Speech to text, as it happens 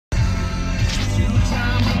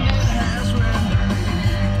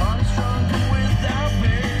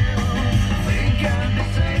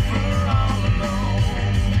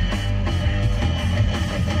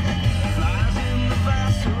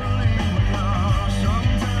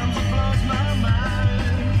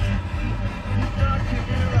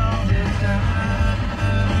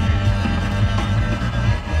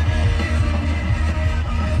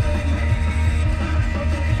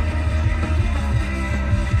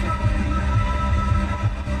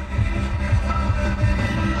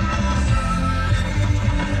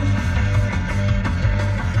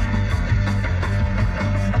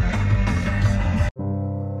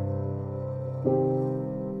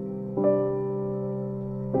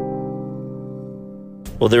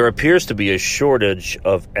Well, there appears to be a shortage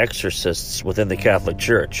of exorcists within the Catholic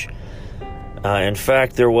Church. In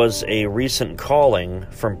fact, there was a recent calling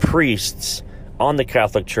from priests on the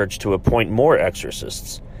Catholic Church to appoint more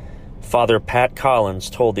exorcists. Father Pat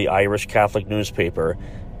Collins told the Irish Catholic newspaper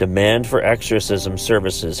demand for exorcism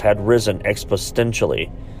services had risen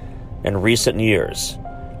exponentially in recent years.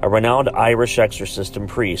 A renowned Irish exorcist and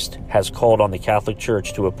priest has called on the Catholic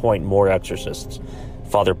Church to appoint more exorcists.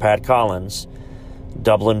 Father Pat Collins,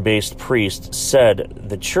 Dublin-based priest, said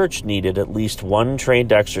the church needed at least one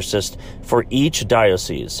trained exorcist for each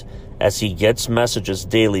diocese, as he gets messages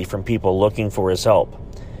daily from people looking for his help.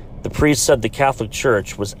 The priest said the Catholic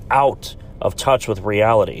Church was out of touch with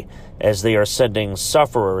reality, as they are sending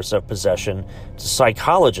sufferers of possession to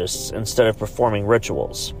psychologists instead of performing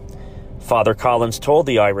rituals. Father Collins told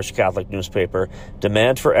the Irish Catholic newspaper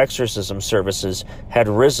demand for exorcism services had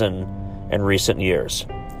risen in recent years.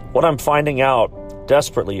 What I'm finding out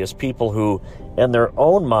desperately is people who, in their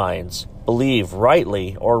own minds, believe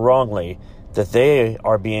rightly or wrongly that they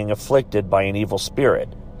are being afflicted by an evil spirit,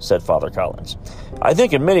 said Father Collins. I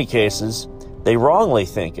think in many cases, they wrongly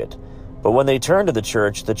think it, but when they turn to the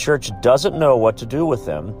church doesn't know what to do with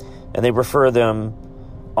them, and they refer them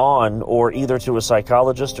on or either to a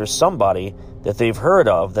psychologist or somebody that they've heard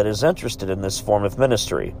of that is interested in this form of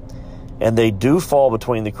ministry. And they do fall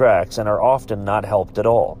between the cracks and are often not helped at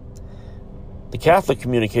all. The Catholic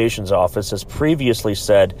Communications Office has previously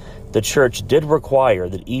said the church did require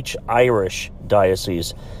that each Irish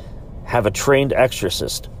diocese have a trained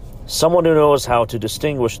exorcist, someone who knows how to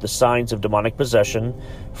distinguish the signs of demonic possession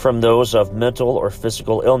from those of mental or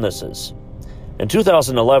physical illnesses. In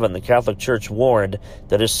 2011, the Catholic Church warned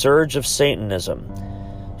that a surge of Satanism,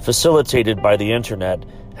 facilitated by the internet,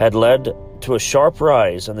 had led to a sharp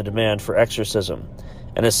rise in the demand for exorcism,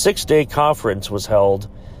 and a 6-day conference was held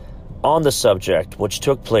on the subject, which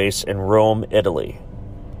took place in Rome, Italy.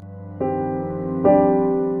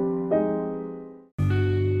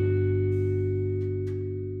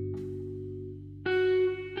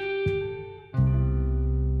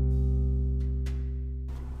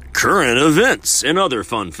 Current events and other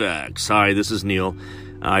fun facts. Hi, this is Neil.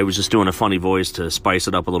 I was just doing a funny voice to spice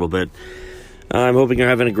it up a little bit. I'm hoping you're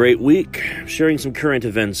having a great week. Sharing some current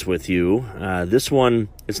events with you. This one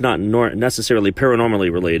is not necessarily paranormally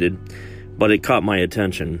related, but it caught my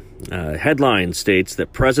attention. Headline states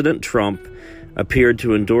that President Trump appeared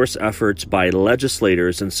to endorse efforts by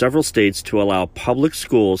legislators in several states to allow public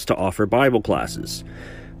schools to offer Bible classes.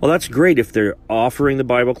 Well, that's great if they're offering the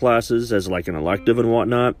Bible classes as like an elective and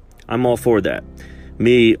whatnot. I'm all for that.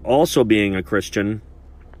 Me also being a Christian,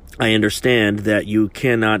 I understand that you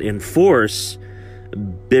cannot enforce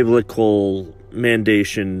biblical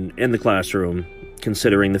mandation in the classroom,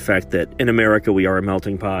 considering the fact that in America we are a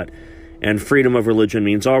melting pot, and freedom of religion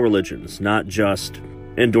means all religions, not just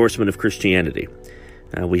endorsement of Christianity.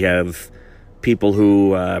 We have people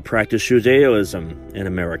who practice Judaism in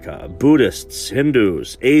America, Buddhists,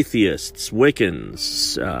 Hindus, atheists,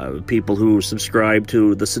 Wiccans, people who subscribe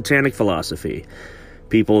to the satanic philosophy,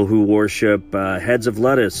 people who worship heads of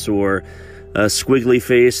lettuce or a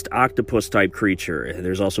squiggly-faced octopus-type creature.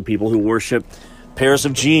 There's also people who worship pairs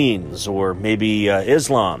of jeans or maybe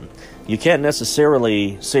Islam. You can't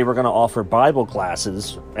necessarily say we're going to offer Bible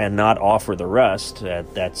classes and not offer the rest.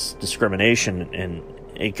 That's discrimination, and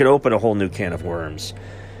it could open a whole new can of worms.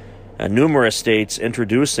 Numerous states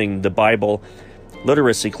introducing the Bible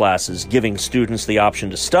literacy classes, giving students the option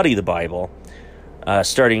to study the Bible,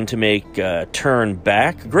 starting to make a turn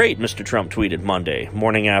back. Great, Mr. Trump tweeted Monday,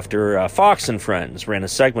 morning after Fox and Friends ran a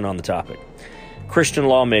segment on the topic. Christian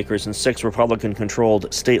lawmakers and 6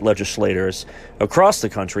 Republican-controlled state legislators across the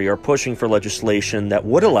country are pushing for legislation that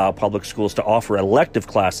would allow public schools to offer elective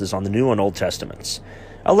classes on the New and Old Testaments.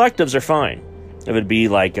 Electives are fine. If it'd be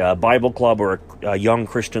like a Bible club or a young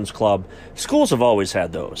Christians club, schools have always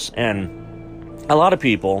had those. And a lot of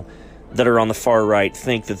people that are on the far right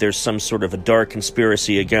think that there's some sort of a dark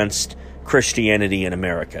conspiracy against Christianity in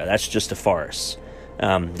America. That's just a farce.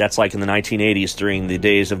 That's like in the 1980s during the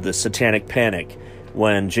days of the Satanic Panic,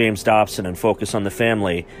 when James Dobson and Focus on the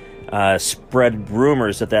Family spread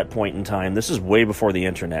rumors at that point in time. This is way before the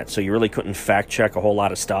internet, so you really couldn't fact-check a whole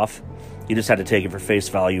lot of stuff. You just had to take it for face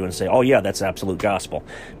value and say, oh yeah, that's absolute gospel.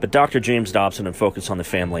 But Dr. James Dobson and Focus on the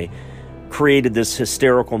Family created this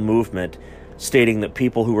hysterical movement stating that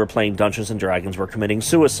people who were playing Dungeons & Dragons were committing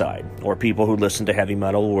suicide, or people who listened to heavy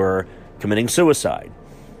metal were committing suicide.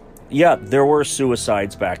 Yeah, there were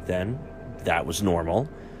suicides back then. That was normal.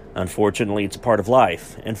 Unfortunately, it's a part of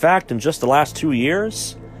life. In fact, in just the last 2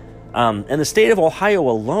 years, in the state of Ohio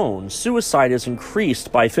alone, suicide has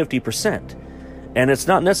increased by 50%. And it's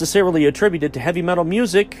not necessarily attributed to heavy metal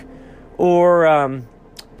music or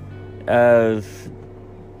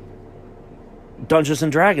Dungeons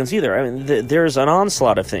and Dragons either. I mean, there's an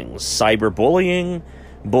onslaught of things. Cyberbullying,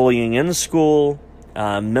 bullying in school,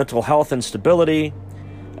 mental health instability,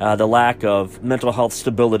 the lack of mental health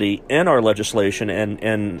stability in our legislation and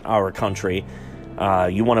in our country.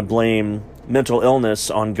 You want to blame mental illness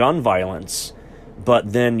on gun violence,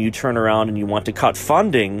 but then you turn around and you want to cut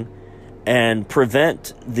funding and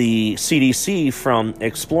prevent the CDC from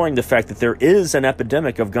exploring the fact that there is an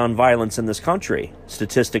epidemic of gun violence in this country.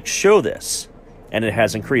 Statistics show this, and it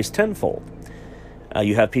has increased tenfold.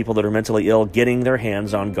 You have people that are mentally ill getting their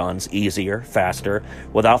hands on guns easier, faster,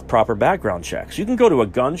 without proper background checks. You can go to a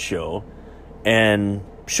gun show and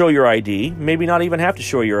show your ID, maybe not even have to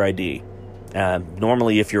show your ID.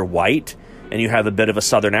 Normally, if you're white and you have a bit of a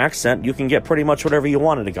southern accent, you can get pretty much whatever you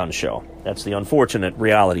want at a gun show. That's the unfortunate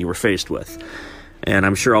reality we're faced with. And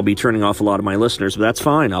I'm sure I'll be turning off a lot of my listeners, but that's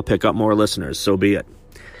fine. I'll pick up more listeners, so be it.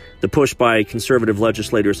 The push by conservative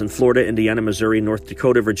legislators in Florida, Indiana, Missouri, North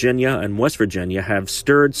Dakota, Virginia, and West Virginia have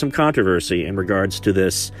stirred some controversy in regards to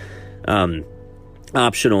this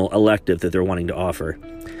optional elective that they're wanting to offer.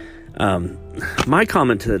 My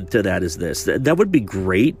comment to that is this. That would be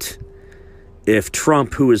great if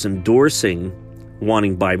Trump, who is endorsing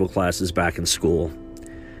wanting Bible classes back in school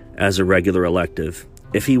as a regular elective,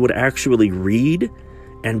 if he would actually read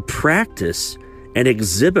and practice and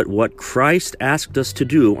exhibit what Christ asked us to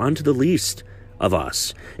do unto the least of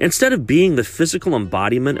us. Instead of being the physical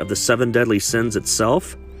embodiment of the 7 deadly sins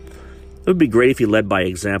itself, it would be great if he led by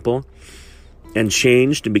example and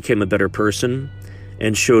changed and became a better person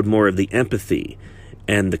and showed more of the empathy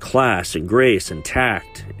and the class and grace and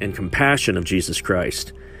tact and compassion of Jesus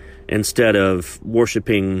Christ, instead of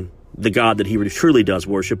worshiping the God that he truly does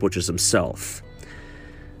worship, which is himself.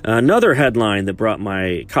 Another headline that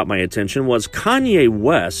caught my attention was Kanye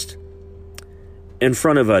West, in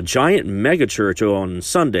front of a giant megachurch on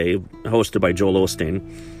Sunday, hosted by Joel Osteen,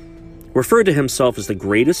 referred to himself as the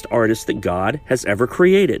greatest artist that God has ever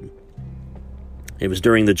created. It was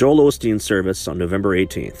during the Joel Osteen service on November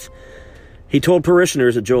 18th. He told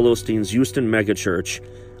parishioners at Joel Osteen's Houston megachurch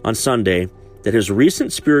on Sunday that his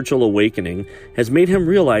recent spiritual awakening has made him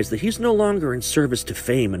realize that he's no longer in service to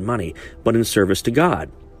fame and money, but in service to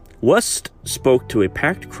God. West spoke to a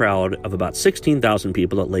packed crowd of about 16,000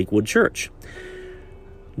 people at Lakewood Church.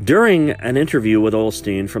 During an interview with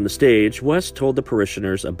Osteen from the stage, West told the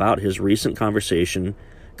parishioners about his recent conversion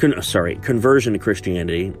to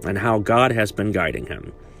Christianity and how God has been guiding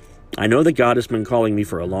him. I know that God has been calling me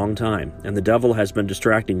for a long time, and the devil has been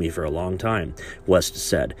distracting me for a long time, West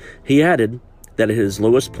said. He added that at his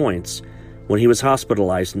lowest points, when he was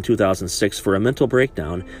hospitalized in 2006 for a mental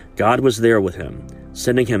breakdown, God was there with him,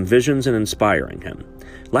 sending him visions and inspiring him.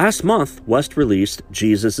 Last month, West released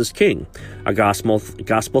Jesus is King, a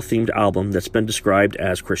gospel-themed album that's been described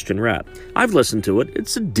as Christian rap. I've listened to it.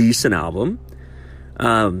 It's a decent album.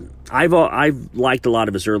 I've liked a lot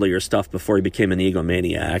of his earlier stuff before he became an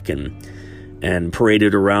egomaniac and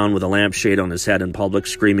paraded around with a lampshade on his head in public,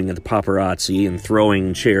 screaming at the paparazzi and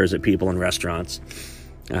throwing chairs at people in restaurants.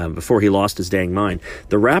 Before he lost his dang mind.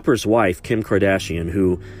 The rapper's wife, Kim Kardashian,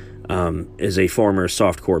 who is a former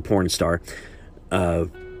softcore porn star,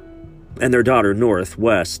 and their daughter, North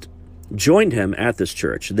West, joined him at this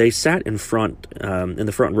church. They sat in the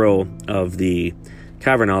front row of the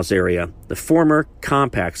Cavernous area, the former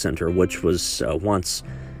Compaq Center, which was once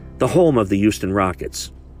the home of the Houston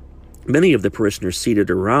Rockets. Many of the parishioners seated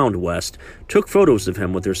around West took photos of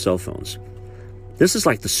him with their cell phones. This is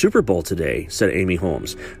like the Super Bowl today, said Amy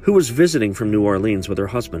Holmes, who was visiting from New Orleans with her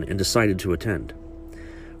husband and decided to attend.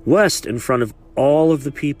 West, in front of all of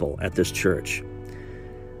the people at this church,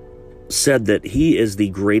 said that he is the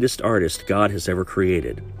greatest artist God has ever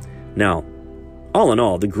created. Now, all in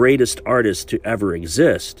all, the greatest artist to ever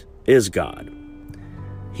exist is God.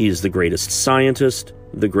 He's the greatest scientist,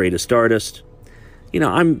 the greatest artist. You know,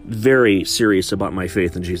 I'm very serious about my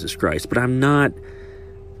faith in Jesus Christ, but I'm not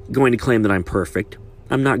going to claim that I'm perfect.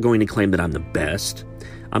 I'm not going to claim that I'm the best.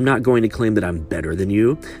 I'm not going to claim that I'm better than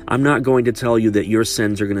you. I'm not going to tell you that your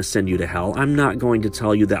sins are going to send you to hell. I'm not going to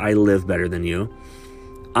tell you that I live better than you.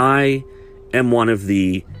 I am one of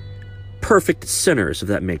the perfect sinners, if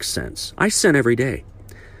that makes sense. I sin every day.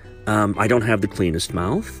 I don't have the cleanest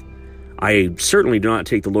mouth. I certainly do not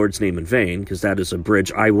take the Lord's name in vain, because that is a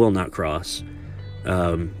bridge I will not cross.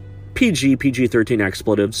 PG-13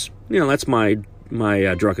 expletives, that's my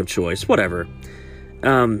drug of choice, whatever.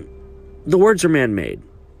 The words are man-made,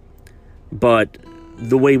 but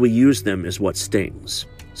the way we use them is what stings.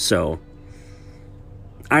 So,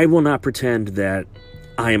 I will not pretend that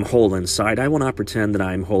I am whole inside. I will not pretend that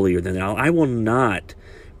I am holier than thou. I will not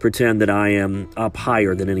pretend that I am up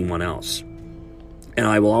higher than anyone else. And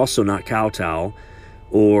I will also not kowtow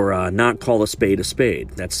or not call a spade a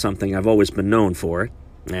spade. That's something I've always been known for.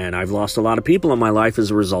 And I've lost a lot of people in my life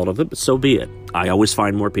as a result of it, but so be it. I always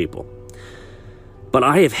find more people. But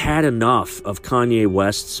I have had enough of Kanye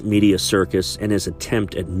West's media circus and his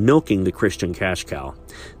attempt at milking the Christian cash cow.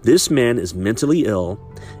 This man is mentally ill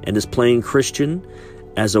and is playing Christian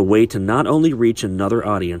as a way to not only reach another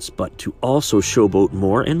audience, but to also showboat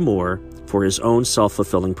more and more for his own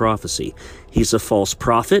self-fulfilling prophecy. He's a false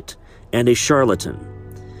prophet and a charlatan.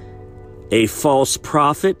 A false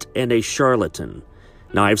prophet and a charlatan.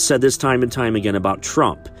 Now, I've said this time and time again about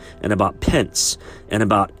Trump and about Pence and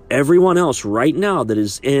about everyone else right now that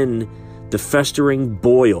is in the festering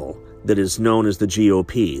boil that is known as the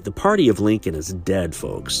GOP. The party of Lincoln is dead,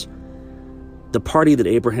 folks. The party that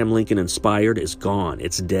Abraham Lincoln inspired is gone.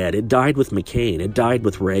 It's dead. It died with McCain. It died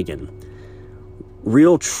with Reagan.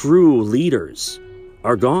 Real, true leaders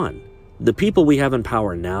are gone. The people we have in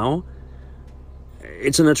power now,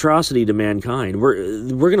 it's an atrocity to mankind.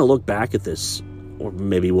 We're going to look back at this, or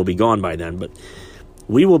maybe we'll be gone by then, but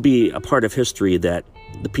we will be a part of history that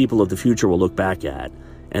the people of the future will look back at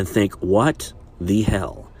and think, what the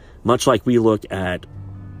hell? Much like we look at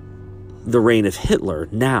the reign of Hitler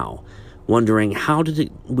now, wondering, how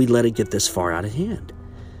did we let it get this far out of hand?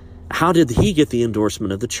 How did he get the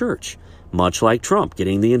endorsement of the church? Much like Trump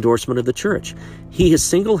getting the endorsement of the church. He has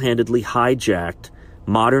single-handedly hijacked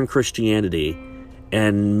modern Christianity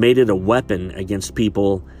and made it a weapon against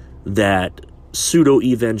people that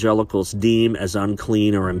pseudo-evangelicals deem as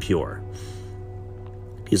unclean or impure.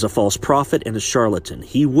 He's a false prophet and a charlatan.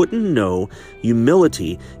 He wouldn't know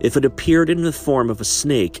humility if it appeared in the form of a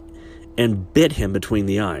snake and bit him between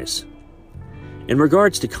the eyes. In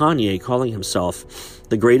regards to Kanye calling himself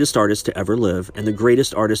the greatest artist to ever live and the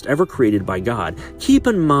greatest artist ever created by God, keep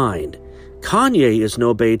in mind, Kanye is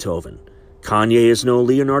no Beethoven. Kanye is no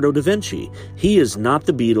Leonardo da Vinci. He is not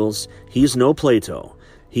the Beatles. He is no Plato.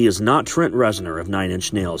 He is not Trent Reznor of Nine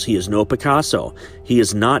Inch Nails. He is no Picasso. He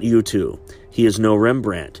is not U2. He is no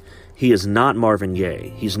Rembrandt. He is not Marvin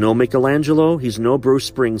Gaye. He's no Michelangelo. He's no Bruce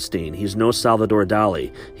Springsteen. He's no Salvador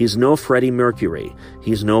Dali. He's no Freddie Mercury.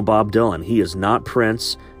 He's no Bob Dylan. He is not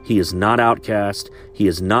Prince. He is not Outkast. He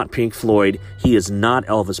is not Pink Floyd. He is not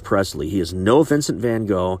Elvis Presley. He is no Vincent van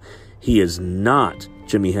Gogh. He is not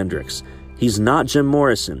Jimi Hendrix. He's not Jim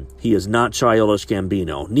Morrison. He is not Childish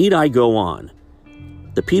Gambino. Need I go on?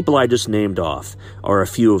 The people I just named off are a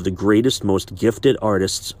few of the greatest, most gifted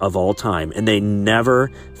artists of all time, and they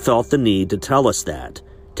never felt the need to tell us that.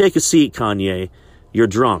 Take a seat, Kanye. You're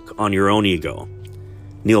drunk on your own ego.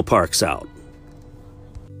 Neil Parks out.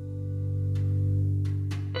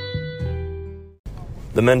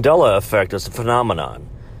 The Mandela effect is a phenomenon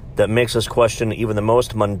that makes us question even the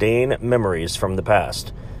most mundane memories from the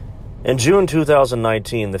past. In June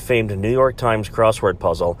 2019, the famed New York Times crossword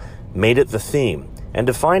puzzle made it the theme and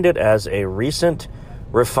defined it as a recent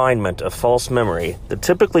refinement of false memory that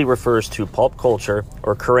typically refers to pulp culture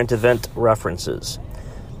or current event references.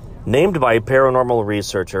 Named by paranormal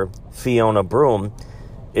researcher Fiona Broome,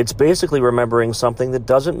 it's basically remembering something that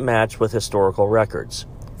doesn't match with historical records.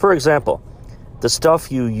 For example, the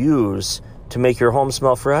stuff you use to make your home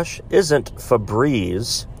smell fresh isn't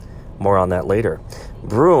Febreze. More on that later.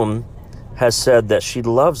 Broome has said that she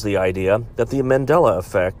loves the idea that the Mandela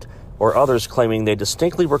effect, or others claiming they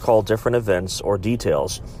distinctly recall different events or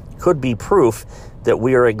details, could be proof that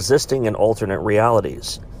we are existing in alternate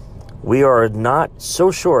realities. We are not so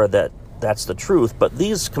sure that that's the truth, but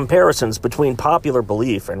these comparisons between popular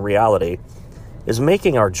belief and reality is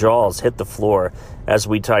making our jaws hit the floor as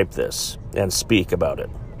we type this and speak about it.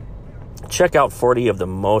 Check out 40 of the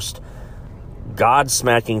most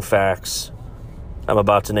God-smacking facts I'm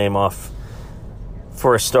about to name off.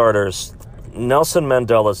 For starters, Nelson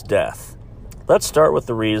Mandela's death. Let's start with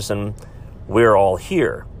the reason we're all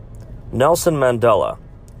here. Nelson Mandela,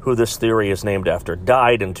 who this theory is named after,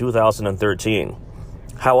 died in 2013.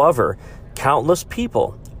 However, countless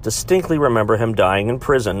people distinctly remember him dying in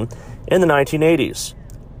prison in the 1980s.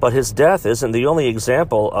 But his death isn't the only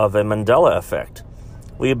example of a Mandela effect.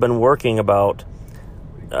 We've been wrong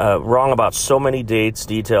about so many dates,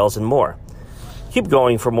 details, and more. Keep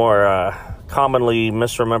going for more commonly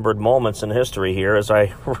misremembered moments in history here as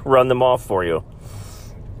I run them off for you.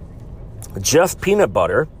 Jeff Peanut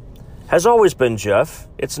Butter has always been Jeff.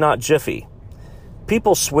 It's not Jiffy.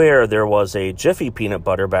 People swear there was a Jiffy Peanut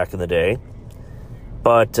Butter back in the day,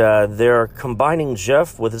 but they're combining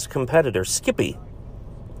Jeff with his competitor, Skippy,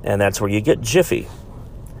 and that's where you get Jiffy.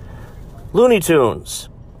 Looney Tunes.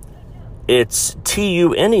 It's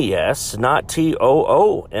Tunes, not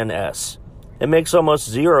Toons. It makes almost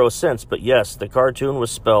zero sense, but yes, the cartoon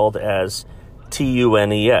was spelled as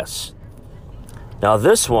Tunes. Now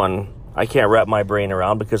this one, I can't wrap my brain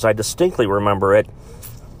around because I distinctly remember it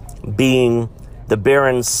being the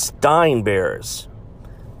Berenstain Bears.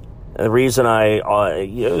 The reason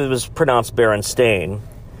it was pronounced Berenstain,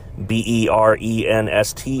 Berenstein,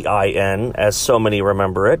 as so many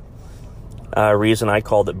remember it. Reason I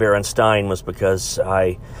called it Berenstain was because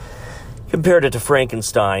I compared it to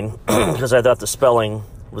Frankenstein, because I thought the spelling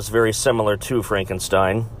was very similar to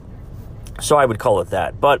Frankenstein. So I would call it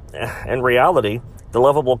that. But in reality, the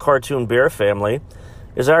lovable cartoon bear family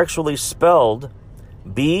is actually spelled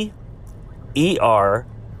Berenstein.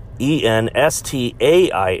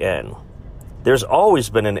 There's always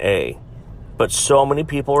been an A, but so many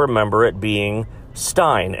people remember it being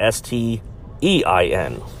Stein, Stein.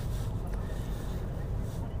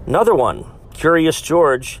 Another one, Curious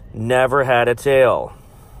George never had a tail.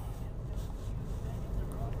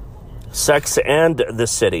 Sex and the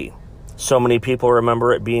City. So many people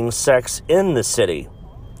remember it being Sex in the City.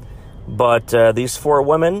 But these four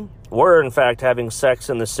women were, in fact, having sex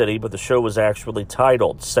in the city, but the show was actually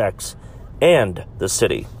titled Sex and the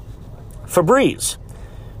City. Febreze.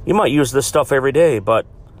 You might use this stuff every day, but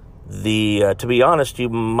to be honest, you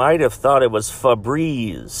might have thought it was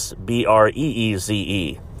Febreze,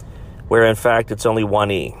 Breeze, where in fact it's only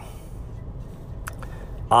one E.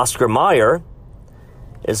 Oscar Mayer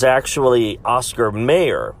is actually Oscar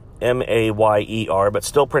Mayer, Mayer, but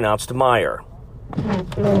still pronounced Meyer.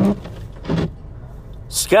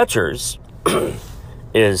 Skechers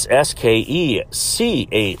is Skechers,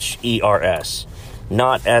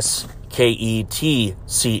 not Sketchers.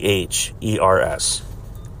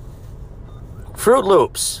 Fruit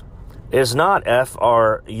Loops is not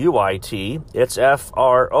Fruit, it's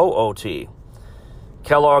Froot.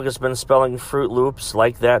 Kellogg has been spelling Fruit Loops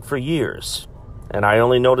like that for years, and I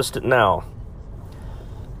only noticed it now.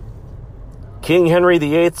 King Henry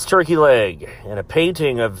VIII's turkey leg, in a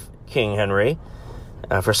painting of King Henry.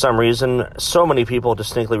 For some reason, so many people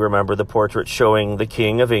distinctly remember the portrait showing the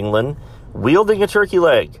King of England wielding a turkey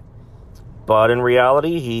leg. But in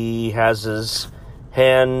reality, he has his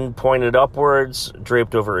hand pointed upwards,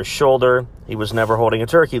 draped over his shoulder. He was never holding a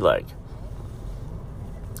turkey leg.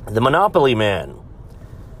 The Monopoly Man.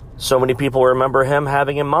 So many people remember him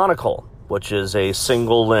having a monocle, which is a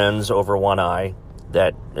single lens over one eye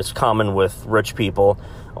that is common with rich people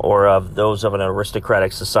or of those of an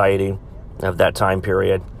aristocratic society of that time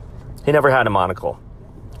period. He never had a monocle.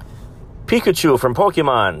 Pikachu from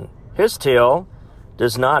Pokemon. His tail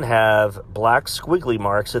does not have black squiggly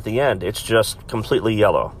marks at the end. It's just completely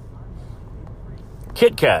yellow.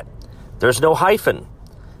 Kit Kat. There's no hyphen.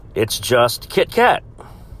 It's just Kit Kat.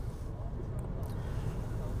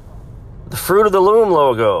 The Fruit of the Loom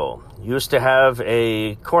logo used to have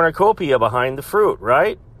a cornucopia behind the fruit,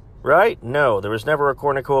 right? Right? No, there was never a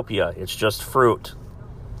cornucopia. It's just fruit.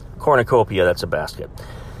 Cornucopia, that's a basket.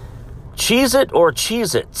 Cheez-It or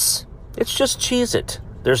Cheez-Its? It's just Cheez-It.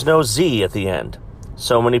 There's no Z at the end.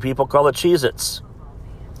 So many people call it Cheez-Its.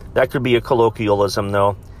 That could be a colloquialism,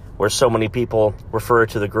 though, where so many people refer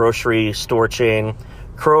to the grocery store chain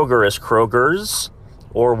Kroger as Kroger's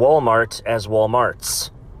or Walmart as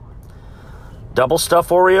Walmart's. Double stuff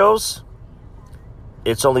Oreos?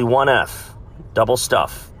 It's only one F. Double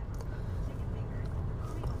stuff.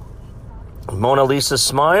 Mona Lisa's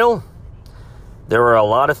smile? There are a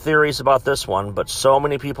lot of theories about this one, but so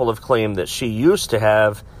many people have claimed that she used to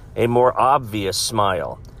have a more obvious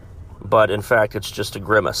smile, but in fact it's just a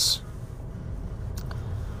grimace.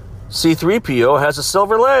 C-3PO has a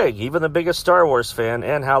silver leg. Even the biggest Star Wars fan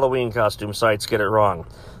and Halloween costume sites get it wrong.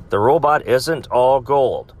 The robot isn't all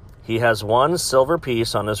gold. He has one silver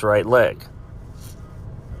piece on his right leg.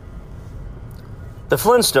 The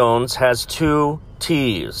Flintstones has two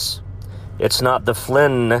T's. It's not the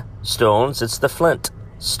Flynn Stones, it's the Flint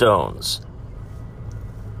Stones.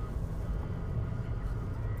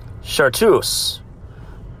 Chartreuse.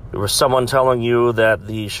 There was someone telling you that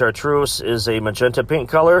the chartreuse is a magenta pink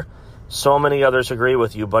color. So many others agree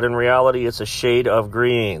with you, but in reality it's a shade of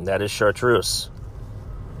green. That is chartreuse.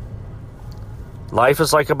 Life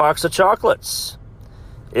is like a box of chocolates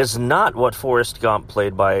is not what Forrest Gump,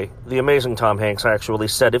 played by the amazing Tom Hanks, actually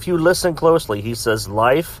said. If you listen closely, he says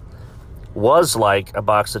life was like a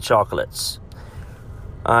box of chocolates.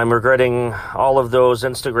 I'm regretting all of those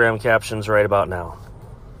Instagram captions right about now.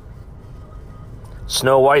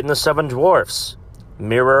 Snow White and the Seven Dwarfs.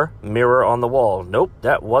 Mirror, mirror on the wall. Nope,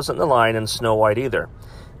 that wasn't the line in Snow White either.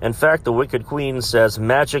 In fact, the Wicked Queen says,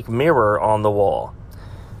 "Magic mirror on the wall.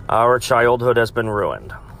 Our childhood has been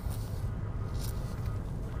ruined."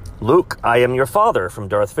 Luke, I am your father, from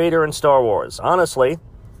Darth Vader in Star Wars. Honestly,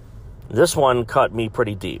 this one cut me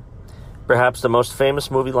pretty deep. Perhaps the most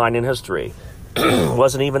famous movie line in history.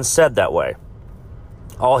 Wasn't even said that way.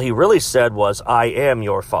 All he really said was, "I am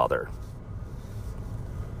your father."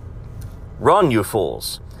 Run, you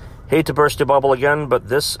fools. Hate to burst your bubble again, but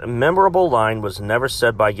this memorable line was never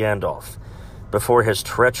said by Gandalf before his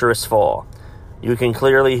treacherous fall. You can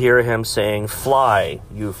clearly hear him saying, "Fly,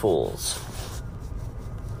 you fools."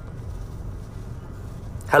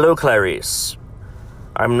 Hello, Clarice.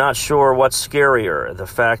 I'm not sure what's scarier, the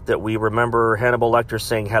fact that we remember Hannibal Lecter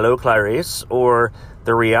saying, "Hello, Clarice," or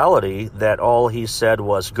the reality that all he said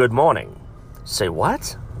was, "Good morning." Say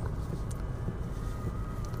what?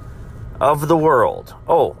 Of the world.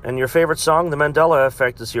 Oh, and your favorite song, The Mandela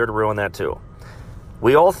Effect, is here to ruin that too.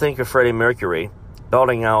 We all think of Freddie Mercury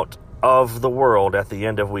belting out "Of the World" at the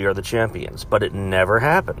end of We Are the Champions, but it never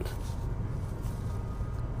happened.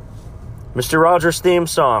 Mr. Rogers' theme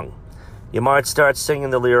song. You might start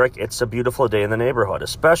singing the lyric, "It's a beautiful day in the neighborhood,"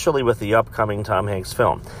 especially with the upcoming Tom Hanks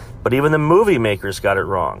film. But even the movie makers got it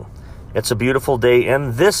wrong. It's a beautiful day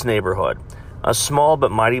in this neighborhood. A small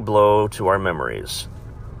but mighty blow to our memories.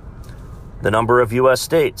 The number of U.S.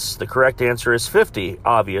 states. The correct answer is 50,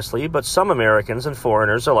 obviously, but some Americans and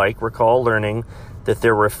foreigners alike recall learning that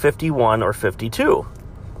there were 51 or 52.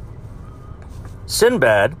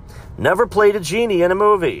 Sinbad never played a genie in a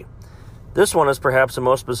movie. This one is perhaps the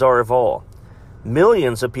most bizarre of all.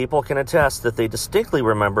 Millions of people can attest that they distinctly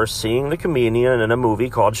remember seeing the comedian in a movie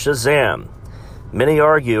called Shazam. Many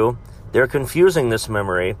argue they're confusing this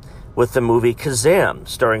memory with the movie Kazam,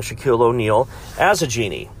 starring Shaquille O'Neal as a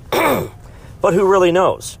genie. But who really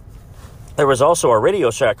knows? There was also a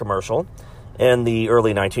Radio Shack commercial in the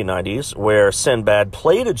early 1990s where Sinbad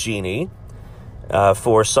played a genie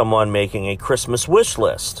for someone making a Christmas wish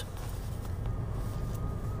list.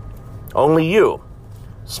 Only You,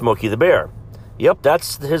 Smokey the Bear. Yep,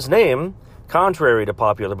 that's his name. Contrary to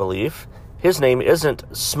popular belief, his name isn't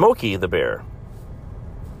Smokey the Bear.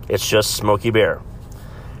 It's just Smokey Bear.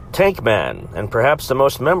 Tank Man, and perhaps the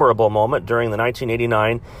most memorable moment during the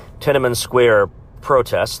 1989 Tiananmen Square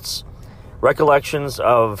protests. Recollections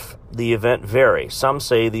of the event vary. Some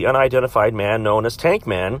say the unidentified man known as Tank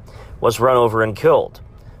Man was run over and killed,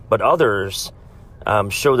 but others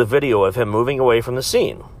show the video of him moving away from the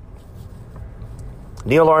scene.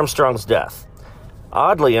 Neil Armstrong's death.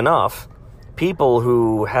 Oddly enough, people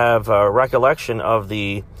who have a recollection of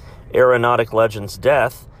the aeronautic legend's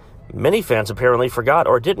death, many fans apparently forgot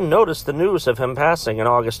or didn't notice the news of him passing in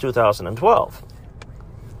August 2012.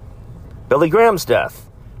 Billy Graham's death.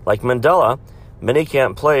 Like Mandela, many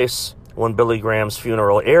can't place when Billy Graham's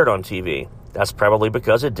funeral aired on TV. That's probably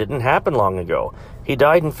because it didn't happen long ago. He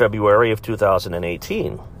died in February of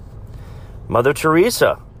 2018. Mother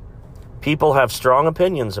Teresa. People have strong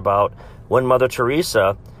opinions about when Mother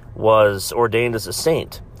Teresa was ordained as a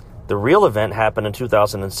saint. The real event happened in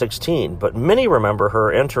 2016, but many remember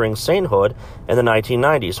her entering sainthood in the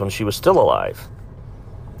 1990s when she was still alive.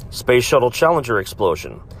 Space Shuttle Challenger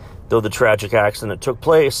explosion. Though the tragic accident took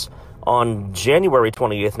place on January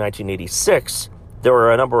 28, 1986, there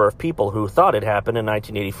were a number of people who thought it happened in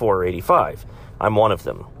 1984 or 85. I'm one of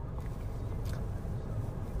them.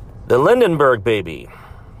 The Lindenberg baby.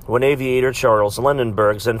 When aviator Charles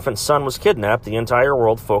Lindenberg's infant son was kidnapped, the entire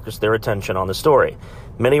world focused their attention on the story.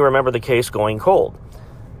 Many remember the case going cold,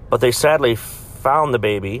 but they sadly found the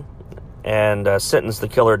baby and sentenced the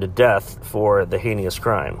killer to death for the heinous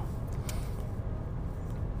crime.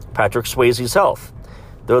 Patrick Swayze's health.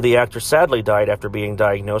 Though the actor sadly died after being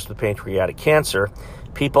diagnosed with pancreatic cancer,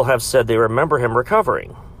 people have said they remember him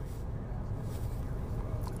recovering.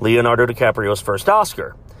 Leonardo DiCaprio's first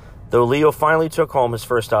Oscar. Though Leo finally took home his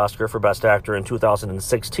first Oscar for Best Actor in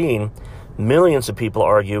 2016, millions of people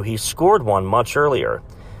argue he scored one much earlier.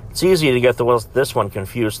 It's easy to get this one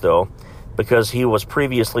confused, though, because he was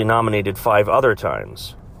previously nominated 5 other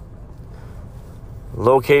times.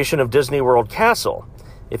 Location of Disney World Castle.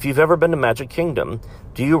 If you've ever been to Magic Kingdom,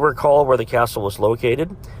 do you recall where the castle was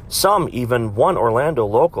located? Some, even one Orlando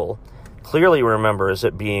local, clearly remembers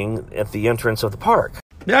it being at the entrance of the park.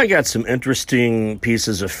 Yeah, I got some interesting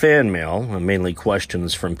pieces of fan mail, mainly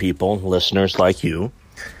questions from people, listeners like you.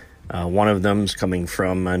 One of them is coming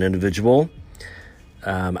from an individual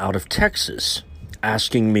out of Texas,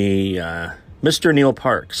 asking me, Mr. Neil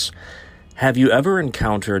Parks, have you ever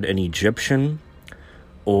encountered an Egyptian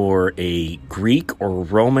or a Greek or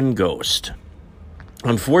Roman ghost?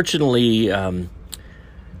 Unfortunately,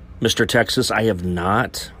 Mr. Texas, I have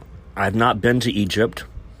not. I've not been to Egypt.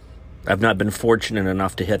 I've not been fortunate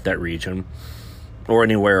enough to hit that region or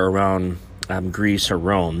anywhere around Greece or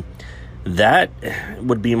Rome. That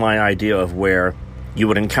would be my idea of where you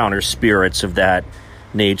would encounter spirits of that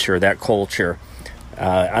nature, that culture.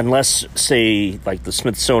 Unless, say, like the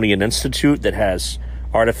Smithsonian Institute that has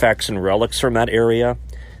artifacts and relics from that area.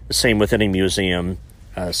 The same with any museum,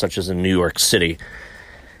 such as in New York City.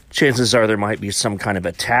 Chances are there might be some kind of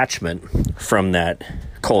attachment from that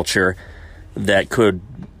culture that could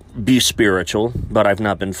be spiritual, but I've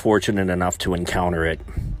not been fortunate enough to encounter it.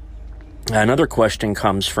 Another question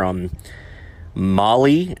comes from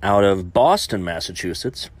Molly out of Boston,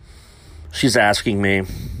 Massachusetts. She's asking me,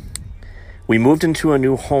 we moved into a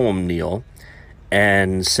new home, Neil,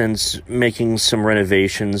 and since making some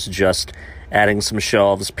renovations, just adding some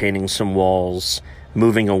shelves, painting some walls,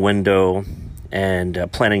 moving a window, and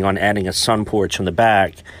planning on adding a sun porch in the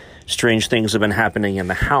back, strange things have been happening in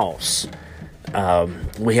the house.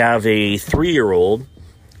 We have a 3-year-old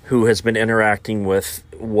who has been interacting with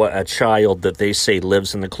a child that they say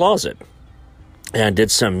lives in the closet, and did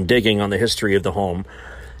some digging on the history of the home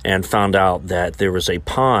and found out that there was a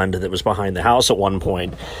pond that was behind the house at one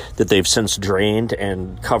point that they've since drained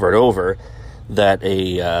and covered over, that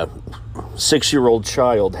a 6-year-old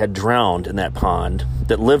child had drowned in that pond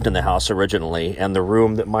that lived in the house originally, and the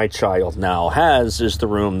room that my child now has is the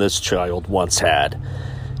room this child once had.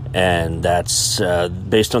 And that's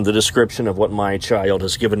based on the description of what my child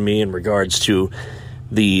has given me in regards to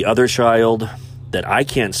the other child that I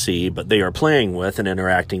can't see, but they are playing with and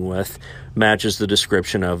interacting with, matches the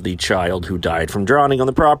description of the child who died from drowning on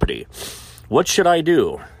the property. What should I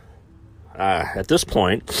do? At this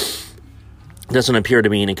point, it doesn't appear to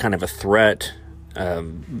be any kind of a threat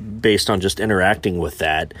based on just interacting with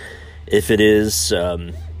that. If it is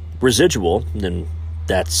residual, then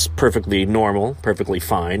that's perfectly normal, perfectly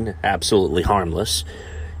fine, absolutely harmless.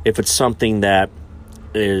 If it's something that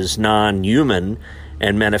is non-human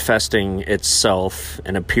and manifesting itself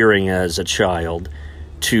and appearing as a child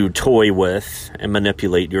to toy with and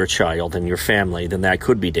manipulate your child and your family, then that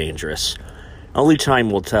could be dangerous. Only time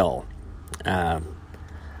will tell.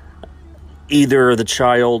 Either the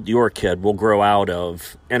child, your kid, will grow out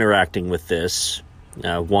of interacting with this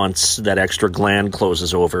once that extra gland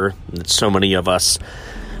closes over. So many of us,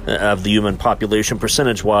 of the human population,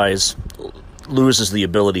 percentage-wise, loses the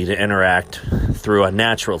ability to interact through a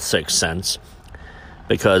natural sixth sense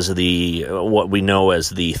because of what we know as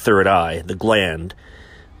the third eye, the gland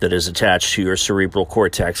that is attached to your cerebral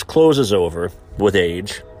cortex, closes over with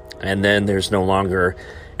age, and then there's no longer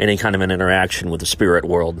any kind of an interaction with the spirit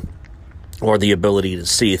world or the ability to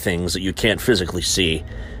see things that you can't physically see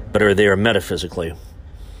but are there metaphysically.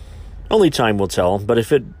 Only time will tell, but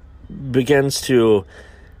if it begins to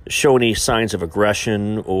show any signs of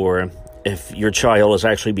aggression, or if your child is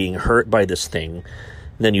actually being hurt by this thing,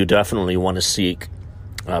 then you definitely want to seek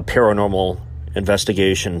a paranormal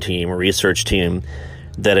investigation team or research team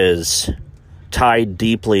that is tied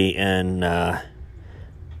deeply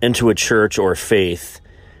into a church or faith,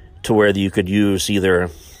 to where you could use either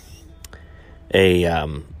a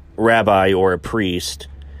rabbi or a priest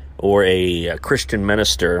or a Christian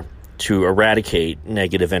minister to eradicate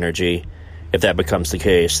negative energy. If that becomes the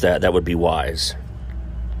case, that would be wise.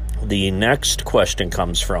 The next question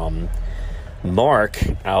comes from Mark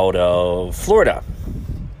out of Florida.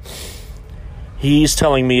 He's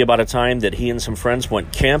telling me about a time that he and some friends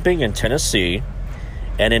went camping in Tennessee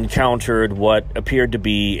and encountered what appeared to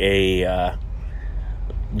be a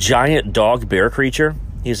giant dog bear creature.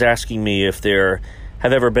 He's asking me if there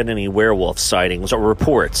have ever been any werewolf sightings, or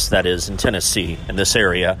reports, that is, in Tennessee, in this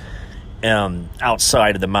area,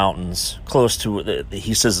 outside of the mountains, close to,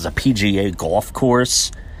 he says, it's a PGA golf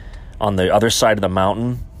course on the other side of the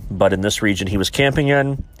mountain. But in this region he was camping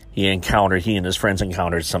in, he and his friends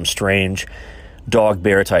encountered some strange dog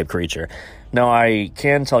bear type creature. Now, I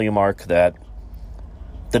can tell you, Mark, that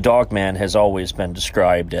the dog man has always been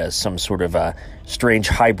described as some sort of a strange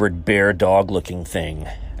hybrid bear dog looking thing.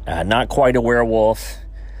 Not quite a werewolf,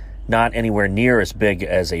 not anywhere near as big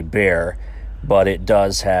as a bear, but it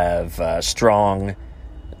does have strong,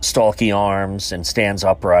 stalky arms and stands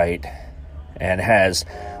upright and has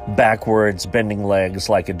backwards bending legs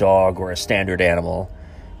like a dog or a standard animal,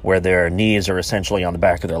 where their knees are essentially on the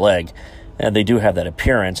back of their leg. And they do have that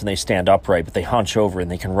appearance, and they stand upright, but they hunch over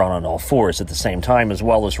and they can run on all fours at the same time, as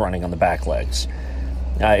well as running on the back legs.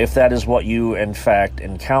 If that is what you, in fact,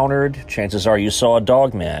 encountered, chances are you saw a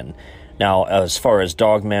dog man. Now, as far as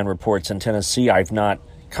dog man reports in Tennessee, I've not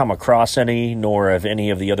come across any, nor have any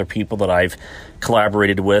of the other people that I've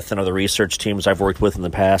collaborated with and other research teams I've worked with in the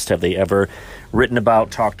past, have they ever written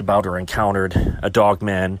about, talked about, or encountered a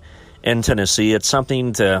dogman in Tennessee. It's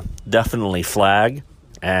something to definitely flag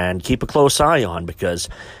and keep a close eye on, because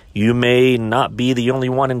you may not be the only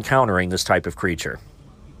one encountering this type of creature.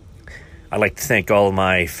 I'd like to thank all of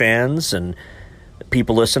my fans and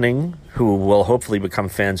people listening who will hopefully become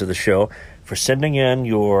fans of the show for sending in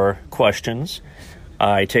your questions.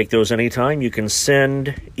 I take those anytime. You can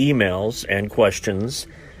send emails and questions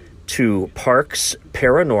to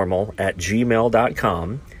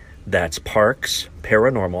parksparanormal@gmail.com. That's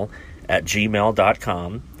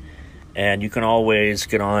parksparanormal@gmail.com. And you can always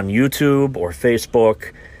get on YouTube or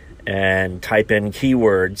Facebook and type in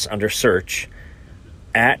keywords under search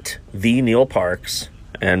at The Neil Parks,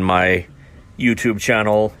 and my YouTube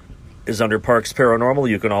channel is under Parks Paranormal.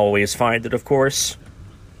 You can always find it, of course,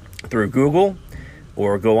 through Google,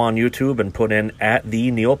 or go on YouTube and put in at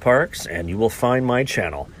The Neil Parks, and you will find my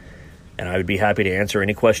channel. And I would be happy to answer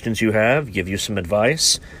any questions you have, give you some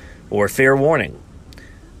advice, or fair warning.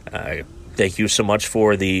 Thank you so much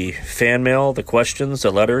for the fan mail, the questions,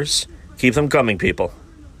 the letters. Keep them coming, people.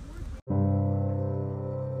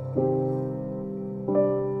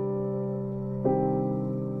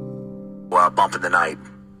 Bump in the night.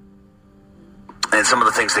 And some of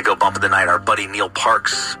the things that go bump in the night, our buddy Neil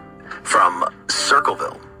Parks from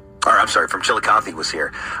from Chillicothe was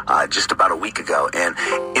here just about a week ago. And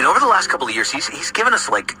over the last couple of years, he's given us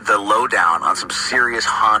like the lowdown on some serious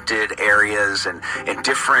haunted areas and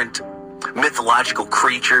different mythological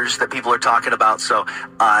creatures that people are talking about. So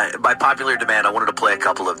by popular demand, I wanted to play a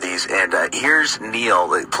couple of these. And here's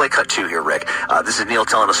Neil. Play cut 2 here, Rick. This is Neil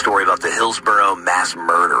telling a story about the Hillsborough mass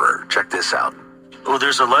murderer. Check this out. Well,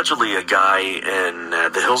 there's allegedly a guy in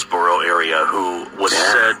the Hillsborough area who was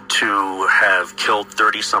said to have killed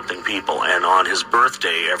 30-something people, and on his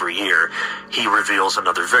birthday every year, he reveals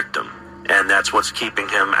another victim. And that's what's keeping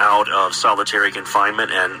him out of solitary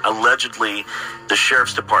confinement, and allegedly the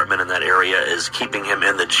sheriff's department in that area is keeping him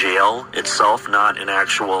in the jail itself, not an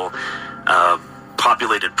actual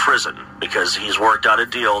populated prison, because he's worked out a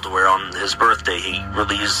deal to where on his birthday he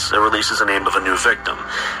releases the name of a new victim,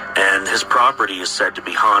 and his property is said to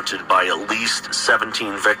be haunted by at least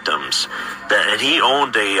 17 victims. And he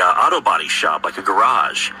owned a auto body shop, like a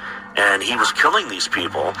garage, and he was killing these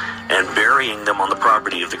people and burying them on the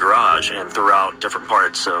property of the garage and throughout different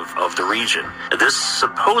parts of the region. This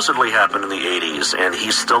supposedly happened in the 80s, and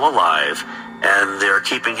he's still alive, and they're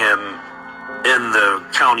keeping him in the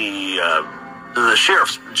county the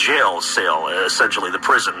sheriff's jail cell, essentially the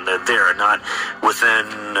prison. They're not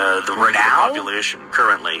within the regular population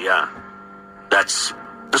currently. Yeah, that's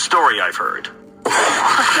the story I've heard.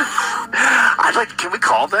 Can we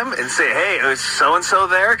call them and say, hey, is so-and-so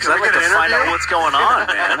there? Because I'd like to find out what's going on,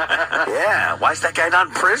 man. Yeah, why is that guy not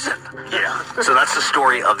in prison? Yeah. So that's the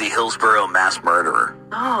story of the Hillsborough mass murderer.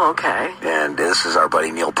 Oh, okay. And this is our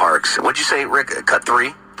buddy Neil Parks. What'd you say, Rick? Cut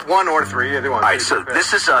 3? 1 or 3, either one. All right, so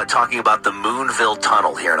this is talking about the Moonville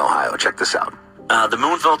Tunnel here in Ohio. Check this out. The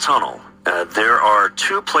Moonville Tunnel. There are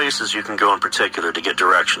 2 places you can go in particular to get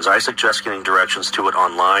directions. I suggest getting directions to it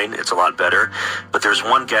online. It's a lot better. But there's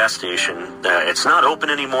one gas station. It's not open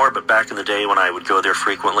anymore, but back in the day when I would go there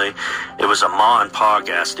frequently, it was a Ma and Pa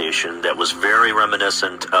gas station that was very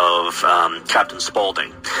reminiscent of Captain Spaulding.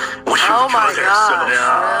 When you would go there. So,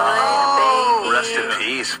 rest in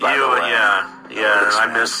peace, by the way. Yeah, and I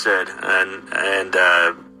miss Sid. And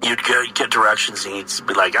you'd get directions, and he'd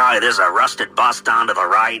be like, there's a rusted bus down to the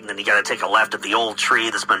right, and then you got to take a left at the old tree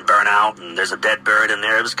that's been burnt out, and there's a dead bird in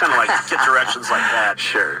there. It was kind of like get directions like that.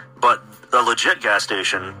 Sure. But the legit gas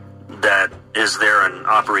station that is there and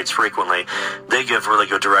operates frequently, they give really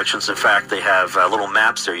good directions. In fact, they have little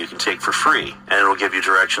maps there you can take for free, and it'll give you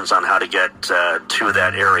directions on how to get to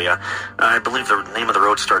that area. I believe the name of the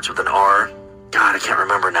road starts with an R. God, I can't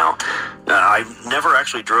remember now. I never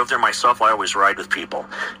actually drove there myself. I always ride with people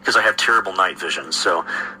because I have terrible night vision, so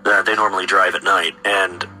they normally drive at night.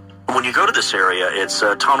 And when you go to this area, it's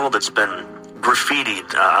a tunnel that's been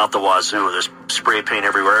graffitied out the wazoo. There's spray paint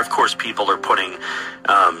everywhere. Of course, people are putting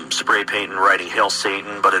spray paint and writing Hail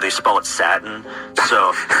Satan, but they spell it Satin.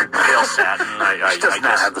 So, Hail Satin, I does not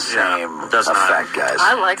guess, have the same effect, not. guys.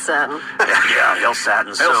 I like satin. Yeah, Hail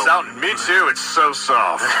Satin. Hail Satin, me too. It's so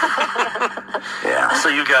soft. Yeah. So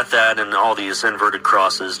you got that and all these inverted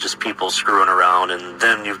crosses, just people screwing around, and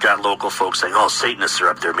then you've got local folks saying, Satanists are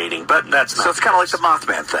up there meeting, but that's not. So it's kind of like the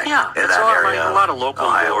Mothman thing. Yeah, in it's that area. Like a lot of local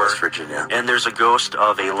Ohio, lore. West Virginia. And there's a ghost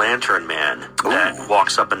of a lantern man that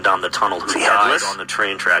walks up and down the tunnel who died headless? on the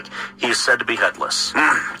train track. He is said to be headless.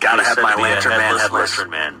 Gotta He's have said my to be a Lantern Man headless.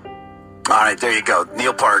 Lantern Man. All right, there you go.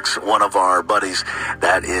 Neil Parks, one of our buddies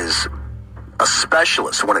that is a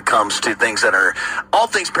specialist when it comes to things that are all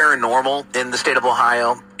things paranormal in the state of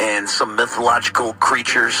Ohio and some mythological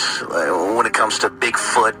creatures when it comes to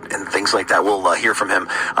Bigfoot and things like that. We'll hear from him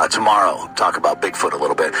tomorrow, talk about Bigfoot a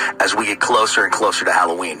little bit as we get closer and closer to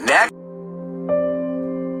Halloween. Next.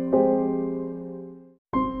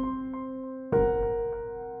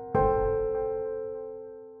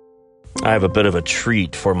 I have a bit of a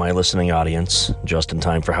treat for my listening audience, just in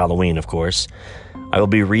time for Halloween, of course. I will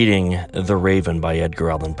be reading The Raven by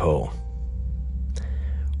Edgar Allan Poe.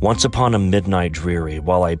 Once upon a midnight dreary,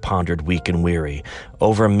 while I pondered weak and weary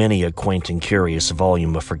over many a quaint and curious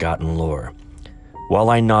volume of forgotten lore,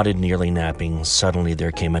 while I nodded nearly napping, suddenly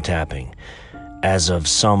there came a tapping, as of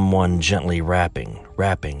someone gently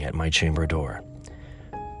rapping at my chamber door.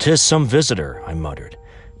 "'Tis some visitor," I muttered,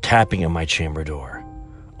 tapping at my chamber door.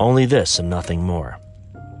 Only this and nothing more.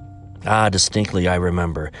 Ah, distinctly I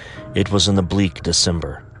remember, it was in the bleak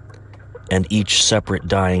December, and each separate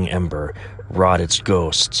dying ember wrought its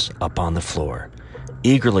ghosts upon the floor.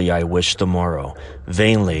 Eagerly I wished the morrow,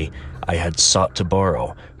 vainly I had sought to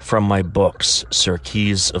borrow from my books Sir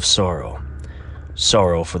Keys of Sorrow,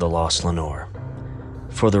 sorrow for the lost Lenore,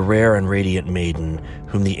 for the rare and radiant maiden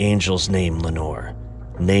whom the angels name Lenore,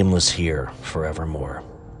 nameless here forevermore.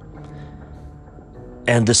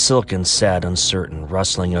 And the silken, sad, uncertain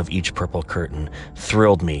rustling of each purple curtain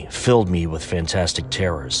thrilled me, filled me with fantastic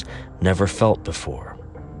terrors never felt before.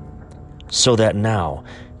 So that now,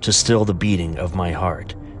 to still the beating of my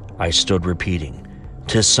heart, I stood repeating,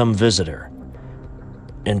 "'Tis some visitor,"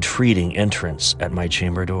 entreating entrance at my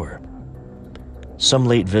chamber door. Some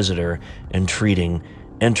late visitor entreating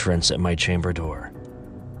entrance at my chamber door.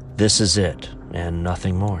 This is it, and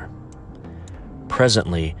nothing more.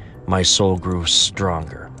 Presently, my soul grew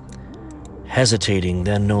stronger, hesitating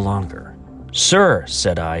then no longer. "Sir,"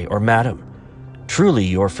 said I, "or madam, truly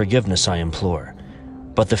your forgiveness I implore,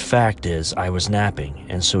 but the fact is I was napping,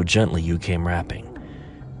 and so gently you came rapping,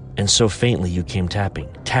 and so faintly you came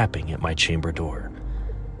tapping at my chamber door,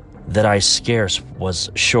 that I scarce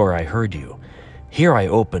was sure I heard you. Here I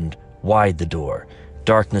opened wide the door,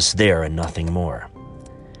 darkness there and nothing more.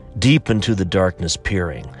 Deep into the darkness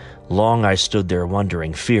peering, long I stood there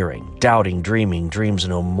wondering, fearing, doubting, dreaming dreams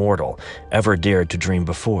no mortal ever dared to dream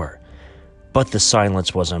before. But the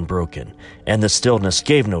silence was unbroken, and the stillness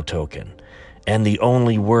gave no token, and the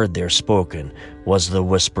only word there spoken was the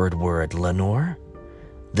whispered word, "Lenore?"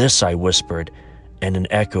 This I whispered, and an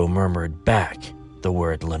echo murmured back the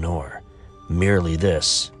word "Lenore." Merely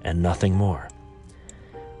this, and nothing more.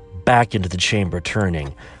 Back into the chamber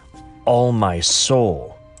turning, all my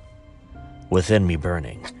soul within me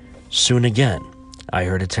burning. Soon again, I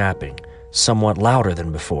heard a tapping, somewhat louder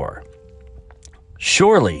than before.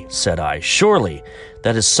 "Surely," said I, "surely,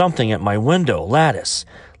 that is something at my window lattice.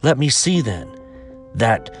 Let me see then.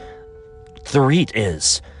 That Thereet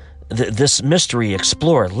is. This mystery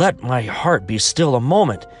explore. Let my heart be still a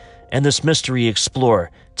moment, and this mystery explore.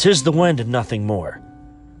 'Tis the wind and nothing more."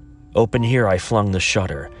 Open here I flung the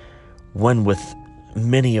shutter, when with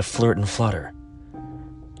many a flirt and flutter,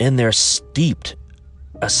 in there steeped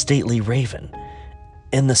a stately raven,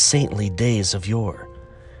 in the saintly days of yore.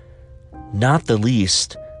 Not the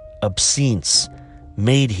least obscense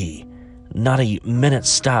made he, not a minute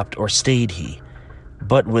stopped or stayed he,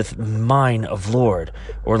 but with mine of lord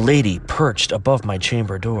or lady perched above my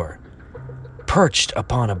chamber door, perched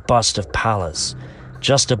upon a bust of Pallas,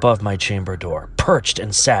 just above my chamber door, perched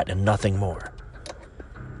and sat and nothing more.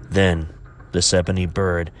 Then this ebony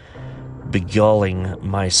bird, beguiling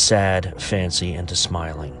my sad fancy into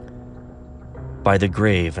smiling, by the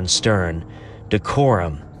grave and stern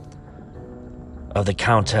decorum of the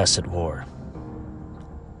Countess it wore.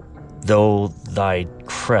 "Though thy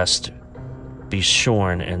crest be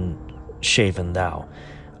shorn and shaven thou,"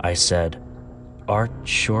 I said, "art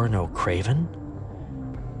sure no craven?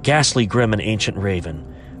 Ghastly grim and ancient raven,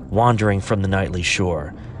 wandering from the nightly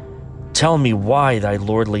shore, tell me why thy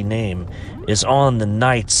lordly name is on the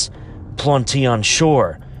night's Plontion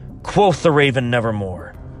shore." Quoth the raven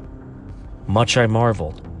nevermore. Much I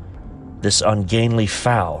marveled, this ungainly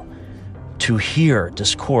fowl, to hear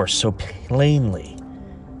discourse so plainly,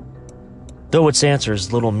 though its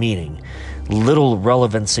answers little meaning, little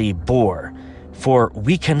relevancy bore, for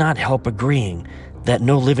we cannot help agreeing that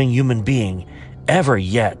no living human being ever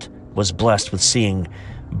yet was blessed with seeing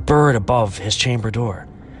bird above his chamber door,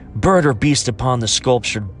 bird or beast upon the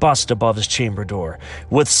sculptured bust above his chamber door,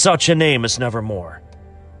 with such a name as nevermore.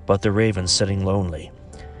 but the raven sitting lonely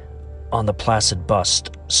on the placid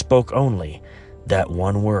bust spoke only that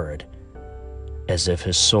one word, as if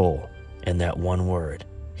his soul in that one word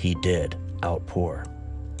he did outpour.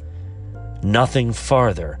 Nothing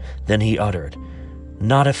farther than he uttered,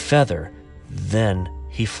 not a feather then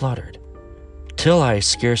he fluttered, till I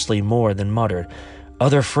scarcely more than muttered,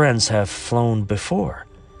 other friends have flown before.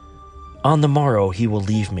 On the morrow he will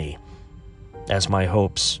leave me, as my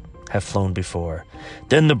hopes have flown before.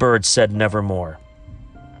 Then the bird said nevermore.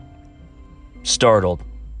 Startled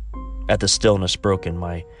at the stillness broken,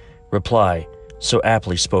 my reply so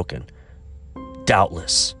aptly spoken.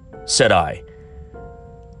 Doubtless, said I,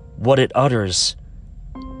 what it utters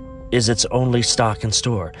is its only stock and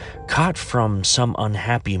store, caught from some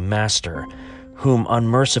unhappy master, whom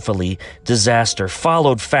unmercifully disaster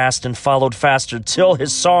followed fast and followed faster, till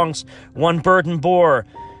his songs one burden bore,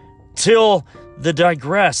 till the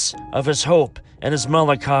digress of his hope and his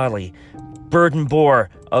melancholy burden bore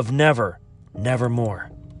of nevermore.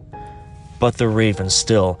 But the raven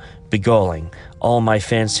still beguiling all my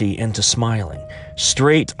fancy into smiling,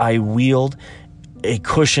 straight I wheeled a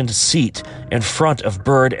cushioned seat in front of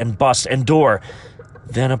bird and bust and door.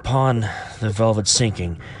 Then upon the velvet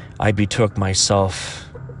sinking, I betook myself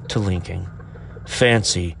to linking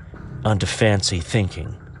fancy unto fancy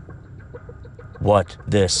thinking. What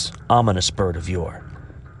this ominous bird of yore,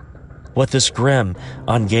 what this grim,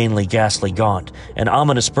 ungainly, ghastly, gaunt, and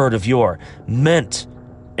ominous bird of yore meant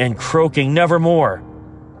and croaking nevermore.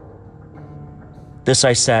 This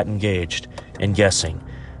I sat engaged in guessing,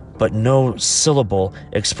 but no syllable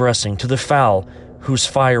expressing to the fowl whose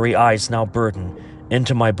fiery eyes now burden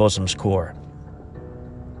into my bosom's core.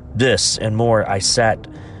 This and more I sat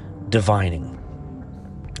divining,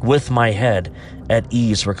 with my head at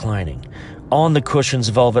ease reclining, on the cushion's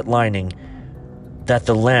velvet lining that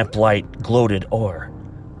the lamplight gloated o'er.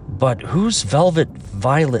 But whose velvet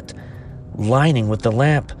violet lining with the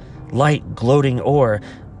lamp light gloating o'er,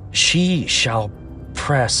 she shall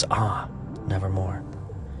press, nevermore.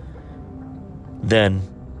 Then,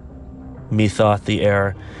 methought the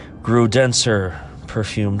air grew denser,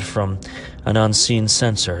 perfumed from an unseen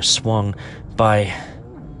censer, swung by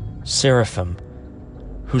seraphim,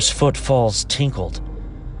 whose footfalls tinkled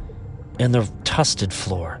in the tusted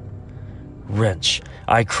floor. Wrench,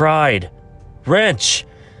 I cried, wrench!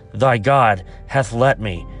 Thy God hath let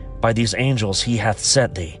me, by these angels he hath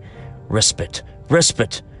sent thee.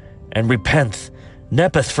 Respite, and repent,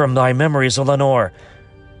 nepeth from thy memories, O Lenore.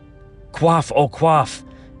 Quaff, O quaff,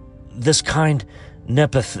 this kind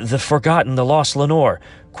nepeth the forgotten, the lost Lenore.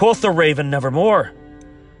 Quoth the raven, nevermore.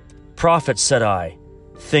 Prophet, said I,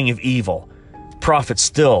 thing of evil, prophet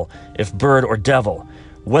still, if bird or devil,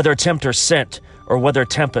 whether tempter sent or whether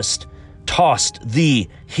tempest tossed thee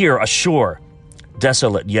here ashore,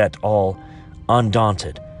 desolate yet all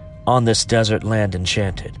undaunted, on this desert land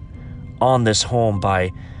enchanted, on this home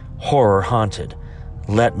by horror haunted,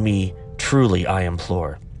 let me truly, I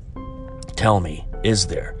implore, tell me, is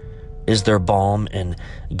there balm in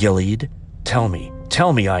Gilead? Tell me,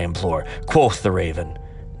 I implore, quoth the raven,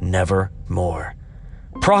 nevermore.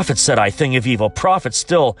 Prophet, said I, thing of evil, prophet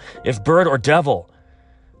still, if bird or devil,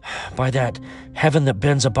 by that heaven that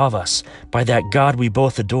bends above us, by that God we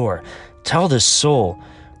both adore, tell this soul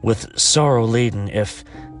with sorrow laden, if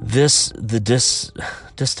this the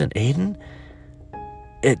distant Aden,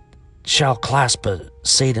 it shall clasp a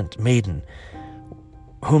sadient maiden,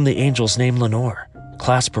 whom the angels name Lenore,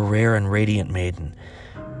 clasp a rare and radiant maiden,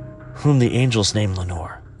 whom the angels name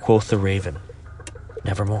Lenore. Quoth the raven,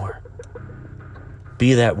 nevermore.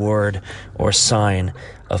 Be that word or sign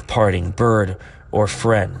of parting, bird or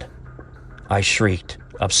friend, I shrieked,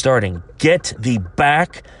 upstarting, get thee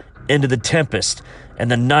back into the tempest and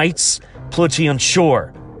the night's Plutonian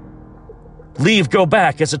shore. Leave, go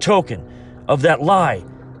back as a token of that lie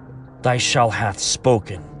thy shall hath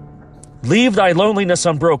spoken. Leave thy loneliness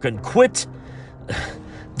unbroken, quit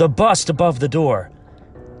the bust above the door.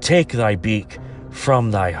 Take thy beak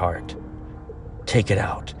from thy heart, take it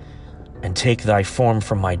out, and take thy form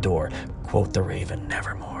from my door. Quoth the raven,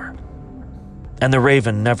 nevermore. And the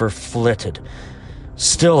raven never flitted.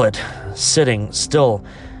 Still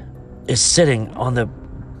is sitting on the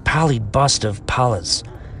pallid bust of Pallas,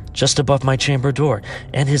 just above my chamber door,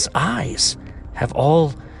 and his eyes have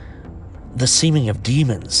all the seeming of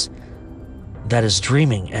demons that is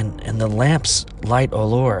dreaming, and the lamp's light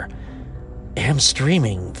allure am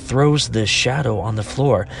streaming throws this shadow on the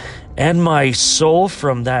floor, and my soul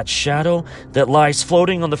from that shadow that lies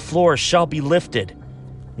floating on the floor shall be lifted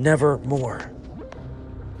nevermore.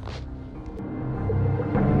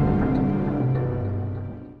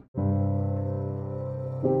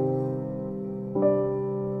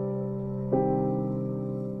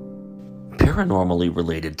 paranormally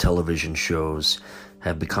related television shows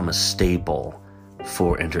have become a staple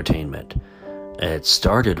for entertainment. It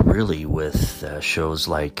started really with shows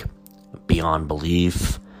like Beyond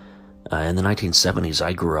Belief. In the 1970s,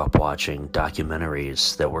 I grew up watching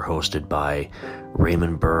documentaries that were hosted by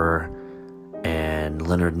Raymond Burr and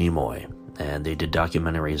Leonard Nimoy. And they did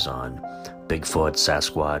documentaries on Bigfoot,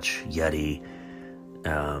 Sasquatch, Yeti,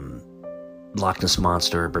 Loch Ness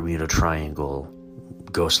Monster, Bermuda Triangle,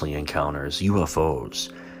 ghostly encounters, UFOs.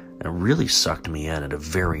 And it really sucked me in at a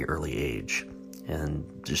very early age. And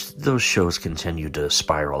just those shows continued to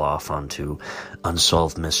spiral off onto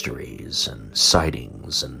unsolved mysteries and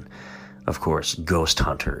sightings and, of course, ghost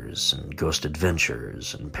hunters and ghost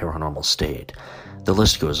adventures and paranormal state. The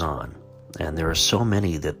list goes on. And there are so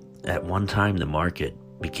many that at one time the market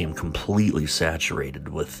became completely saturated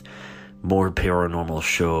with more paranormal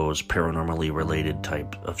shows, paranormally related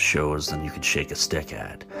type of shows than you could shake a stick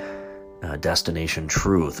at. Destination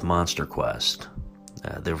Truth, Monster Quest.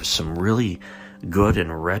 There was some really good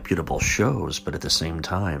and reputable shows, but at the same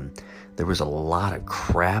time, there was a lot of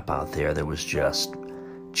crap out there that was just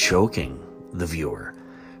choking the viewer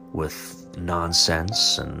with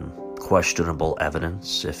nonsense and questionable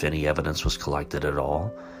evidence, if any evidence was collected at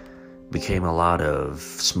all. Became a lot of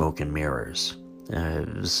smoke and mirrors.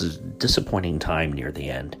 It was a disappointing time near the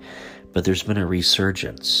end, but there's been a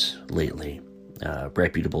resurgence lately.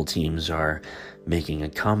 Reputable teams are making a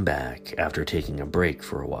comeback after taking a break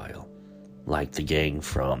for a while, like the gang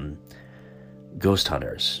from Ghost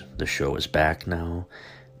Hunters. The show is back now,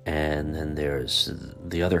 and then there's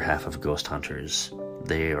the other half of Ghost Hunters.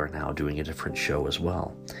 They are now doing a different show as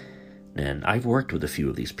well. And I've worked with a few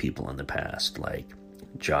of these people in the past, like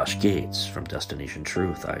Josh Gates from Destination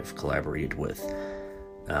Truth. I've collaborated with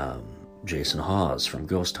Jason Hawes from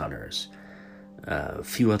Ghost Hunters. A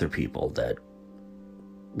few other people that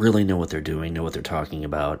really know what they're doing, know what they're talking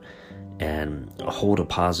about, and hold a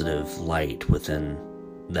positive light within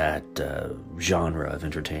that genre of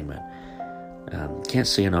entertainment. Can't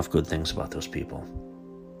say enough good things about those people.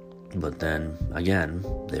 But then, again,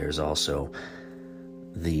 there's also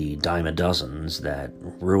the dime a dozens that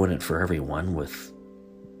ruin it for everyone with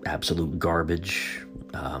absolute garbage,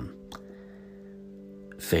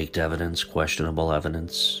 faked evidence, questionable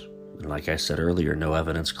evidence, and like I said earlier, no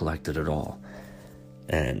evidence collected at all.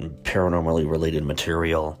 And paranormally related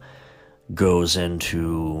material goes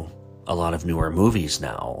into a lot of newer movies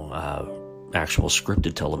now, actual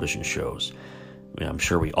scripted television shows. I'm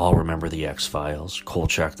sure we all remember The X-Files,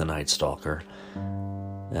 Kolchak the Night Stalker.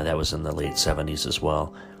 That was in the late 70s as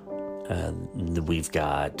well. We've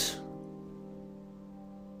got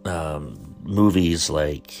movies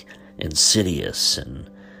like Insidious and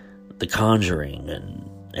The Conjuring and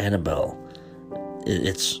Annabelle.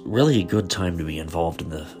 It's really a good time to be involved in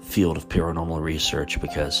the field of paranormal research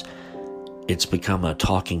because it's become a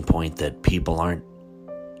talking point that people aren't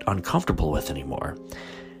uncomfortable with anymore.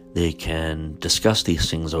 They can discuss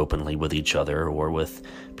these things openly with each other or with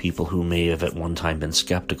people who may have at one time been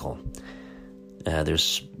skeptical.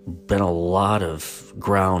 There's been a lot of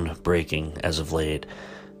groundbreaking as of late.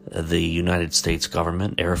 The United States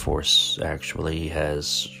government, Air Force actually,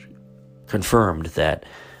 has confirmed that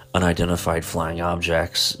unidentified flying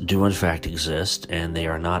objects do in fact exist, and they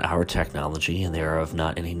are not our technology, and they are of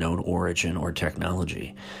not any known origin or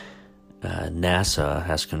technology. NASA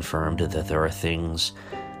has confirmed that there are things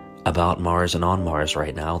about Mars and on Mars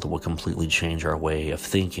right now that will completely change our way of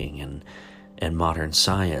thinking and modern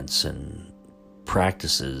science and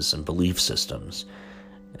practices and belief systems,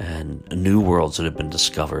 and new worlds that have been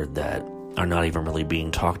discovered that are not even really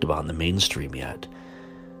being talked about in the mainstream yet.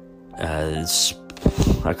 It's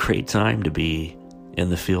a great time to be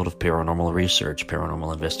in the field of paranormal research,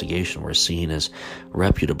 paranormal investigation. We're seen as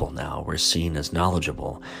reputable now. We're seen as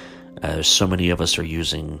knowledgeable. So many of us are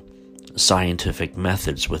using scientific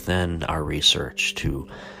methods within our research to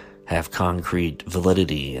have concrete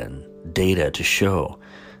validity and data to show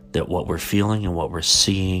that what we're feeling and what we're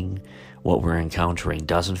seeing, what we're encountering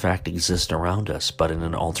does in fact exist around us, but in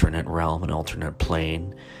an alternate realm, an alternate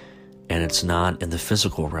plane. And it's not in the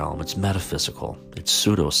physical realm, it's metaphysical, it's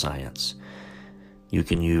pseudoscience. You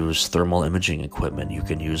can use thermal imaging equipment, you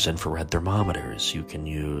can use infrared thermometers, you can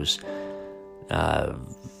use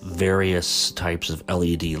various types of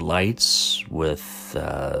LED lights with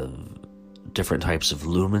different types of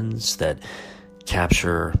lumens that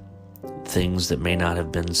capture things that may not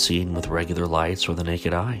have been seen with regular lights or the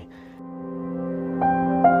naked eye.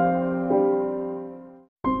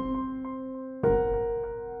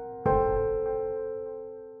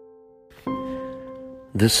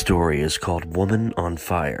 This story is called Woman on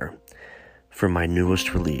Fire, from my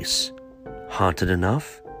newest release, Haunted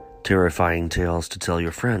enough? Terrifying tales to tell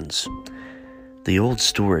your friends. The old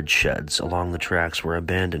storage sheds along the tracks were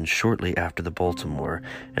abandoned shortly after the Baltimore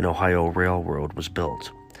and Ohio Railroad was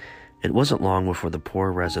built. It wasn't long before the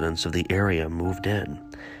poor residents of the area moved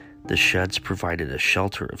in. The sheds provided a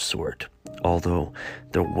shelter of sort, although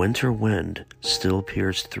the winter wind still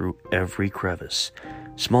pierced through every crevice.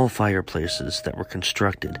 Small fireplaces that were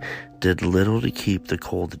constructed did little to keep the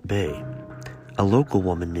cold at bay. A local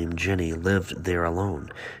woman named Jenny lived there alone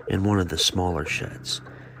in one of the smaller sheds.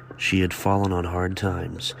 She had fallen on hard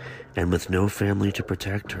times, and with no family to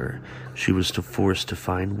protect her, she was forced to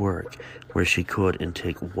find work where she could and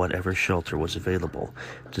take whatever shelter was available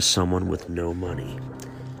to someone with no money.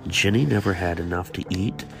 Jenny never had enough to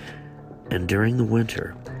eat, and during the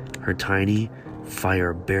winter, her tiny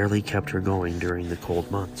fire barely kept her going during the cold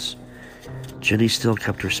months. Jenny still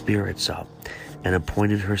kept her spirits up and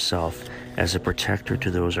appointed herself as a protector to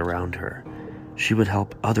those around her. She would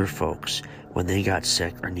help other folks when they got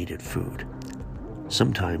sick or needed food,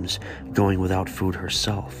 sometimes going without food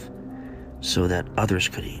herself so that others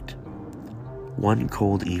could eat. One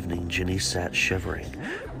cold evening, Jenny sat shivering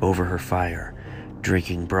over her fire,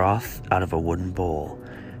 drinking broth out of a wooden bowl,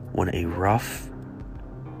 when a rough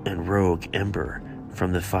and rogue ember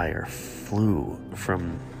from the fire flew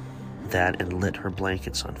from that and lit her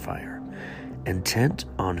blankets on fire. Intent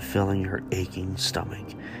on filling her aching stomach,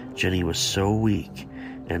 Jenny was so weak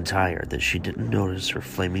and tired that she didn't notice her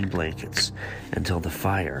flaming blankets until the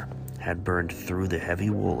fire had burned through the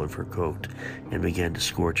heavy wool of her coat and began to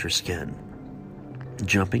scorch her skin.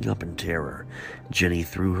 Jumping up in terror, Jenny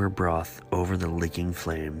threw her broth over the licking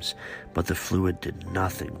flames, but the fluid did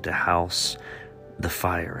nothing to house the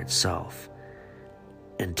fire itself.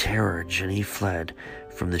 In terror, Jenny fled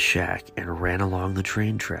from the shack and ran along the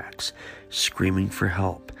train tracks, screaming for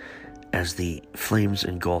help as the flames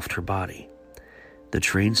engulfed her body. The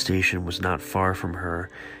train station was not far from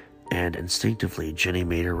her, and instinctively Jenny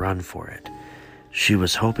made a run for it. She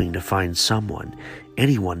was hoping to find someone,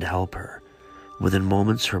 anyone to help her. Within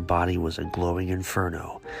moments, her body was a glowing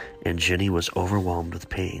inferno, and Jenny was overwhelmed with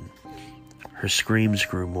pain. Her screams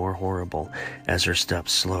grew more horrible as her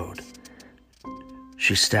steps slowed.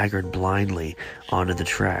 She staggered blindly onto the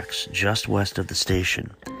tracks just west of the station.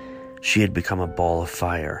 She had become a ball of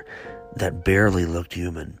fire that barely looked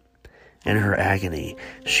human. In her agony,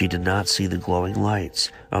 she did not see the glowing lights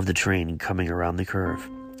of the train coming around the curve,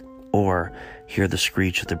 or hear the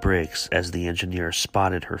screech of the brakes as the engineer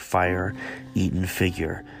spotted her fire-eaten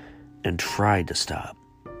figure and tried to stop.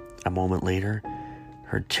 A moment later,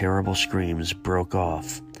 her terrible screams broke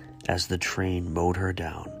off as the train mowed her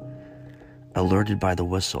down. Alerted by the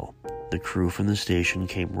whistle, the crew from the station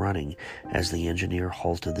came running as the engineer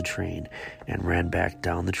halted the train and ran back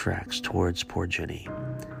down the tracks towards poor Jenny,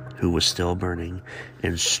 who was still burning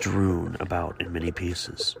and strewn about in many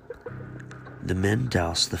pieces. The men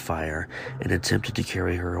doused the fire and attempted to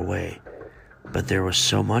carry her away, but there was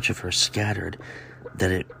so much of her scattered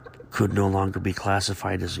that it could no longer be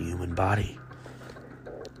classified as a human body.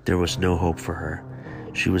 There was no hope for her.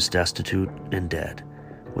 She was destitute and dead,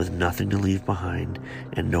 with nothing to leave behind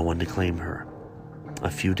and no one to claim her. A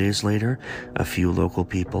few days later, a few local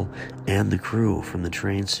people and the crew from the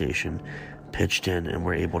train station pitched in and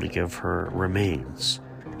were able to give her remains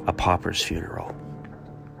a pauper's funeral.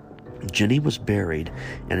 Jenny was buried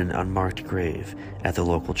in an unmarked grave at the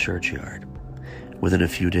local churchyard. Within a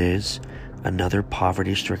few days, another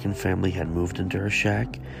poverty-stricken family had moved into her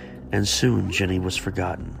shack, and soon Jenny was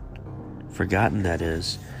forgotten. Forgotten, that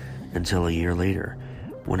is, until a year later,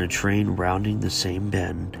 when a train rounding the same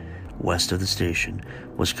bend west of the station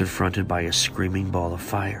was confronted by a screaming ball of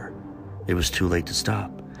fire. It was too late to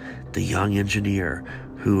stop. The young engineer,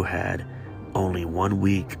 who had only 1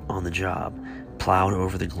 week on the job, plowed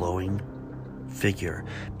over the glowing figure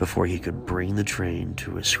before he could bring the train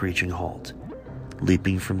to a screeching halt.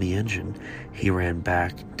 Leaping from the engine, he ran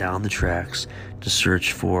back down the tracks to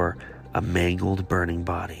search for a mangled, burning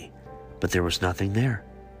body, but there was nothing there.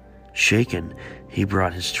 Shaken, he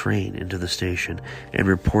brought his train into the station and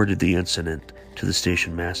reported the incident to the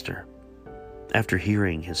station master. After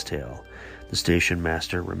hearing his tale, the station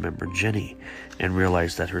master remembered Jenny and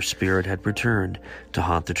realized that her spirit had returned to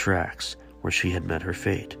haunt the tracks where she had met her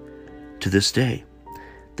fate. To this day,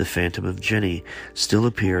 the phantom of Jenny still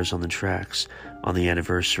appears on the tracks on the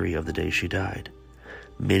anniversary of the day she died.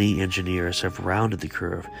 Many engineers have rounded the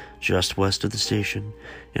curve just west of the station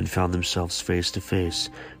and found themselves face to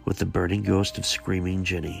face with the burning ghost of screaming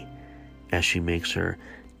Jenny as she makes her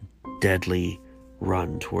deadly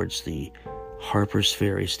run towards the Harper's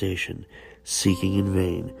Ferry station, seeking in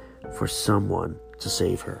vain for someone to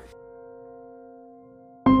save her.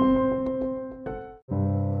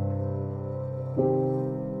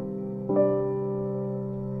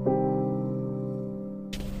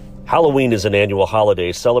 Halloween is an annual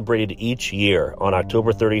holiday celebrated each year on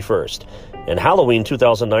October 31st, and Halloween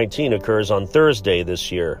 2019 occurs on Thursday this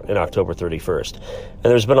year, in October 31st. And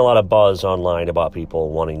there's been a lot of buzz online about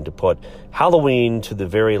people wanting to put Halloween to the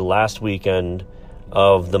very last weekend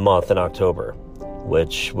of the month in October,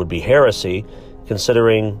 which would be heresy,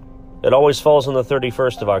 considering it always falls on the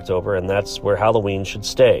 31st of October, and that's where Halloween should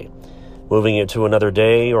stay. Moving it to another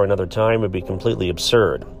day or another time would be completely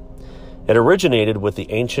absurd. It originated with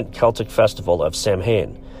the ancient Celtic festival of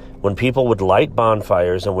Samhain, when people would light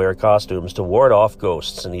bonfires and wear costumes to ward off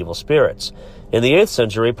ghosts and evil spirits. In the 8th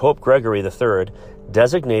century, Pope Gregory III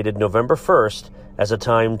designated November 1st as a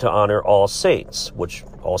time to honor All Saints, which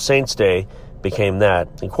All Saints' Day became that,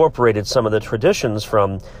 incorporated some of the traditions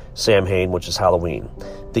from Samhain, which is Halloween.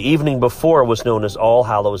 The evening before was known as All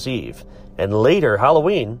Hallows' Eve, and later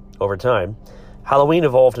Halloween, over time, Halloween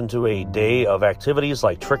evolved into a day of activities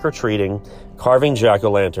like trick-or-treating, carving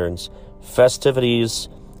jack-o'-lanterns, festivities,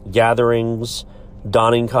 gatherings,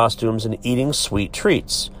 donning costumes, and eating sweet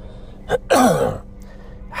treats.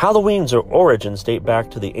 Halloween's origins date back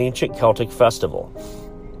to the ancient Celtic festival.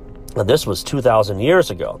 And this was 2,000 years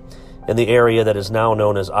ago in the area that is now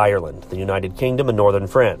known as Ireland, the United Kingdom, and northern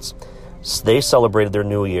France. They celebrated their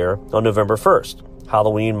new year on November 1st.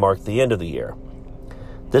 Halloween marked the end of the year.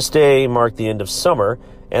 This day marked the end of summer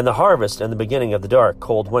and the harvest and the beginning of the dark,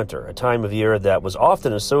 cold winter, a time of year that was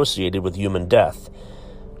often associated with human death.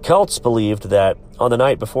 Celts believed that on the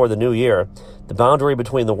night before the new year, the boundary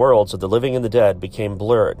between the worlds of the living and the dead became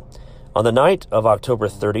blurred. On the night of October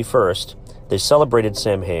 31st, they celebrated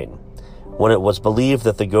Samhain, when it was believed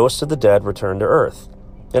that the ghosts of the dead returned to Earth.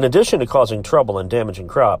 In addition to causing trouble and damaging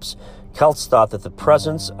crops, Celts thought that the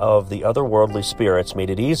presence of the otherworldly spirits made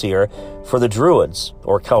it easier for the Druids,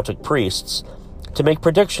 or Celtic priests, to make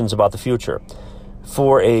predictions about the future.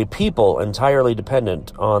 For a people entirely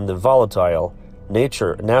dependent on the volatile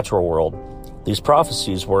natural world, these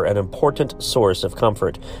prophecies were an important source of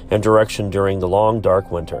comfort and direction during the long,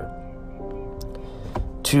 dark winter.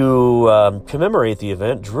 To commemorate the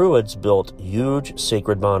event, Druids built huge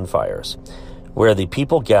sacred bonfires, where the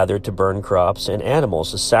people gathered to burn crops and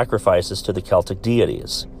animals as sacrifices to the Celtic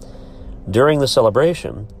deities. During the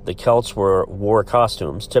celebration, the Celts wore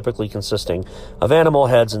costumes typically consisting of animal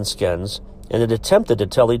heads and skins, and it attempted to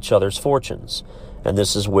tell each other's fortunes, and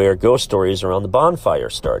this is where ghost stories around the bonfire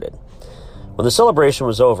started. When the celebration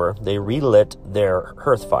was over, they relit their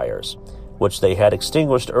hearth fires, which they had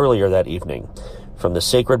extinguished earlier that evening, from the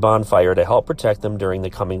sacred bonfire to help protect them during the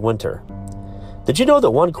coming winter. Did you know that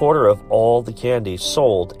 1/4 of all the candy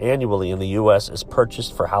sold annually in the U.S. is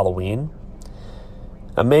purchased for Halloween?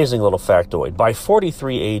 Amazing little factoid. By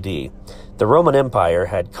 43 A.D., the Roman Empire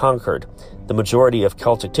had conquered the majority of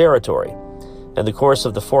Celtic territory. In the course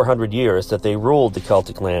of the 400 years that they ruled the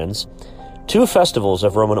Celtic lands, 2 festivals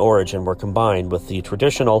of Roman origin were combined with the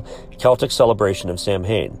traditional Celtic celebration of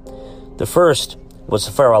Samhain. The first was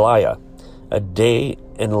Feralia, a day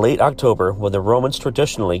in late October when the Romans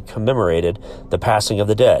traditionally commemorated the passing of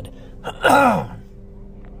the dead.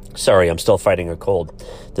 Sorry, I'm still fighting a cold.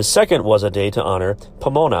 The second was a day to honor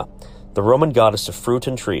Pomona, the Roman goddess of fruit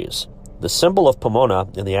and trees, the symbol of Pomona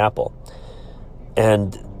in the apple.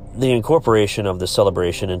 And the incorporation of the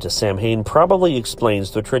celebration into Samhain probably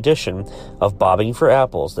explains the tradition of bobbing for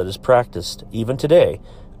apples that is practiced even today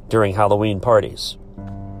during Halloween parties.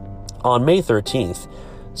 On May 13th,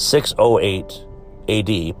 608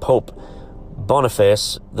 AD, Pope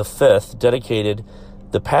Boniface V dedicated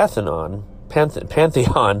the Pantheon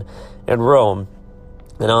in Rome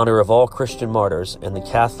in honor of all Christian martyrs and the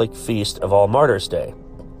Catholic Feast of All Martyrs' Day.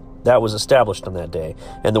 That was established on that day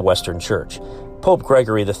in the Western Church. Pope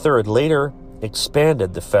Gregory III later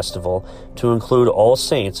expanded the festival to include All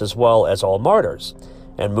Saints as well as All Martyrs,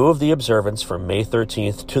 and moved the observance from May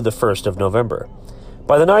 13th to the 1st of November.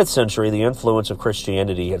 By the 9th century, the influence of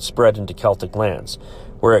Christianity had spread into Celtic lands,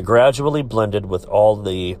 where it gradually blended with all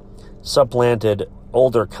the supplanted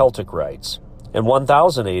older Celtic rites. In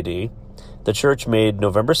 1000 AD, the Church made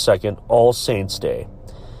November 2nd All Saints' Day,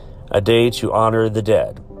 a day to honor the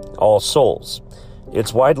dead, All Souls.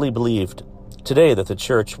 It's widely believed today that the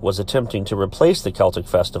Church was attempting to replace the Celtic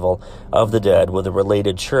festival of the dead with a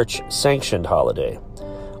related Church-sanctioned holiday.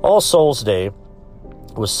 All Souls' Day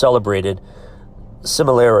was celebrated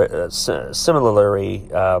similarly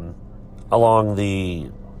along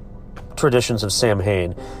the traditions of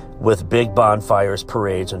Samhain, with big bonfires,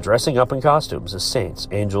 parades, and dressing up in costumes as saints,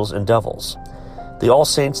 angels, and devils. The All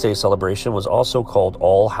Saints' Day celebration was also called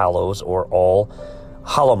All Hallows or All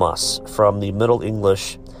Hallowmas, from the Middle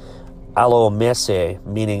English Allomesse,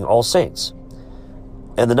 meaning All Saints.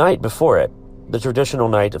 And the night before it, the traditional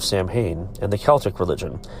night of Samhain and the Celtic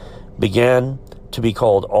religion, began to be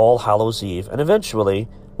called All Hallows Eve, and eventually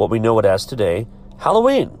what we know it as today,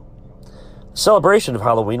 Halloween. The celebration of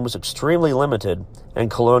Halloween was extremely limited in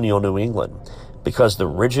colonial New England because the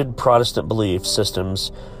rigid Protestant belief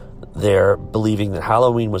systems there believing that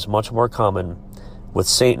Halloween was much more common with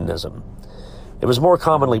Satanism. It was more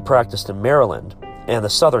commonly practiced in Maryland and the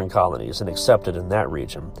southern colonies and accepted in that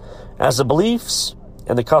region. As the beliefs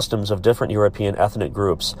and the customs of different European ethnic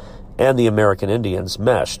groups and the American Indians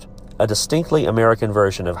meshed, a distinctly American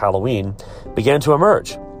version of Halloween began to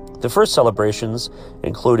emerge. The first celebrations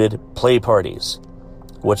included play parties,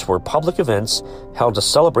 which were public events held to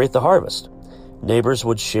celebrate the harvest. Neighbors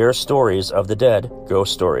would share stories of the dead,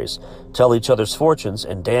 ghost stories, tell each other's fortunes,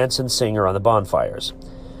 and dance and sing around the bonfires.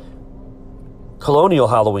 Colonial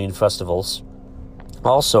Halloween festivals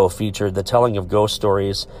also featured the telling of ghost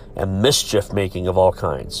stories and mischief-making of all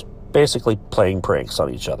kinds, basically playing pranks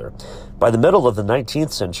on each other. By the middle of the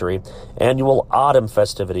 19th century, annual autumn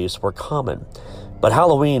festivities were common, but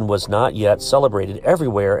Halloween was not yet celebrated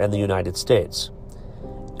everywhere in the United States.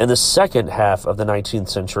 In the second half of the 19th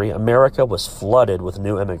century, America was flooded with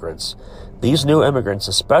new immigrants. These new immigrants,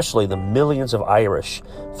 especially the millions of Irish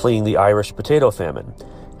fleeing the Irish potato famine,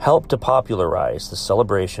 helped to popularize the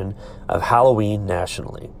celebration of Halloween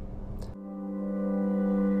nationally.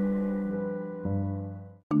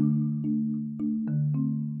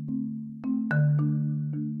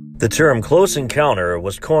 The term close encounter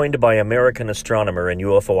was coined by American astronomer and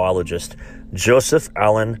UFOologist Joseph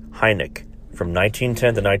Allen Hynek from 1910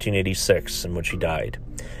 to 1986, in which he died.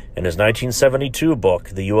 In his 1972 book,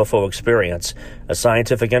 The UFO Experience, A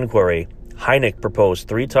Scientific Inquiry, Hynek proposed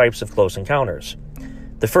three types of close encounters.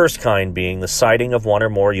 The first kind being the sighting of one or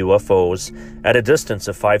more UFOs at a distance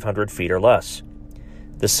of 500 feet or less.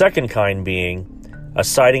 The second kind being a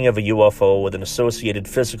sighting of a UFO with an associated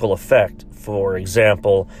physical effect, for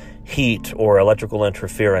example, heat or electrical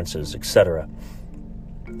interferences, etc.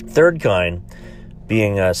 Third kind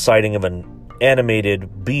being a sighting of an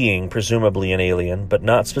animated being, presumably an alien, but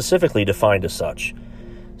not specifically defined as such.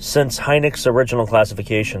 Since Hynek's original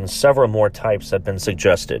classification, several more types have been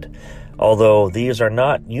suggested, although these are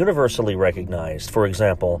not universally recognized. For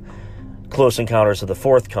example, close encounters of the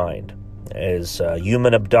fourth kind is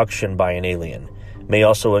human abduction by an alien, may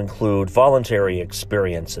also include voluntary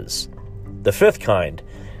experiences. The fifth kind,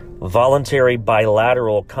 voluntary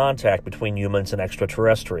bilateral contact between humans and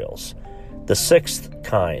extraterrestrials. The sixth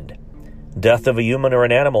kind, death of a human or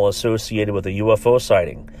an animal associated with a UFO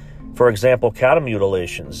sighting. For example, cattle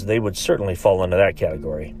mutilations, they would certainly fall into that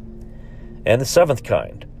category. And the seventh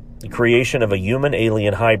kind, the creation of a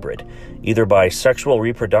human-alien hybrid, either by sexual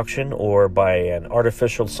reproduction or by an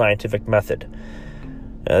artificial scientific method.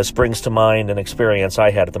 This brings to mind an experience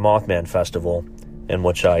I had at the Mothman Festival, in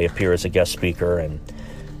which I appear as a guest speaker and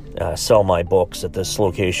sell my books at this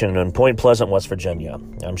location in Point Pleasant, West Virginia.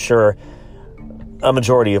 I'm sure a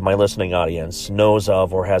majority of my listening audience knows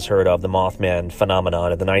of or has heard of the Mothman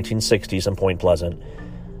phenomenon of the 1960s in Point Pleasant.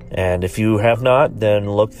 And if you have not, then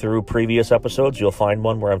look through previous episodes. You'll find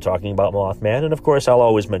one where I'm talking about Mothman. And of course, I'll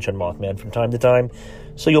always mention Mothman from time to time,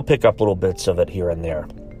 so you'll pick up little bits of it here and there.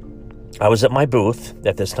 I was at my booth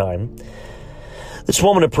at this time. This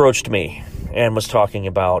woman approached me and was talking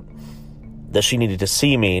about that she needed to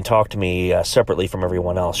see me, talk to me separately from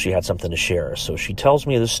everyone else. She had something to share. So she tells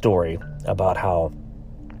me this story about how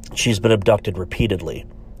she's been abducted repeatedly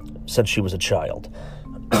since she was a child.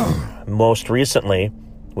 Most recently,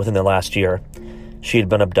 within the last year, she had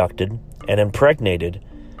been abducted and impregnated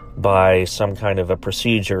by some kind of a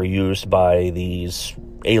procedure used by these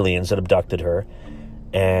aliens that abducted her,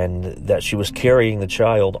 and that she was carrying the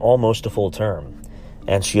child almost to full term.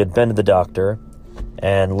 And she had been to the doctor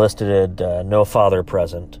and listed no father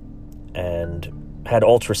present, and had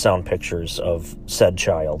ultrasound pictures of said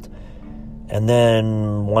child. And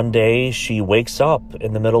then one day she wakes up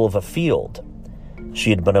in the middle of a field. She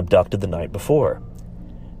had been abducted the night before.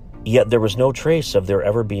 Yet there was no trace of there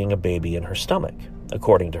ever being a baby in her stomach,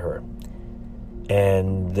 according to her.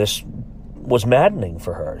 And this was maddening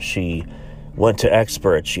for her. She went to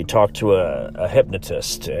experts, she talked to a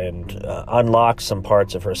hypnotist, and unlocked some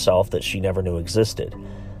parts of herself that she never knew existed.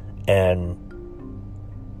 And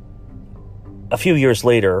a few years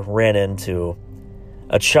later, ran into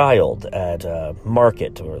a child at a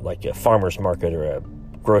market, or like a farmer's market or a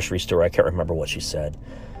grocery store. I can't remember what she said.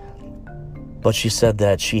 But she said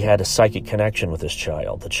that she had a psychic connection with this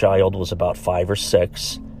child. The child was about 5 or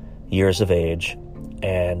 6 years of age,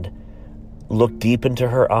 and looked deep into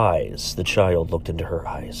her eyes. The child looked into her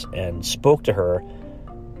eyes and spoke to her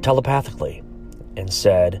telepathically and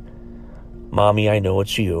said, Mommy, I know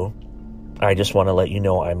it's you. I just want to let you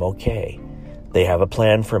know I'm okay. They have a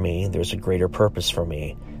plan for me. There's a greater purpose for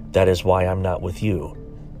me. That is why I'm not with you.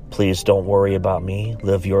 Please don't worry about me.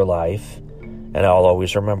 Live your life, and I'll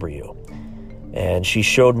always remember you. And she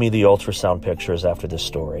showed me the ultrasound pictures after this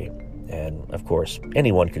story. And, of course,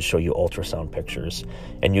 anyone could show you ultrasound pictures.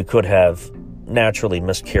 And you could have naturally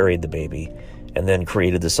miscarried the baby and then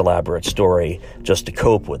created this elaborate story just to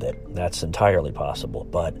cope with it. That's entirely possible.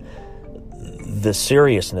 But the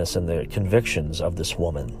seriousness and the convictions of this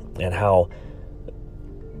woman and how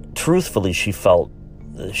truthfully she felt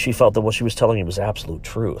that what she was telling me was absolute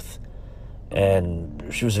truth. And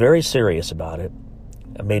she was very serious about it.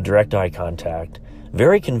 I made direct eye contact.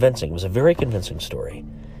 Very convincing. It was a very convincing story.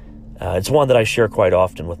 It's one that I share quite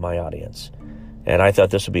often with my audience. And I thought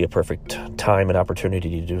this would be a perfect time and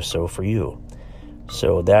opportunity to do so for you.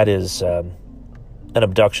 So that is an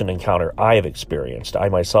abduction encounter I have experienced. I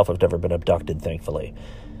myself have never been abducted, thankfully.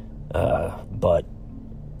 But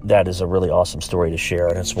that is a really awesome story to share,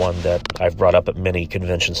 and it's one that I've brought up at many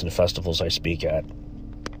conventions and festivals I speak at.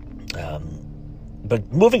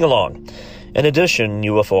 But moving along, in addition,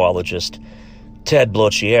 UFOologist Ted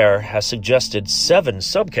Blochier has suggested 7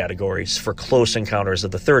 subcategories for close encounters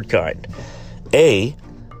of the third kind. A,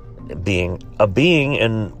 being a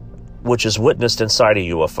being which is witnessed inside a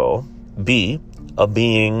UFO. B, a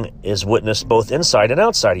being is witnessed both inside and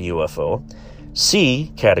outside a UFO.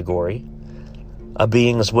 C category, a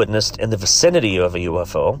being is witnessed in the vicinity of a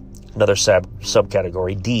UFO. Another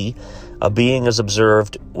subcategory. D, a being is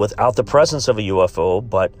observed without the presence of a UFO,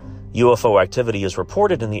 but UFO activity is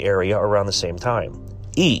reported in the area around the same time.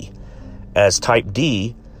 E, as type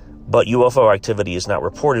D, but UFO activity is not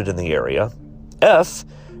reported in the area. F,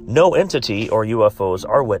 no entity or UFOs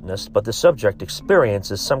are witnessed, but the subject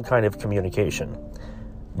experiences some kind of communication.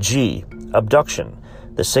 G, abduction,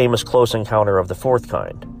 the same as close encounter of the fourth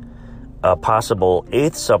kind. A possible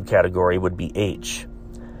 8th subcategory would be H.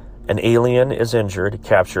 An alien is injured,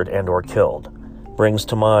 captured, and or killed. Brings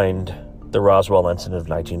to mind the Roswell incident of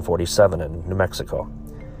 1947 in New Mexico.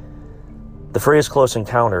 The phrase close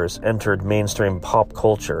encounters entered mainstream pop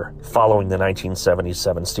culture following the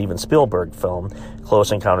 1977 Steven Spielberg film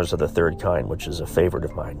Close Encounters of the Third Kind, which is a favorite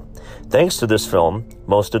of mine. Thanks to this film,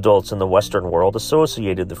 most adults in the Western world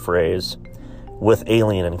associated the phrase with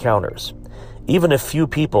alien encounters, even if few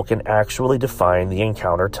people can actually define the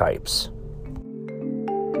encounter types.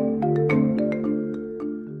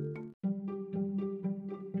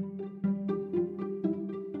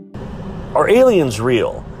 Are aliens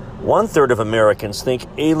real? 1/3 of Americans think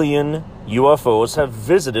alien UFOs have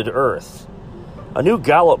visited Earth. A new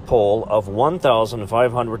Gallup poll of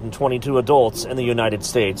 1,522 adults in the United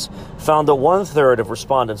States found that 1/3 of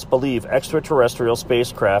respondents believe extraterrestrial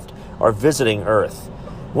spacecraft are visiting Earth.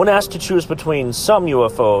 When asked to choose between some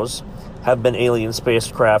UFOs have been alien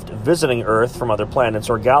spacecraft visiting Earth from other planets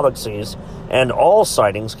or galaxies, and all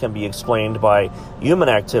sightings can be explained by human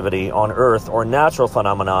activity on Earth or natural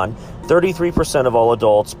phenomenon, 33% of all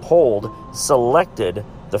adults polled selected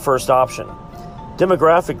the first option.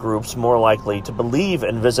 Demographic groups more likely to believe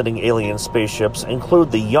in visiting alien spaceships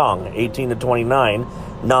include the young, 18 to 29,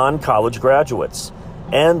 non-college graduates,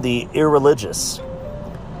 and the irreligious,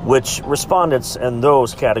 which respondents in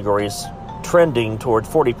those categories trending toward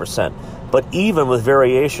 40%. But even with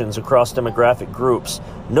variations across demographic groups,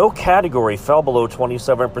 no category fell below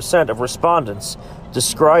 27% of respondents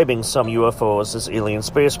describing some UFOs as alien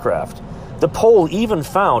spacecraft. The poll even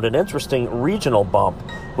found an interesting regional bump,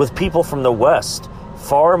 with people from the West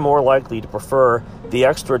far more likely to prefer the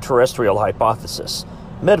extraterrestrial hypothesis.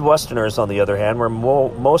 Midwesterners, on the other hand, were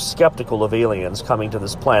most skeptical of aliens coming to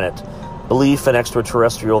this planet. Belief in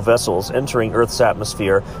extraterrestrial vessels entering Earth's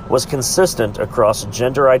atmosphere was consistent across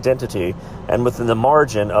gender identity and within the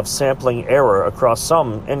margin of sampling error across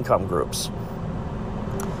some income groups.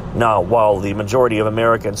 Now, while the majority of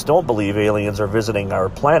Americans don't believe aliens are visiting our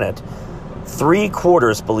planet,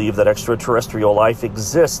 3/4 believe that extraterrestrial life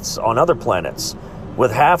exists on other planets,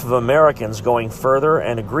 with half of Americans going further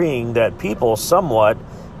and agreeing that people somewhat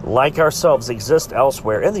like ourselves exist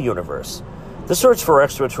elsewhere in the universe. The search for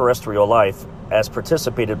extraterrestrial life, as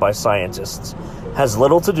participated by scientists, has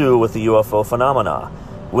little to do with the UFO phenomena,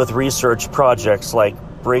 with research projects like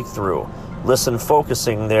Breakthrough,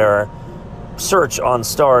 focusing their search on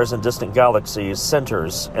stars and distant galaxies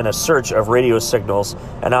centers in a search of radio signals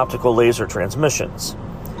and optical laser transmissions.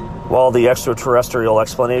 While the extraterrestrial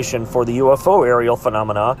explanation for the UFO aerial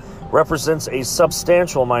phenomena represents a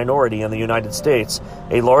substantial minority in the United States,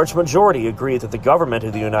 a large majority agree that the government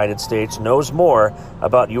of the United States knows more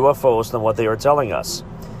about UFOs than what they are telling us.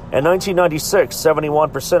 In 1996,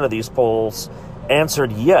 71% of these polls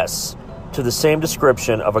answered yes to the same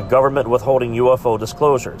description of a government withholding UFO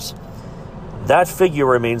disclosures. That figure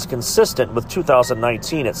remains consistent with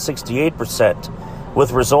 2019 at 68%,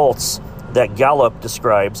 with results that Gallup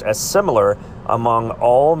describes as similar among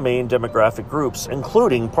all main demographic groups,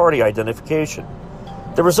 including party identification.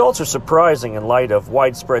 The results are surprising in light of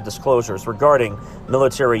widespread disclosures regarding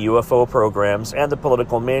military UFO programs and the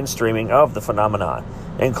political mainstreaming of the phenomenon,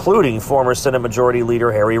 including former Senate Majority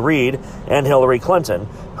Leader Harry Reid and Hillary Clinton,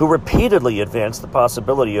 who repeatedly advanced the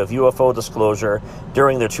possibility of UFO disclosure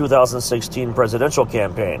during their 2016 presidential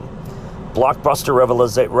campaign. Blockbuster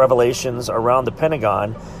revelations around the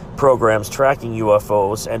Pentagon programs tracking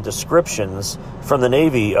UFOs and descriptions from the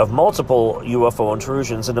Navy of multiple UFO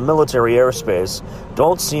intrusions into military airspace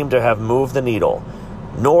don't seem to have moved the needle,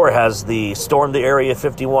 nor has the Storm the Area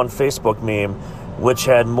 51 Facebook meme, which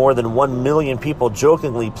had more than 1 million people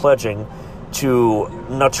jokingly pledging to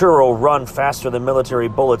natural run faster than military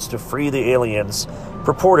bullets to free the aliens,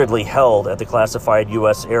 purportedly held at the classified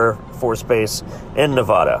U.S. Air Force Base in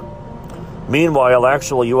Nevada. Meanwhile,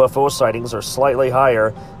 actual UFO sightings are slightly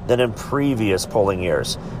higher than in previous polling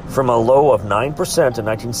years, from a low of 9% in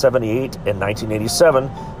 1978 and 1987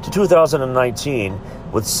 to 2019,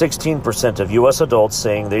 with 16% of U.S. adults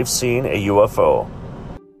saying they've seen a UFO.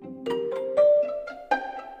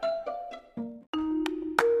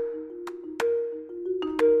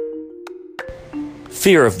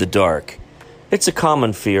 Fear of the dark. It's a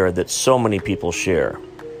common fear that so many people share.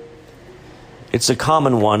 It's a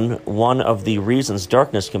common one. One of the reasons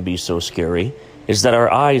darkness can be so scary is that our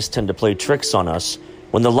eyes tend to play tricks on us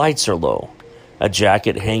when the lights are low. A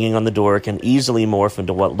jacket hanging on the door can easily morph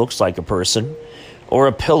into what looks like a person, or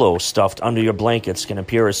a pillow stuffed under your blankets can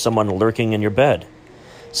appear as someone lurking in your bed.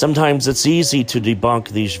 Sometimes it's easy to debunk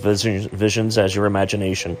these visions as your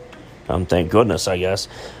imagination. Thank goodness, I guess.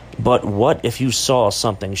 But what if you saw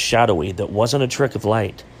something shadowy that wasn't a trick of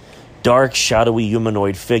light? Dark, shadowy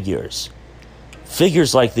humanoid figures.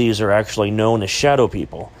 Figures like these are actually known as shadow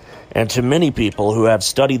people, and to many people who have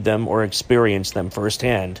studied them or experienced them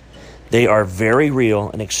firsthand, they are very real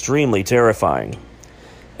and extremely terrifying.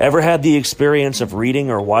 Ever had the experience of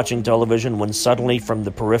reading or watching television when suddenly from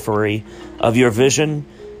the periphery of your vision,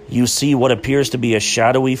 you see what appears to be a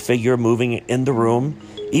shadowy figure moving in the room,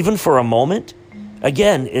 even for a moment?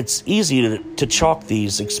 Again, it's easy to chalk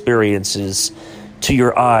these experiences to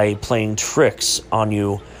your eye playing tricks on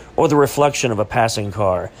you or the reflection of a passing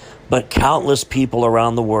car, but countless people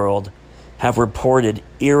around the world have reported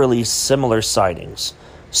eerily similar sightings,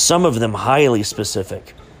 some of them highly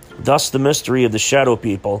specific. Thus, the mystery of the shadow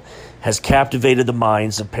people has captivated the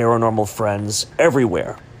minds of paranormal friends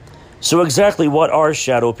everywhere. So exactly what are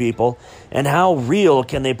shadow people, and how real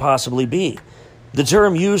can they possibly be? The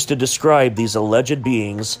term used to describe these alleged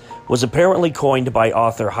beings was apparently coined by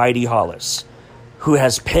author Heidi Hollis, who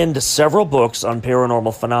has penned several books on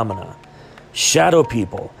paranormal phenomena. Shadow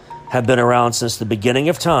people have been around since the beginning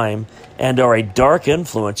of time and are a dark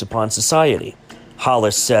influence upon society,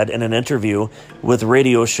 Hollis said in an interview with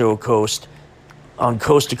radio show Coast on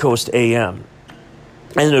Coast to Coast AM.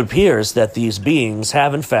 And it appears that these beings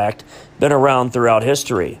have in fact been around throughout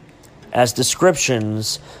history, as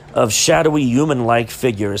descriptions of shadowy human-like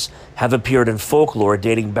figures have appeared in folklore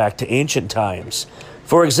dating back to ancient times.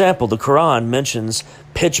 For example, the Quran mentions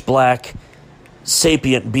pitch-black,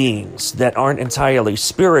 sapient beings that aren't entirely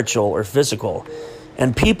spiritual or physical,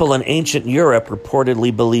 and people in ancient Europe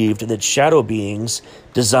reportedly believed that shadow beings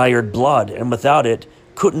desired blood, and without it,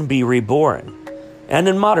 couldn't be reborn. And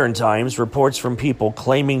in modern times, reports from people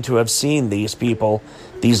claiming to have seen these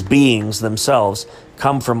beings themselves,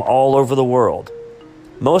 come from all over the world.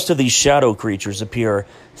 Most of these shadow creatures appear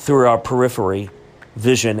through our periphery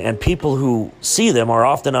vision, and people who see them are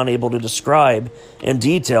often unable to describe in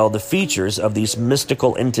detail the features of these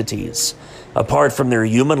mystical entities, apart from their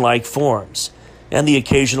human-like forms and the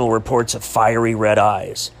occasional reports of fiery red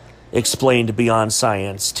eyes, explained Beyond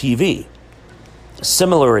Science TV.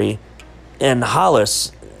 Similarly, in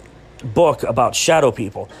Hollis' book about shadow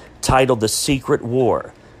people, titled The Secret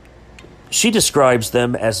War, she describes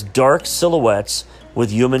them as dark silhouettes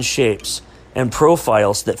with human shapes and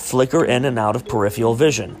profiles that flicker in and out of peripheral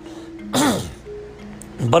vision.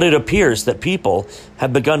 But it appears that people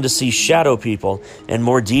have begun to see shadow people in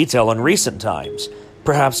more detail in recent times,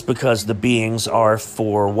 perhaps because the beings are,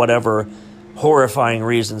 for whatever horrifying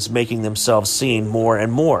reasons, making themselves seen more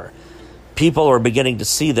and more. People are beginning to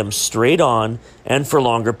see them straight on and for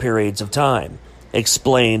longer periods of time,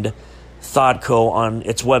 explained ThoughtCo on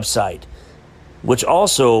its website, which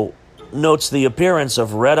also notes the appearance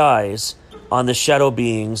of red eyes on the shadow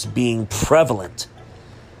beings being prevalent.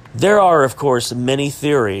 There are, of course, many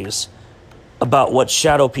theories about what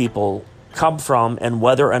shadow people come from and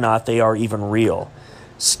whether or not they are even real.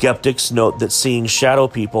 Skeptics note that seeing shadow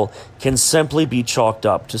people can simply be chalked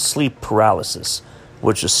up to sleep paralysis,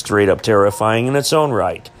 which is straight up terrifying in its own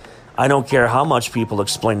right. I don't care how much people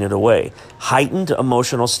explain it away. Heightened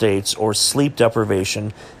emotional states or sleep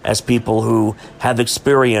deprivation, as people who have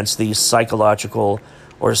experienced these psychological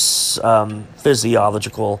or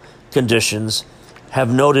physiological conditions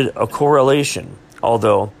have noted a correlation,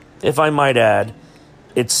 although, if I might add,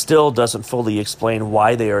 it still doesn't fully explain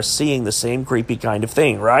why they are seeing the same creepy kind of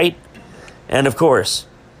thing, right? And of course,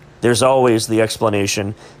 there's always the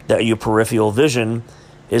explanation that your peripheral vision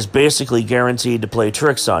is basically guaranteed to play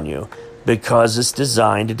tricks on you because it's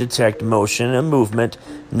designed to detect motion and movement,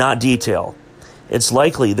 not detail. It's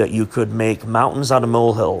likely that you could make mountains out of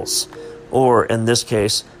molehills, or in this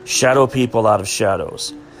case, shadow people out of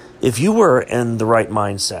shadows, if you were in the right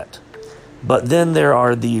mindset. But then there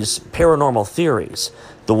are these paranormal theories,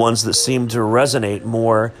 the ones that seem to resonate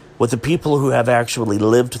more with the people who have actually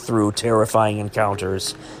lived through terrifying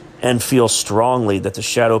encounters and feel strongly that the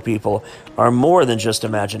shadow people are more than just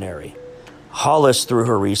imaginary. Hollis, through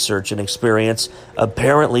her research and experience,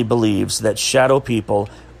 apparently believes that shadow people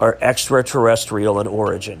are extraterrestrial in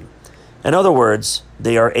origin. In other words,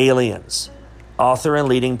 they are aliens. Author and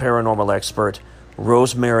leading paranormal expert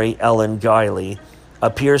Rosemary Ellen Guiley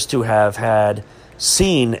appears to have had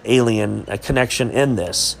seen alien connection in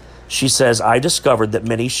this. She says, I discovered that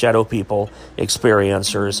many shadow people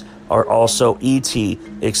experiencers are also ET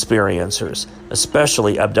experiencers,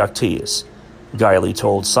 especially abductees, Guiley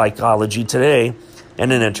told Psychology Today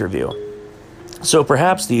in an interview. So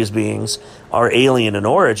perhaps these beings are alien in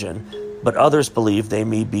origin, but others believe they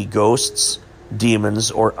may be ghosts, demons,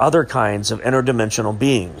 or other kinds of interdimensional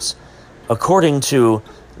beings. According to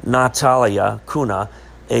Natalia Kuna,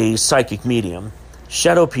 a psychic medium,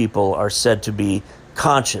 shadow people are said to be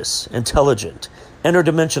conscious, intelligent,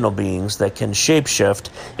 interdimensional beings that can shapeshift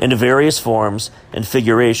into various forms and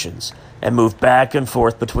figurations and move back and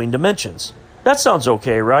forth between dimensions. That sounds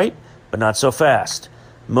okay, right? But not so fast.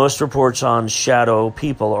 Most reports on shadow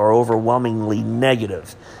people are overwhelmingly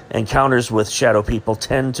negative. Encounters with shadow people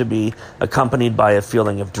tend to be accompanied by a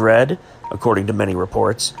feeling of dread, according to many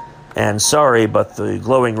reports. And sorry, but the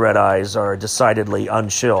glowing red eyes are decidedly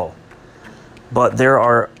unchill. But there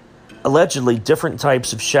are allegedly different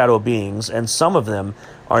types of shadow beings, and some of them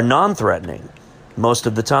are non-threatening. Most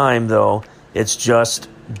of the time, though, it's just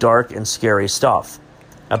dark and scary stuff.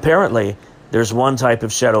 Apparently, there's one type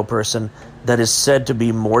of shadow person that is said to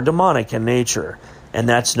be more demonic in nature, and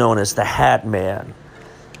that's known as the Hat Man.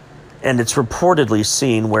 And it's reportedly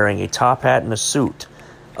seen wearing a top hat and a suit.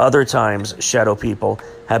 Other times, shadow people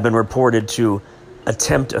have been reported to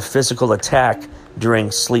attempt a physical attack during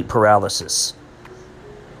sleep paralysis.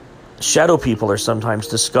 Shadow people are sometimes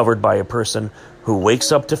discovered by a person who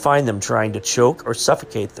wakes up to find them trying to choke or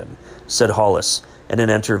suffocate them, said Hollis in an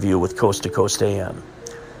interview with Coast to Coast AM.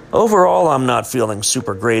 Overall, I'm not feeling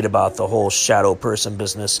super great about the whole shadow person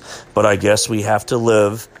business, but I guess we have to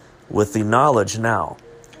live with the knowledge now.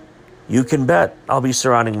 You can bet I'll be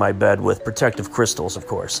surrounding my bed with protective crystals, of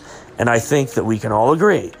course, and I think that we can all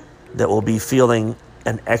agree that we'll be feeling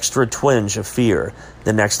an extra twinge of fear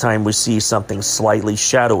the next time we see something slightly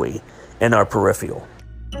shadowy in our peripheral.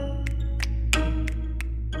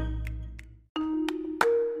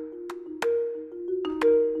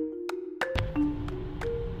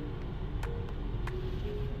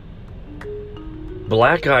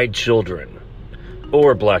 Black-eyed children,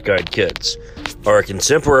 or black-eyed kids, are a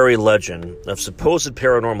contemporary legend of supposed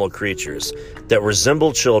paranormal creatures that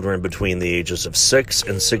resemble children between the ages of 6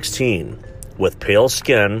 and 16, with pale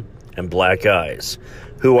skin and black eyes,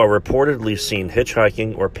 who are reportedly seen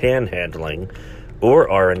hitchhiking or panhandling, or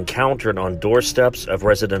are encountered on doorsteps of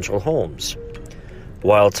residential homes.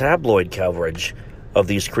 While tabloid coverage of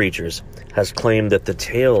these creatures has claimed that the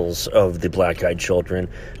tales of the black-eyed children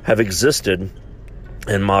have existed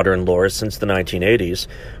in modern lore since the 1980s,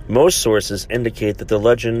 most sources indicate that the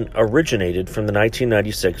legend originated from the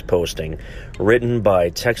 1996 posting written by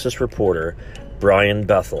Texas reporter Brian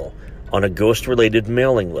Bethel on a ghost-related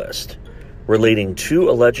mailing list relating 2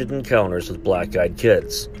 alleged encounters with black-eyed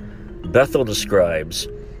kids. Bethel describes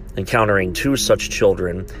encountering 2 such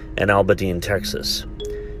children in Albadine, Texas,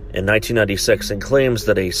 in 1996, and claims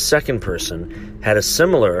that a second person had a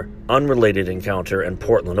similar, unrelated encounter in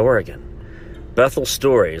Portland, Oregon. Bethel's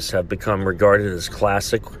stories have become regarded as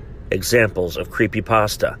classic examples of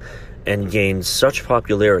creepypasta and gained such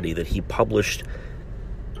popularity that he published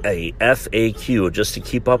a FAQ just to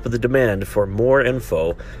keep up with the demand for more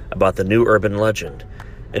info about the new urban legend.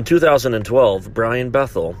 In 2012, Brian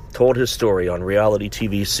Bethel told his story on reality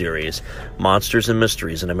TV series Monsters and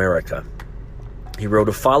Mysteries in America. He wrote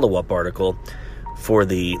a follow-up article for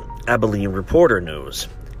the Abilene Reporter News,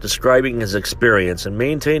 describing his experience and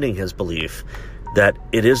maintaining his belief that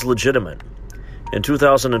it is legitimate. In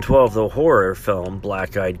 2012, the horror film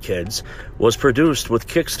Black Eyed Kids was produced with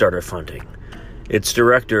Kickstarter funding, its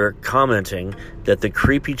director commenting that the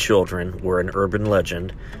creepy children were an urban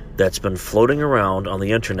legend that's been floating around on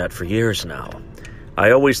the internet for years now.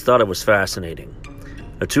 I always thought it was fascinating.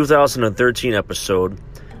 A 2013 episode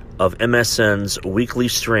of MSN's Weekly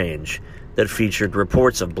Strange that featured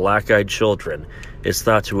reports of black-eyed children is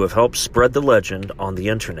thought to have helped spread the legend on the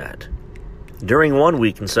internet. During 1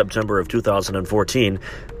 week in September of 2014,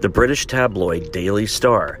 the British tabloid Daily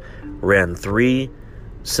Star ran 3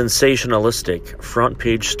 sensationalistic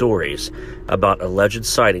front-page stories about alleged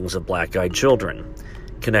sightings of black-eyed children,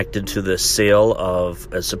 connected to the sale of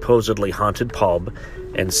a supposedly haunted pub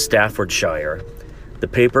in Staffordshire. The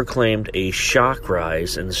paper claimed a shock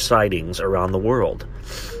rise in sightings around the world.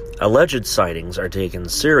 Alleged sightings are taken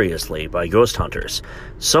seriously by ghost hunters,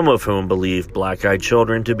 some of whom believe black-eyed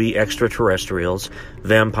children to be extraterrestrials,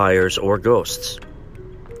 vampires, or ghosts.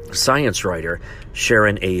 Science writer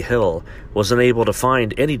Sharon A. Hill was unable to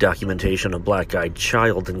find any documentation of black-eyed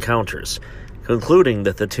child encounters, concluding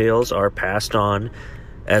that the tales are passed on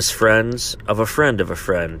as friends of a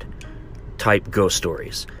friend type ghost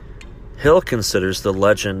stories. Hill considers the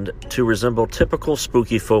legend to resemble typical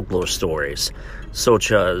spooky folklore stories,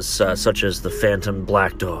 such as the Phantom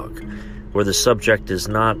Black Dog, where the subject is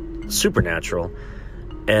not supernatural,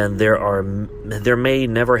 and there may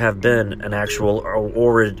never have been an actual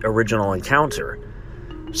or original encounter.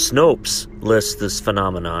 Snopes lists this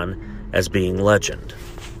phenomenon as being legend.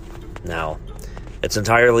 Now, it's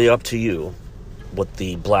entirely up to you what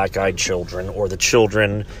the black-eyed children, or the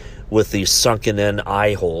children with the sunken-in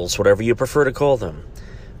eye holes, whatever you prefer to call them,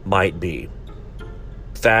 might be.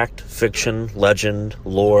 Fact, fiction, legend,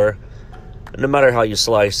 lore, no matter how you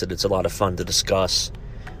slice it, it's a lot of fun to discuss,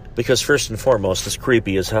 because first and foremost, it's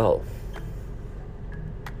creepy as hell.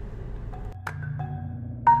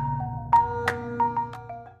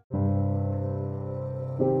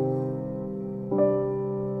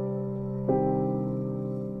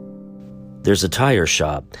 There's a tire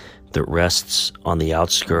shop that rests on the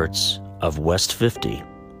outskirts of West 50,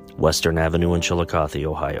 Western Avenue in Chillicothe,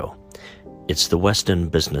 Ohio. It's the Weston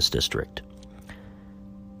Business District.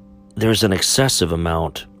 There's an excessive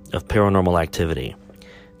amount of paranormal activity.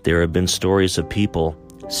 There have been stories of people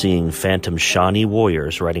seeing phantom Shawnee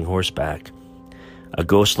warriors riding horseback. A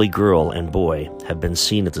ghostly girl and boy have been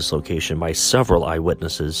seen at this location by several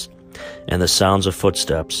eyewitnesses, and the sounds of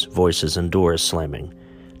footsteps, voices, and doors slamming,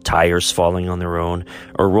 tires falling on their own,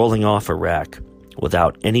 or rolling off a rack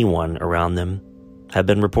without anyone around them have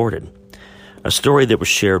been reported. A story that was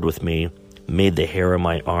shared with me made the hair on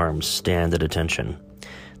my arms stand at attention.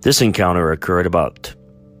 This encounter occurred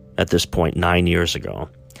at this point, 9 years ago.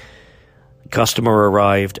 A customer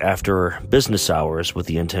arrived after business hours with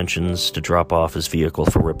the intentions to drop off his vehicle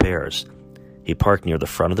for repairs. He parked near the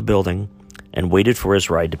front of the building and waited for his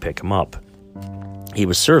ride to pick him up. He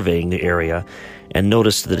was surveying the area and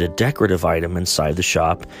noticed that a decorative item inside the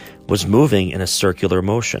shop was moving in a circular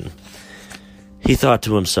motion. He thought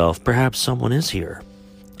to himself, perhaps someone is here.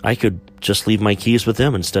 I could just leave my keys with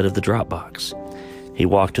them instead of the drop box. He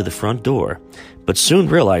walked to the front door, but soon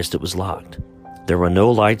realized it was locked. There were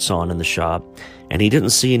no lights on in the shop, and he didn't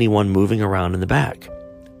see anyone moving around in the back.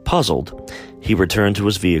 Puzzled, he returned to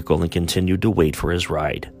his vehicle and continued to wait for his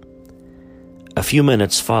ride. A few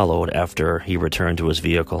minutes followed after he returned to his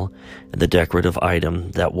vehicle, and the decorative item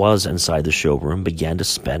that was inside the showroom began to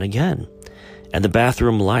spin again, and the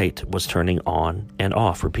bathroom light was turning on and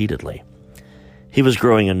off repeatedly. He was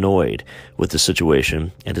growing annoyed with the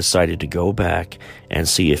situation and decided to go back and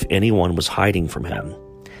see if anyone was hiding from him.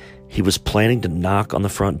 He was planning to knock on the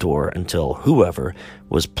front door until whoever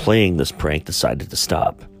was playing this prank decided to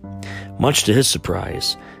stop. Much to his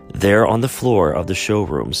surprise, there on the floor of the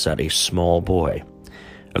showroom sat a small boy.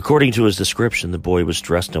 According to his description, the boy was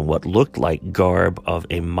dressed in what looked like garb of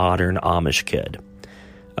a modern Amish kid.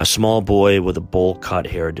 A small boy with a bowl-cut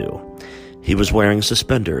hairdo. He was wearing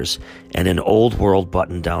suspenders and an old-world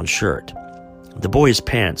button-down shirt. The boy's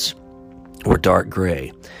pants were dark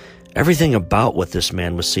gray. Everything about what this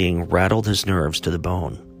man was seeing rattled his nerves to the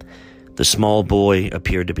bone. The small boy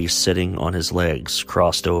appeared to be sitting on his legs,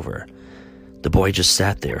 crossed over. The boy just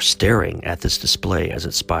sat there, staring at this display as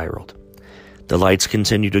it spiraled. The lights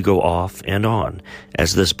continued to go off and on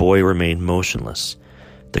as this boy remained motionless.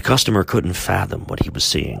 The customer couldn't fathom what he was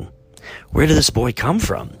seeing. Where did this boy come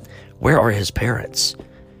from? Where are his parents?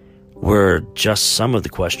 Were just some of the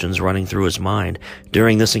questions running through his mind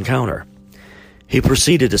during this encounter. He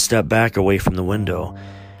proceeded to step back away from the window.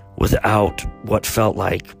 Without what felt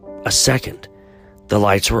like a second, the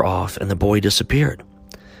lights were off and the boy disappeared.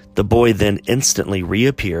 The boy then instantly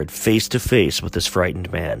reappeared face to face with this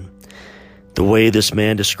frightened man. The way this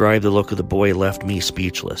man described the look of the boy left me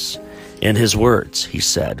speechless. In his words, he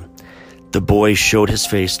said, "The boy showed his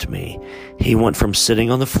face to me. He went from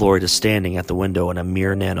sitting on the floor to standing at the window in a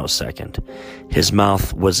mere nanosecond. His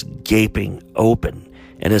mouth was gaping open,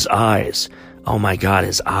 and his eyes, oh my God,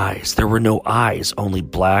 his eyes. There were no eyes, only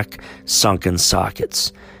black, sunken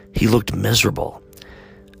sockets. He looked miserable."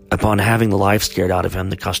 Upon having the life scared out of him,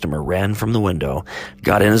 the customer ran from the window,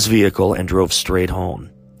 got in his vehicle, and drove straight home.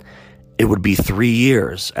 It would be 3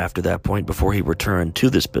 years after that point before he returned to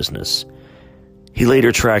this business. He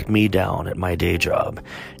later tracked me down at my day job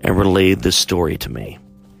and relayed this story to me.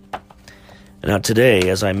 Now today,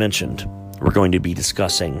 as I mentioned, we're going to be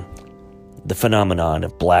discussing the phenomenon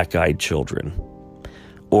of black-eyed children,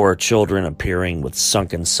 or children appearing with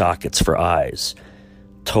sunken sockets for eyes,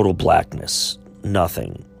 total blackness,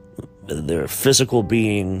 nothing. They're physical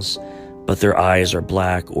beings, but their eyes are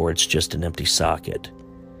black, or it's just an empty socket.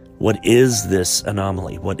 What is this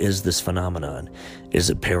anomaly? What is this phenomenon?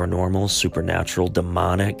 Is it paranormal, supernatural,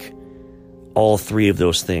 demonic? All three of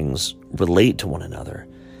those things relate to one another.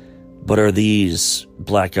 But are these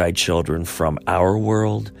black-eyed children from our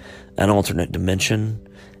world, an alternate dimension,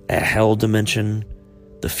 a hell dimension,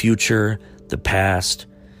 the future, the past,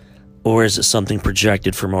 or is it something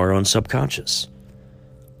projected from our own subconscious?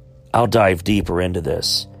 I'll dive deeper into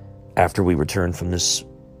this after we return from this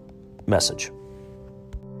message.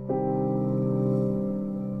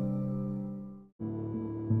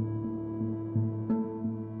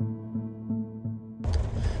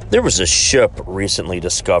 There was a ship recently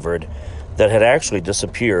discovered that had actually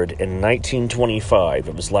disappeared in 1925.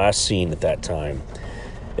 It was last seen at that time.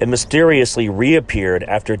 It mysteriously reappeared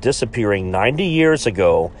after disappearing 90 years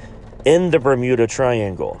ago in the Bermuda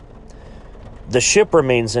Triangle. The ship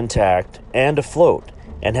remains intact and afloat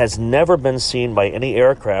and has never been seen by any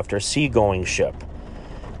aircraft or seagoing ship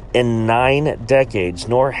in 9 decades,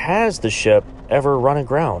 nor has the ship ever run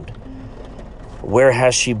aground. Where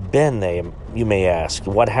has she been, you may ask?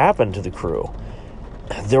 What happened to the crew?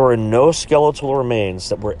 There were no skeletal remains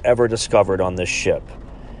that were ever discovered on this ship.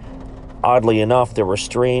 Oddly enough, there were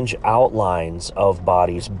strange outlines of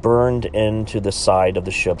bodies burned into the side of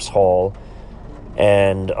the ship's hull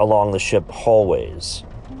and along the ship hallways.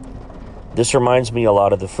 This reminds me a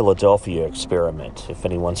lot of the Philadelphia experiment, if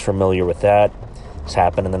anyone's familiar with that. This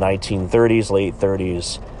happened in the 1930s, late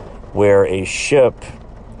 30s, where a ship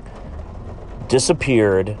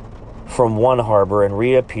disappeared from one harbor and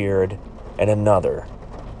reappeared in another.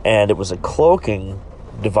 And it was a cloaking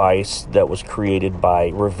device that was created by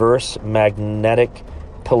reverse magnetic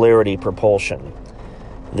polarity propulsion.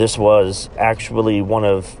 This was actually one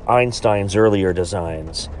of Einstein's earlier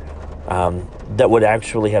designs that would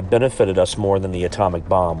actually have benefited us more than the atomic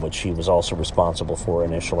bomb, which he was also responsible for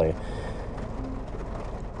initially.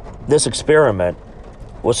 This experiment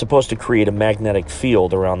was supposed to create a magnetic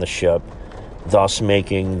field around the ship, thus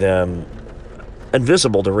making them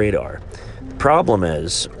invisible to radar. The problem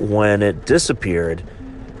is, when it disappeared,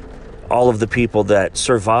 all of the people that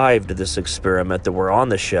survived this experiment that were on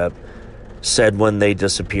the ship said when they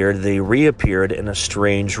disappeared, they reappeared in a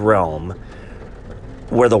strange realm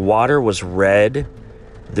where the water was red.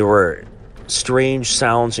 There were strange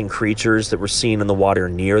sounds and creatures that were seen in the water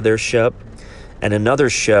near their ship, and another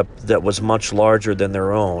ship that was much larger than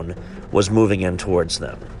their own was moving in towards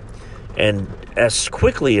them. And as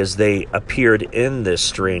quickly as they appeared in this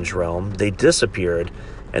strange realm, they disappeared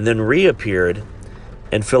and then reappeared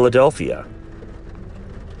in Philadelphia.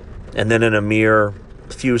 And then in a mere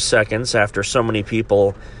few seconds after so many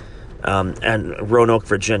people, and Roanoke,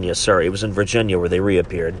 Virginia, it was in Virginia where they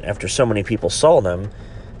reappeared. After so many people saw them,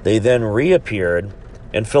 they then reappeared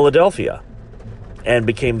in Philadelphia and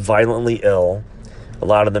became violently ill. A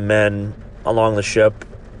lot of the men along the ship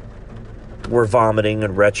were vomiting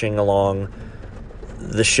and retching along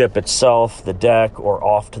the ship itself, the deck, or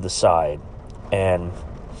off to the side. And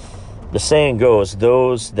the saying goes,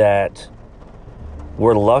 those that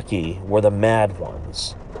were lucky were the mad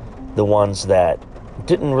ones, the ones that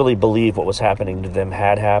didn't really believe what was happening to them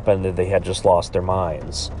had happened, that they had just lost their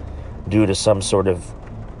minds due to some sort of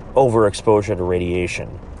overexposure to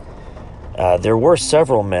radiation. There were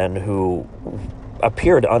several men who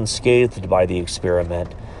appeared unscathed by the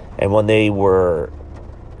experiment, and when they were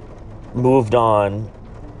moved on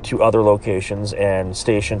to other locations and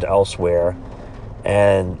stationed elsewhere,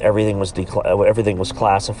 and everything was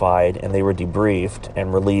classified, and they were debriefed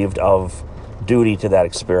and relieved of duty to that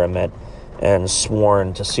experiment and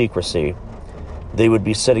sworn to secrecy, they would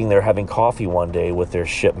be sitting there having coffee one day with their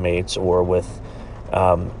shipmates or with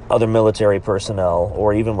other military personnel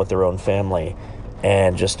or even with their own family,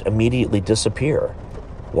 and just immediately disappear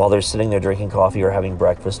while they're sitting there drinking coffee or having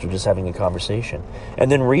breakfast or just having a conversation,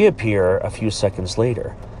 and then reappear a few seconds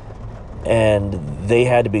later. And they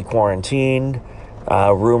had to be quarantined.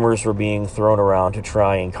 Rumors were being thrown around to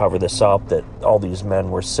try and cover this up, that all these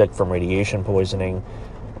men were sick from radiation poisoning.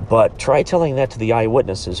 But try telling that to the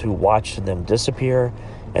eyewitnesses who watched them disappear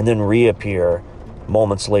and then reappear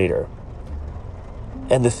moments later.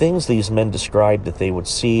 And the things these men described that they would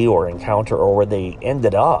see or encounter, or where they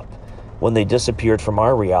ended up when they disappeared from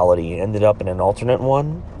our reality, ended up in an alternate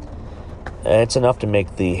one, it's enough to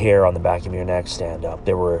make the hair on the back of your neck stand up.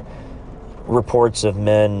 There were reports of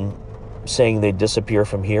men saying they disappear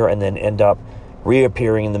from here and then end up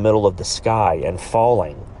reappearing in the middle of the sky and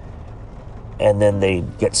falling. And then they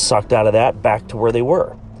get sucked out of that back to where they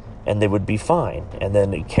were. And they would be fine. And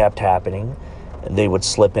then it kept happening. And they would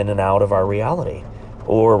slip in and out of our reality.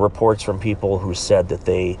 Or reports from people who said that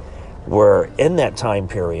they were in that time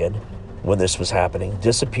period when this was happening,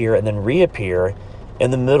 disappear and then reappear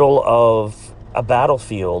in the middle of a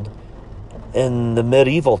battlefield in the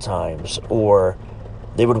medieval times. Or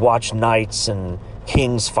they would watch knights and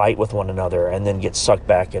kings fight with one another and then get sucked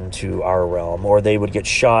back into our realm. Or they would get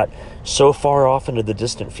shot so far off into the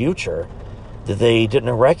distant future that they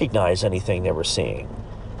didn't recognize anything they were seeing,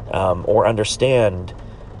 or understand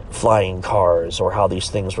flying cars or how these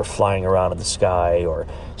things were flying around in the sky, or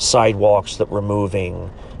sidewalks that were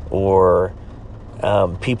moving, or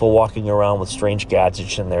people walking around with strange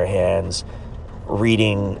gadgets in their hands,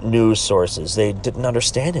 reading news sources. They didn't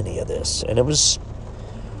understand any of this. And it was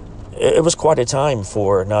quite a time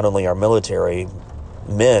for not only our military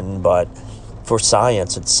men, but for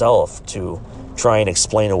science itself to try and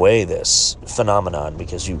explain away this phenomenon,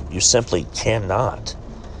 because you simply cannot.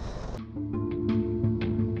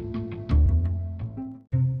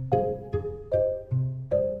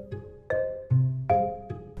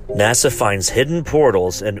 NASA finds hidden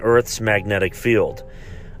portals in Earth's magnetic field.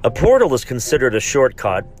 A portal is considered a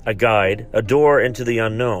shortcut, a guide, a door into the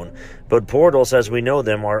unknown, but portals as we know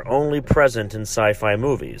them are only present in sci-fi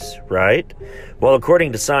movies, right? Well,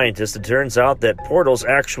 according to scientists, it turns out that portals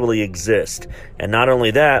actually exist, and not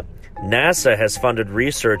only that, NASA has funded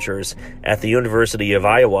researchers at the University of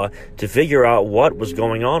Iowa to figure out what was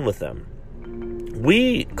going on with them.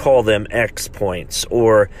 We call them X points,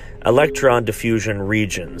 or electron diffusion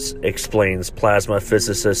regions, explains plasma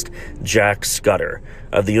physicist Jack Scudder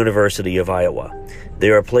of the University of Iowa. They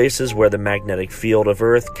are places where the magnetic field of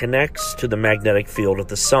Earth connects to the magnetic field of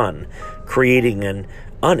the Sun, creating an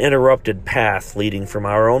uninterrupted path leading from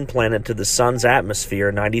our own planet to the Sun's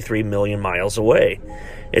atmosphere 93 million miles away.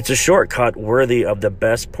 It's a shortcut worthy of the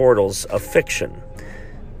best portals of fiction.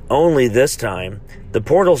 Only this time, the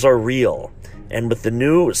portals are real, and with the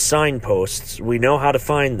new signposts, we know how to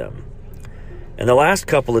find them. In the last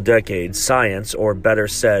couple of decades, science, or better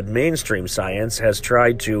said, mainstream science, has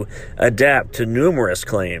tried to adapt to numerous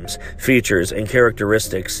claims, features, and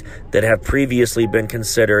characteristics that have previously been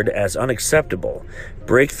considered as unacceptable.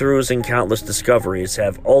 Breakthroughs and countless discoveries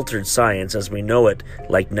have altered science as we know it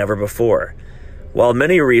like never before. While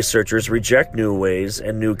many researchers reject new ways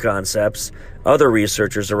and new concepts, other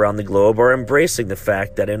researchers around the globe are embracing the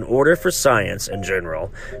fact that in order for science in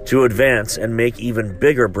general to advance and make even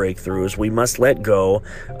bigger breakthroughs, we must let go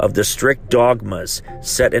of the strict dogmas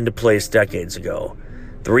set into place decades ago.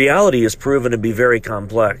 The reality is proven to be very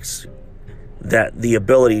complex, that the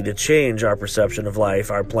ability to change our perception of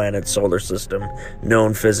life, our planet, solar system,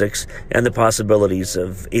 known physics, and the possibilities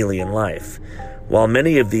of alien life. While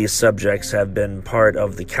many of these subjects have been part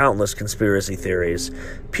of the countless conspiracy theories,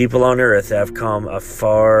 people on Earth have come a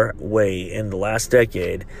far way in the last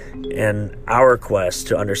decade in our quest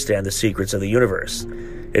to understand the secrets of the universe.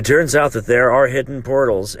 It turns out that there are hidden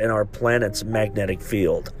portals in our planet's magnetic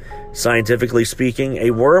field. Scientifically speaking,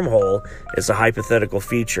 a wormhole is a hypothetical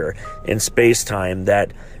feature in space-time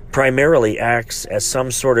that primarily acts as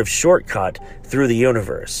some sort of shortcut through the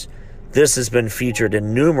universe. This has been featured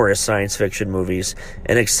in numerous science fiction movies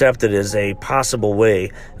and accepted as a possible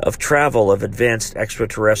way of travel of advanced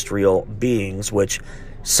extraterrestrial beings, which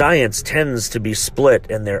science tends to be split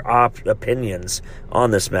in their opinions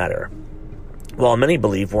on this matter. While many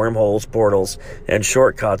believe wormholes, portals, and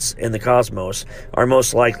shortcuts in the cosmos are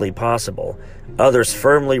most likely possible, others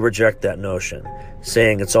firmly reject that notion,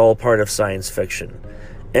 saying it's all part of science fiction.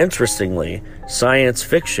 Interestingly, science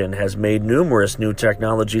fiction has made numerous new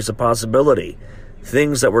technologies a possibility.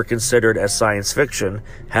 Things that were considered as science fiction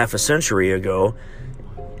half a century ago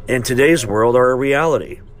in today's world are a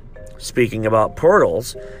reality. Speaking about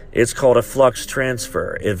portals, it's called a flux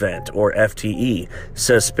transfer event, or FTE,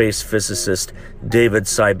 says space physicist David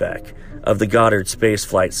Sibek of the Goddard Space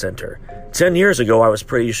Flight Center. 10 years ago, I was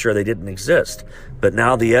pretty sure they didn't exist, but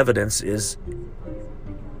now the evidence is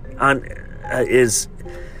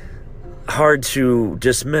hard to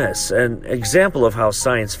dismiss. An example of how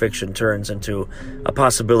science fiction turns into a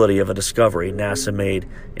possibility of a discovery NASA made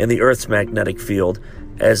in the Earth's magnetic field,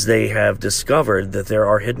 as they have discovered that there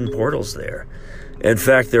are hidden portals there. In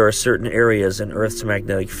fact, there are certain areas in Earth's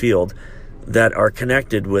magnetic field that are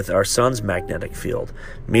connected with our sun's magnetic field,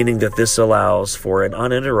 meaning that this allows for an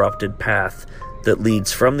uninterrupted path that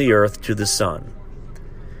leads from the Earth to the sun.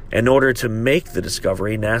 In order to make the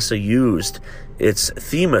discovery, NASA used its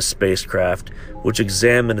Themis spacecraft, which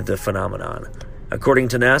examined the phenomenon. According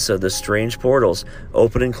to NASA, the strange portals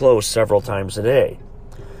open and close several times a day.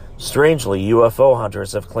 Strangely, UFO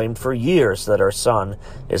hunters have claimed for years that our sun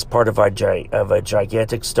is part of a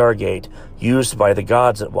gigantic stargate used by the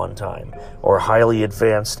gods at one time, or highly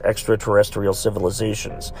advanced extraterrestrial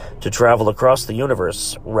civilizations, to travel across the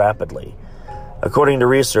universe rapidly. According to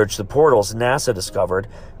research, the portals NASA discovered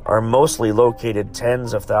are mostly located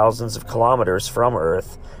tens of thousands of kilometers from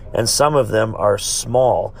Earth, and some of them are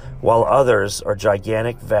small, while others are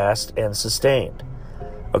gigantic, vast, and sustained.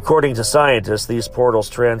 According to scientists, these portals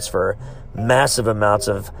transfer massive amounts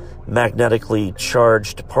of magnetically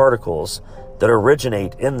charged particles that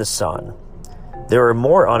originate in the sun. There are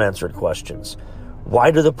more unanswered questions.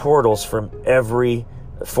 Why do the portals form every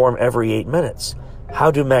 8 minutes?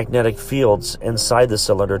 How do magnetic fields inside the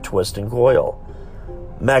cylinder twist and coil?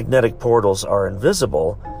 Magnetic portals are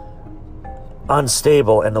invisible,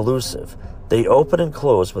 unstable, and elusive. They open and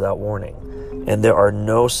close without warning, and there are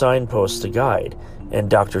no signposts to guide, and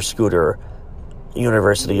Dr. Scooter,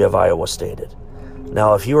 University of Iowa, stated.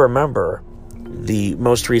 Now, if you remember the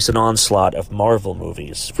most recent onslaught of Marvel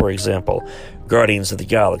movies, for example, Guardians of the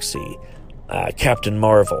Galaxy, Captain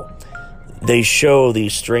Marvel, they show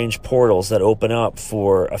these strange portals that open up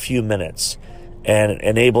for a few minutes and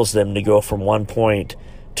enables them to go from one point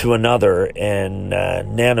to another in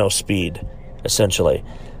nanospeed, essentially.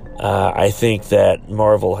 I think that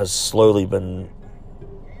Marvel has slowly been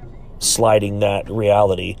sliding that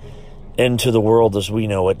reality into the world as we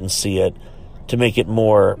know it and see it to make it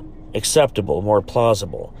more acceptable, more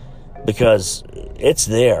plausible, because it's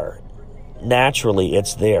there. Naturally,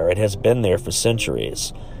 it's there. It has been there for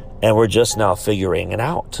centuries, and we're just now figuring it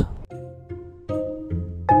out.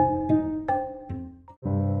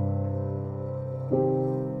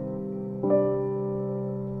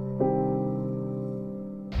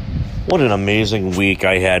 What an amazing week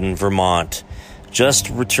I had in Vermont. Just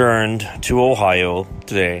returned to Ohio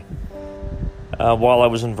today. While I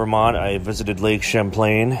was in Vermont, I visited Lake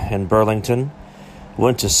Champlain and Burlington.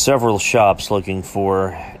 Went to several shops looking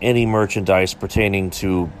for any merchandise pertaining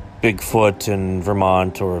to Bigfoot in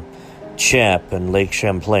Vermont or Champ in Lake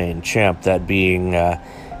Champlain. Champ, that being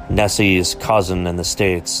Nessie's cousin in the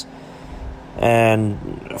States. And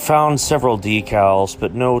found several decals,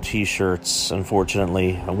 but no t-shirts,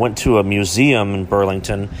 unfortunately. I went to a museum in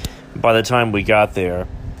Burlington. By the time we got there,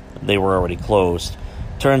 they were already closed.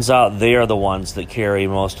 Turns out they are the ones that carry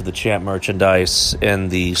most of the Champ merchandise in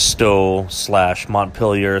the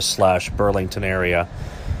Stowe/Montpelier/Burlington area.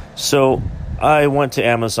 So I went to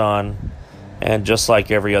Amazon, and just like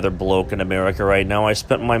every other bloke in America right now, I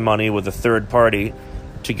spent my money with a third party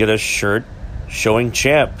to get a shirt showing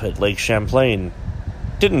Champ at Lake Champlain.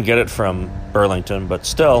 Didn't get it from Burlington, but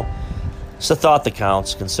still, it's a thought that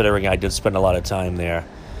counts, considering I did spend a lot of time there.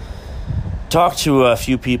 Talked to a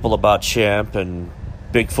few people about Champ and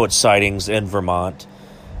Bigfoot sightings in Vermont,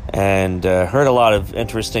 and heard a lot of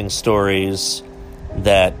interesting stories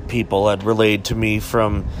that people had relayed to me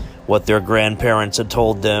from what their grandparents had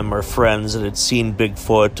told them, or friends that had seen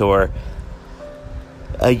Bigfoot or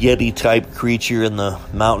a Yeti-type creature in the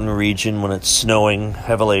mountain region when it's snowing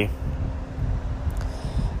heavily.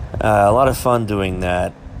 A lot of fun doing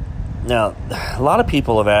that. Now, a lot of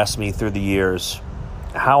people have asked me through the years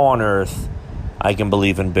how on earth I can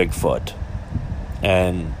believe in Bigfoot.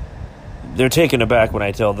 And they're taken aback when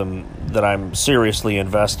I tell them that I'm seriously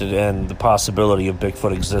invested in the possibility of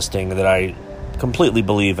Bigfoot existing, that I completely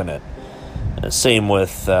believe in it. Same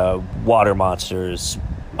with water monsters,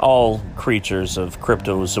 all creatures of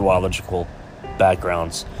cryptozoological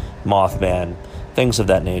backgrounds, Mothman, things of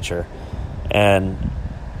that nature. And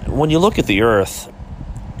when you look at the Earth,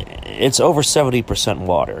 it's over 70%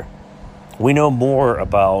 water. We know more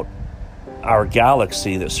about our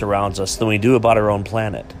galaxy that surrounds us than we do about our own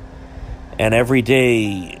planet. And every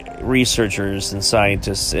day, researchers and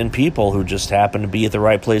scientists and people who just happen to be at the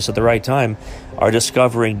right place at the right time are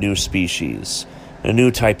discovering new species, a new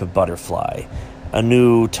type of butterfly, a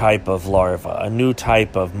new type of larva, a new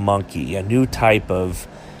type of monkey, a new type of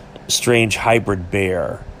strange hybrid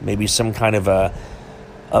bear, maybe some kind of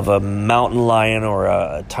a mountain lion or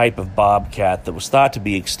a type of bobcat that was thought to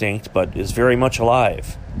be extinct but is very much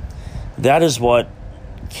alive. That is what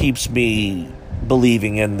keeps me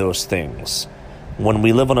believing in those things. When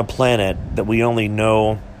we live on a planet that we only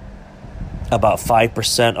know about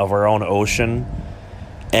 5% of our own ocean,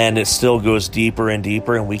 and it still goes deeper and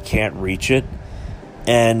deeper and we can't reach it,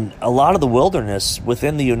 and a lot of the wilderness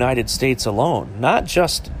within the United States alone, not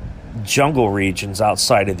just jungle regions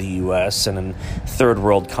outside of the U.S. and in third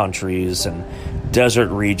world countries and desert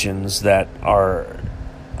regions that are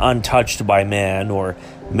untouched by man or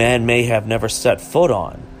man may have never set foot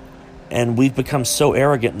on. And we've become so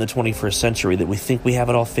arrogant in the 21st century that we think we have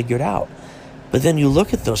it all figured out. But then you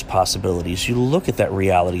look at those possibilities, you look at that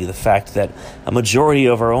reality, the fact that a majority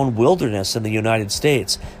of our own wilderness in the United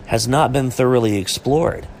States has not been thoroughly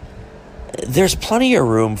explored. There's plenty of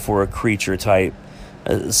room for a creature type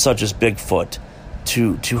such as Bigfoot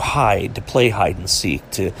to hide, to play hide and seek,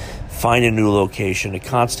 to find a new location, to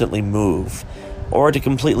constantly move, or to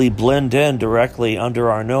completely blend in directly under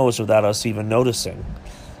our nose without us even noticing.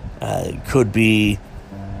 It could be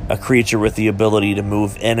a creature with the ability to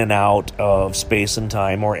move in and out of space and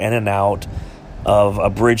time, or in and out of a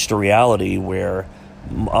bridge to reality where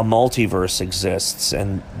a multiverse exists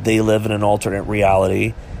and they live in an alternate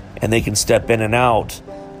reality and they can step in and out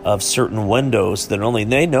of certain windows that only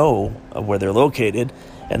they know where they're located,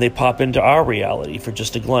 and they pop into our reality for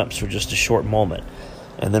just a glimpse, for just a short moment,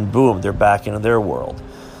 and then boom, they're back into their world.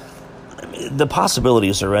 I mean, the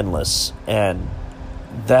possibilities are endless, and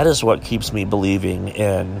that is what keeps me believing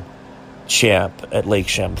in Champ at Lake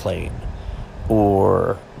Champlain,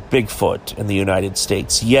 or Bigfoot in the United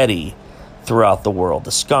States, Yeti throughout the world,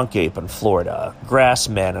 the skunk ape in Florida,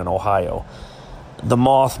 Grassman in Ohio, the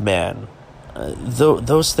Mothman.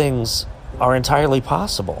 Those things are entirely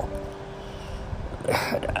possible.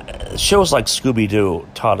 Shows like Scooby-Doo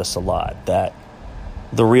taught us a lot, that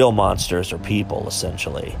the real monsters are people,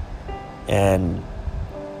 essentially. And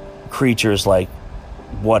creatures like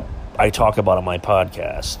what I talk about on my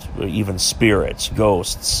podcast, even spirits,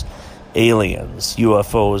 ghosts, aliens,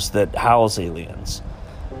 UFOs that house aliens,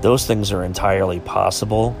 those things are entirely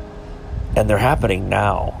possible, and they're happening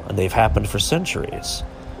now, and they've happened for centuries.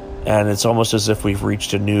 And it's almost as if we've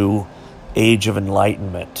reached a new age of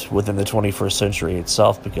enlightenment within the 21st century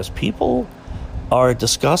itself, because people are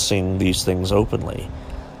discussing these things openly,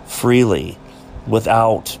 freely,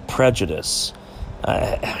 without prejudice.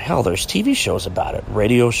 Hell, there's TV shows about it,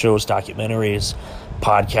 radio shows, documentaries,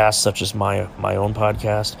 podcasts such as my own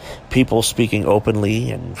podcast, people speaking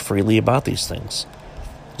openly and freely about these things.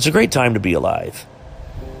 It's a great time to be alive.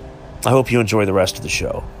 I hope you enjoy the rest of the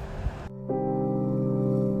show.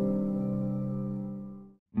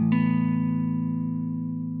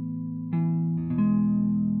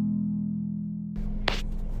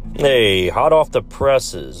 Hey, hot off the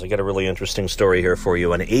presses, I got a really interesting story here for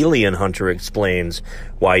you. An alien hunter explains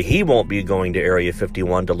why he won't be going to Area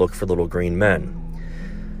 51 to look for little green men.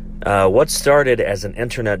 What started as an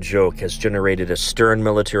internet joke has generated a stern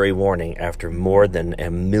military warning after more than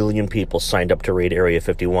 1 million people signed up to raid Area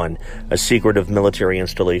 51, a secretive military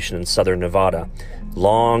installation in southern Nevada,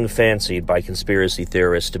 long fancied by conspiracy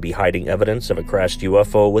theorists to be hiding evidence of a crashed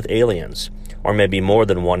UFO with aliens, or maybe more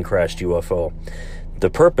than one crashed UFO. The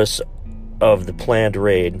purpose of the planned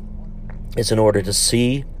raid is in order to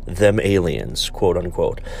see them aliens, quote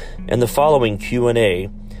unquote. In the following Q&A,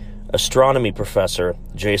 astronomy professor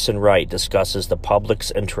Jason Wright discusses the public's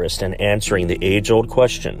interest in answering the age-old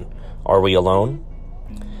question, are we alone?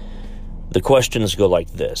 The questions go like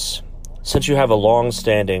this. Since you have a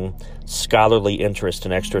long-standing scholarly interest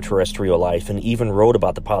in extraterrestrial life and even wrote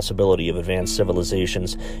about the possibility of advanced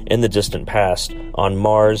civilizations in the distant past on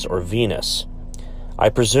Mars or Venus, I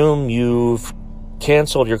presume you've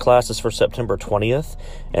canceled your classes for September 20th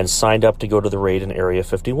and signed up to go to the raid in Area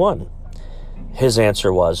 51. His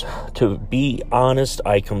answer was, to be honest,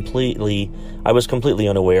 I was completely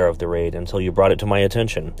unaware of the raid until you brought it to my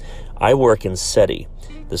attention. I work in SETI,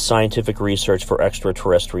 the Scientific Research for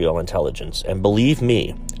Extraterrestrial Intelligence, and believe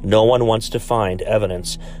me, no one wants to find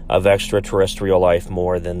evidence of extraterrestrial life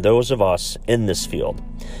more than those of us in this field.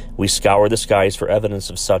 We scour the skies for evidence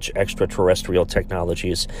of such extraterrestrial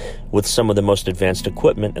technologies with some of the most advanced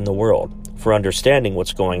equipment in the world for understanding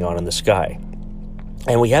what's going on in the sky.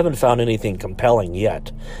 And we haven't found anything compelling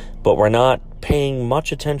yet, but we're not paying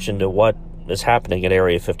much attention to what is happening at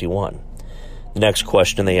Area 51. The next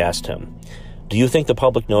question they asked him, do you think the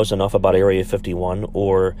public knows enough about Area 51,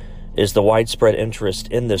 or is the widespread interest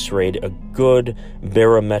in this raid a good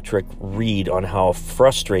barometric read on how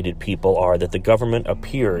frustrated people are that the government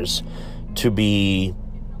appears to be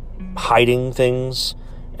hiding things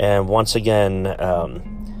and once again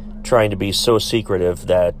trying to be so secretive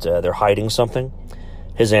that they're hiding something?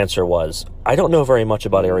 His answer was, I don't know very much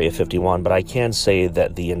about Area 51, but I can say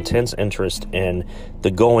that the intense interest in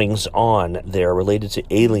the goings-on there related to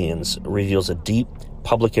aliens reveals a deep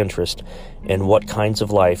public interest in what kinds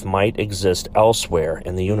of life might exist elsewhere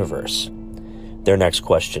in the universe. Their next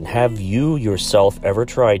question, have you yourself ever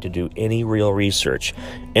tried to do any real research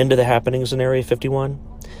into the happenings in Area 51?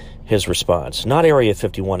 His response, not Area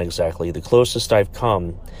 51 exactly. The closest I've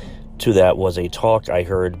come to that was a talk I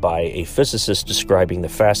heard by a physicist describing the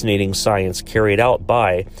fascinating science carried out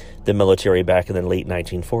by the military back in the late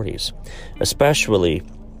 1940s, especially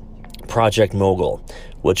Project Mogul,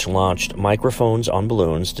 which launched microphones on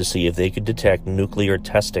balloons to see if they could detect nuclear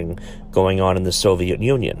testing going on in the Soviet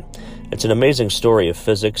Union. It's an amazing story of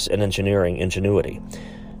physics and engineering ingenuity.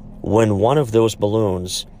 When one of those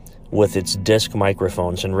balloons with its disc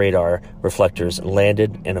microphones and radar reflectors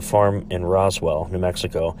landed in a farm in Roswell, New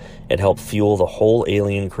Mexico, it helped fuel the whole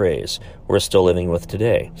alien craze we're still living with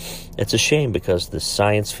today. It's a shame because the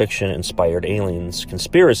science fiction-inspired aliens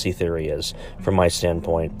conspiracy theory is, from my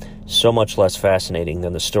standpoint, so much less fascinating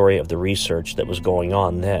than the story of the research that was going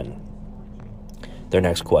on then. Their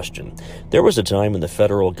next question. There was a time when the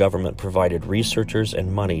federal government provided researchers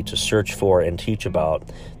and money to search for and teach about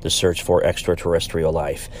the search for extraterrestrial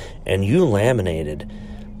life, and you laminated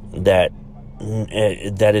that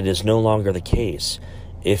it is no longer the case.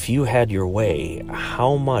 If you had your way,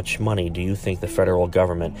 how much money do you think the federal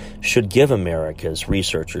government should give America's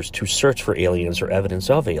researchers to search for aliens or evidence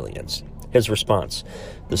of aliens? His response,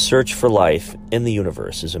 the search for life in the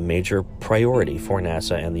universe is a major priority for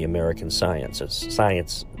NASA and the American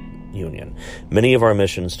Science Union. Many of our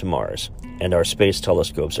missions to Mars and our space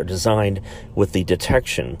telescopes are designed with the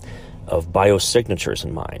detection of biosignatures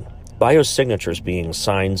in mind. Biosignatures being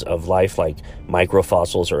signs of life like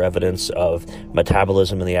microfossils or evidence of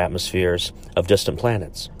metabolism in the atmospheres of distant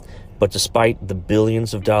planets. But despite the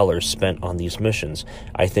billions of dollars spent on these missions,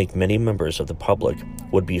 I think many members of the public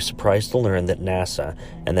would be surprised to learn that NASA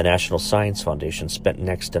and the National Science Foundation spent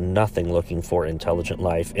next to nothing looking for intelligent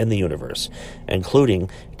life in the universe, including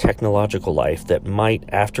technological life that might,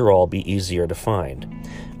 after all, be easier to find.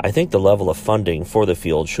 I think the level of funding for the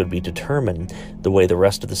field should be determined the way the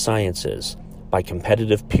rest of the science is, by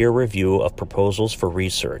competitive peer review of proposals for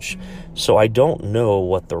research. So I don't know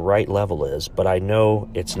what the right level is, but I know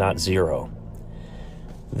it's not zero.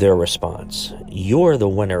 Their response, you're the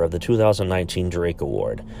winner of the 2019 Drake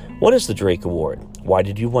Award. What is the Drake Award? Why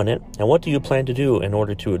did you win it? And what do you plan to do in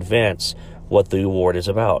order to advance what the award is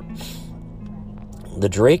about? The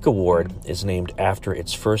Drake Award is named after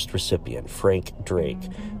its first recipient, Frank Drake,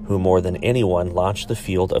 who more than anyone launched the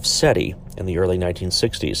field of SETI in the early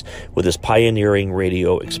 1960s with his pioneering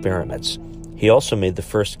radio experiments. He also made the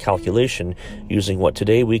first calculation using what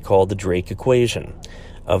today we call the Drake equation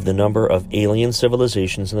of the number of alien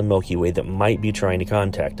civilizations in the Milky Way that might be trying to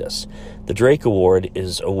contact us. The Drake Award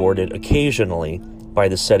is awarded occasionally by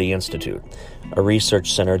the SETI Institute, a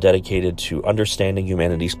research center dedicated to understanding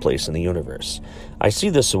humanity's place in the universe. I see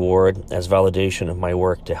this award as validation of my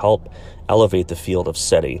work to help elevate the field of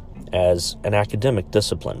SETI as an academic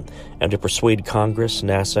discipline and to persuade Congress,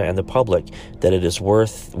 NASA, and the public that it is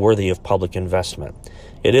worthy of public investment.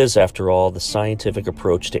 It is, after all, the scientific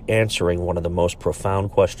approach to answering one of the most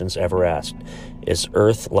profound questions ever asked. Is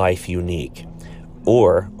Earth life unique?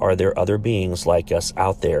 Or are there other beings like us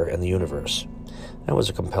out there in the universe? That was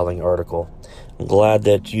a compelling article. I'm glad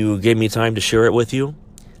that you gave me time to share it with you.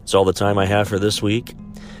 It's all the time I have for this week.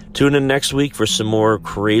 Tune in next week for some more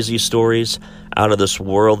crazy stories, out of this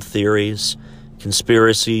world theories,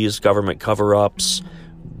 conspiracies, government cover-ups,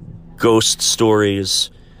 ghost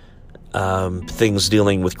stories, things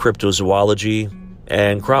dealing with cryptozoology,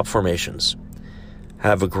 and crop formations.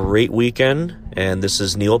 Have a great weekend, and this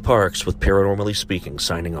is Neil Parks with Paranormally Speaking,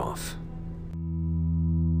 signing off.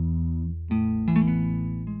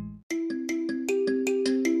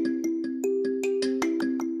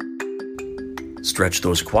 Stretch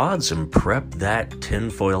those quads and prep that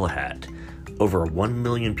tinfoil hat. Over 1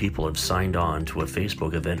 million people have signed on to a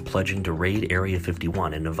Facebook event pledging to raid Area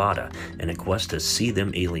 51 in Nevada in a quest to see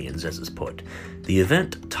them aliens, as is put. The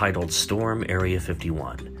event, titled Storm Area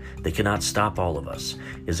 51, They Cannot Stop All of Us,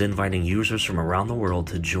 is inviting users from around the world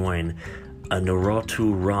to join a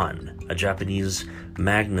Naruto Run, a Japanese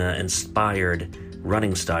manga-inspired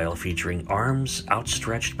running style featuring arms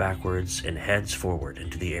outstretched backwards and heads forward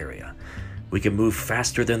into the area. We can move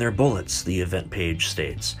faster than their bullets, the event page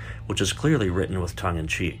states, which is clearly written with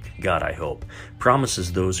tongue-in-cheek, God I hope,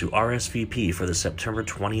 promises those who RSVP for the September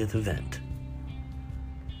 20th event.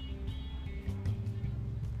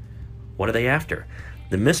 What are they after?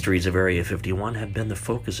 The mysteries of Area 51 have been the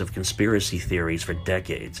focus of conspiracy theories for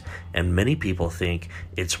decades, and many people think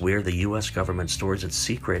it's where the U.S. government stores its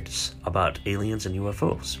secrets about aliens and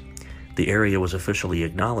UFOs. The area was officially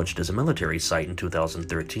acknowledged as a military site in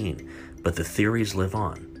 2013, but the theories live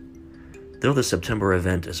on. Though the September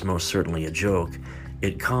event is most certainly a joke,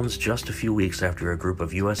 it comes just a few weeks after a group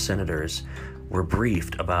of U.S. senators were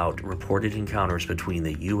briefed about reported encounters between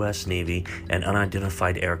the U.S. Navy and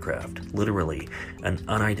unidentified aircraft, literally an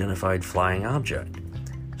unidentified flying object.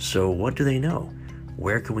 So what do they know?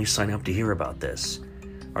 Where can we sign up to hear about this?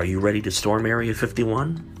 Are you ready to storm Area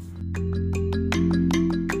 51?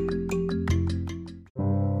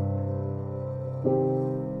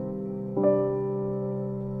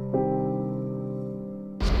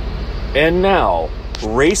 And now,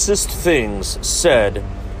 racist things said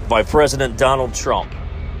by President Donald Trump.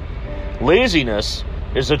 Laziness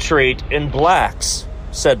is a trait in blacks,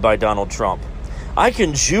 said by Donald Trump. I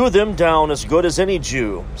can Jew them down as good as any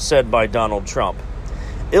Jew, said by Donald Trump.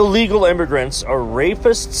 Illegal immigrants are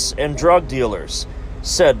rapists and drug dealers,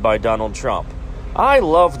 said by Donald Trump. I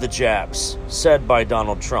love the Japs, said by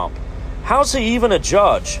Donald Trump. How's he even a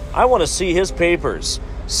judge? I want to see his papers,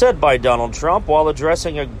 said by Donald Trump while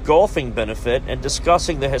addressing a golfing benefit and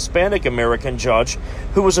discussing the Hispanic American judge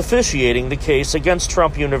who was officiating the case against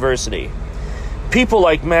Trump University. People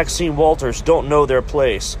like Maxine Walters don't know their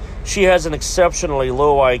place. She has an exceptionally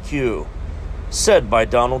low IQ, said by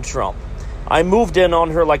Donald Trump. I moved in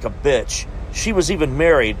on her like a bitch. She was even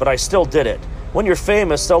married, but I still did it. When you're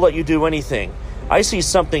famous, they'll let you do anything. I see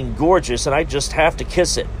something gorgeous and I just have to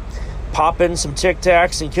kiss it. Pop in some Tic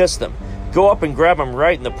Tacs and kiss them. Go up and grab him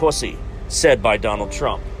right in the pussy, said by Donald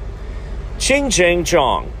Trump. Ching Chang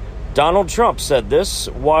Chong. Donald Trump said this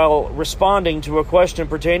while responding to a question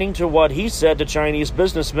pertaining to what he said to Chinese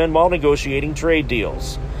businessmen while negotiating trade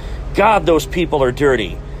deals. God, those people are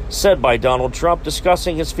dirty, said by Donald Trump,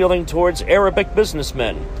 discussing his feeling towards Arabic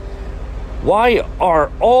businessmen. Why are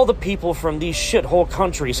all the people from these shithole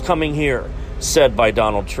countries coming here, said by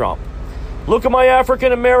Donald Trump. Look at my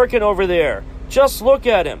African American over there. Just look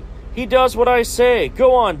at him. He does what I say.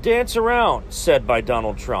 Go on, dance around, said by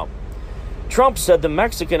Donald Trump. Trump said the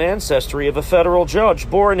Mexican ancestry of a federal judge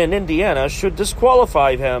born in Indiana should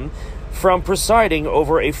disqualify him from presiding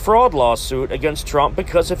over a fraud lawsuit against Trump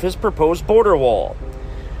because of his proposed border wall.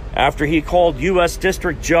 After he called U.S.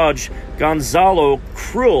 District Judge Gonzalo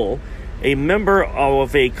Cruel a member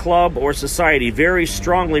of a club or society very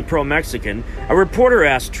strongly pro-Mexican, a reporter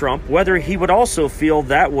asked Trump whether he would also feel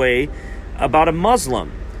that way about a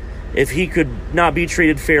Muslim if he could not be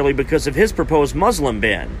treated fairly because of his proposed Muslim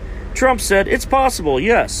ban. Trump said, it's possible,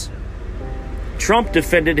 yes. Trump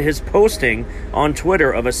defended his posting on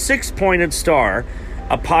Twitter of a 6-pointed star,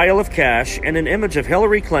 a pile of cash, and an image of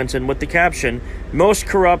Hillary Clinton with the caption, most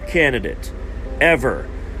corrupt candidate ever.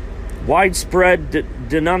 Widespread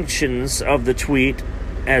denunciations of the tweet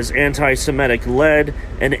as anti-Semitic led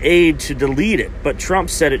an aide to delete it, but Trump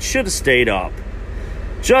said it should have stayed up.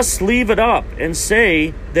 Just leave it up and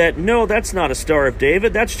say that, no, that's not a Star of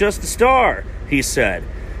David, that's just a star, he said.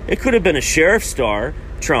 It could have been a sheriff's star,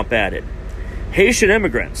 Trump added. Haitian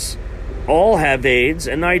immigrants all have AIDS,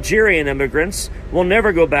 and Nigerian immigrants will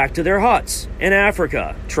never go back to their huts in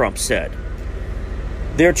Africa, Trump said.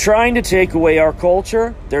 They're trying to take away our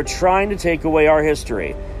culture, they're trying to take away our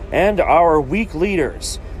history, and our weak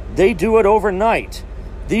leaders. They do it overnight.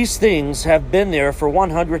 These things have been there for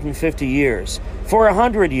 150 years. For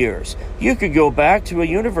 100 years. You could go back to a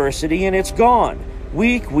university and it's gone.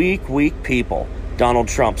 Weak, weak, weak people, Donald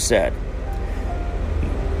Trump said.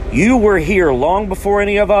 You were here long before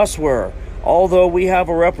any of us were, although we have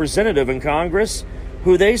a representative in Congress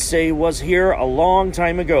who they say was here a long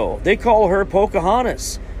time ago. They call her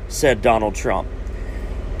Pocahontas, said Donald Trump.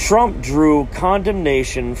 Trump drew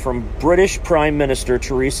condemnation from British Prime Minister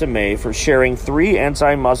Theresa May for sharing 3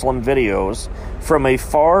 anti-Muslim videos from a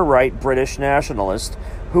far-right British nationalist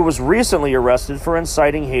who was recently arrested for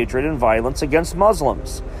inciting hatred and violence against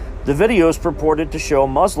Muslims. The videos purported to show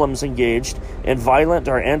Muslims engaged in violent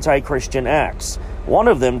or anti-Christian acts. One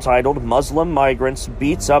of them, titled "Muslim Migrants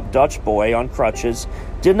Beats Up Dutch Boy on Crutches,"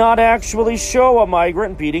 did not actually show a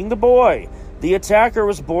migrant beating the boy. The attacker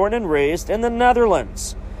was born and raised in the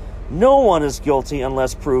Netherlands. No one is guilty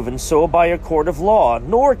unless proven so by a court of law,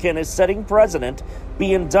 nor can a sitting president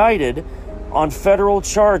be indicted on federal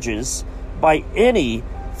charges by any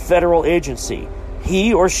federal agency.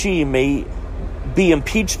 He or she may be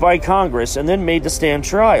impeached by Congress and then made to stand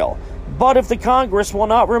trial. But if the Congress will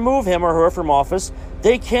not remove him or her from office,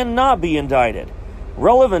 they cannot be indicted.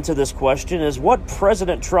 Relevant to this question is what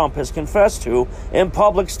President Trump has confessed to in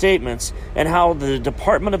public statements and how the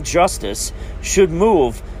Department of Justice should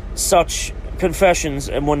move such confessions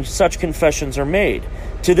and when such confessions are made.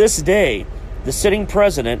 To this day, the sitting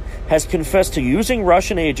president has confessed to using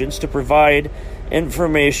Russian agents to provide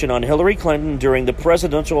information on Hillary Clinton during the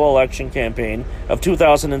presidential election campaign of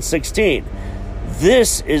 2016.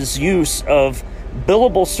 This is use of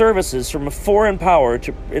billable services from a foreign power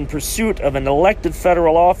in pursuit of an elected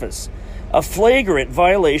federal office, a flagrant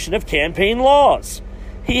violation of campaign laws.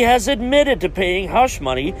 He has admitted to paying hush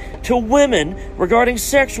money to women regarding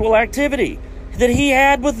sexual activity that he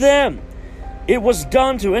had with them. It was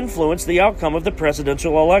done to influence the outcome of the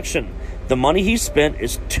presidential election. The money he spent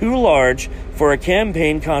is too large for a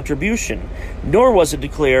campaign contribution, nor was it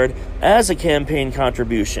declared as a campaign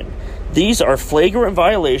contribution. These are flagrant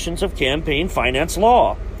violations of campaign finance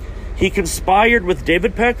law. He conspired with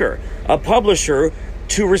David Pecker, a publisher,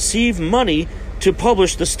 to receive money to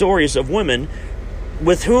publish the stories of women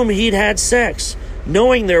with whom he'd had sex,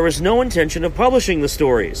 knowing there was no intention of publishing the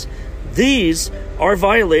stories. These are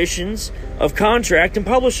violations of contract and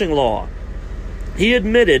publishing law. He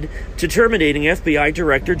admitted to terminating FBI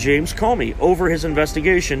Director James Comey over his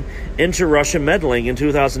investigation into Russian meddling in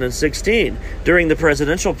 2016 during the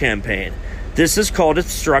presidential campaign. This is called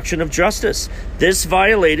obstruction of justice. This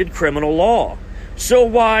violated criminal law. So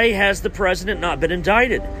why has the president not been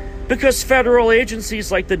indicted? Because federal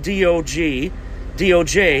agencies like the DOJ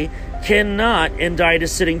cannot indict a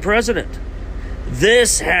sitting president.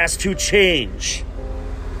 This has to change.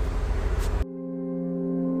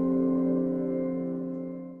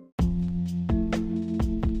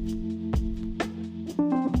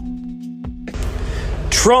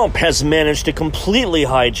 Trump has managed to completely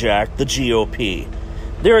hijack the GOP.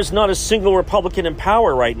 There is not a single Republican in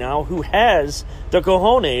power right now who has the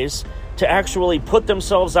cojones to actually put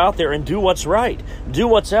themselves out there and do what's right, do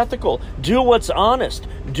what's ethical, do what's honest,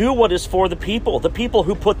 do what is for the people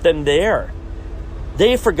who put them there.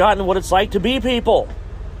 They've forgotten what it's like to be people.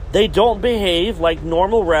 They don't behave like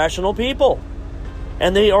normal, rational people.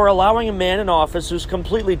 And they are allowing a man in office who's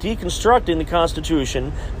completely deconstructing the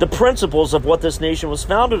Constitution, the principles of what this nation was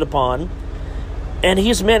founded upon, and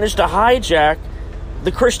he's managed to hijack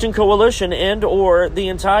the Christian coalition and or the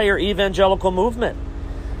entire evangelical movement.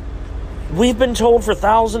 We've been told for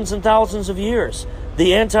thousands and thousands of years,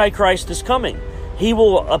 the Antichrist is coming. He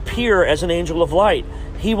will appear as an angel of light.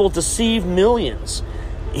 He will deceive millions.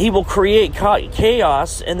 He will create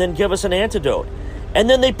chaos and then give us an antidote. And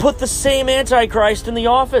then they put the same Antichrist in the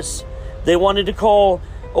office. They wanted to call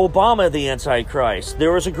Obama the Antichrist.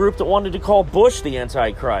 There was a group that wanted to call Bush the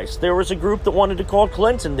Antichrist. There was a group that wanted to call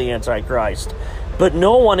Clinton the Antichrist. But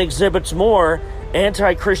no one exhibits more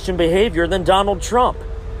anti-Christian behavior than Donald Trump.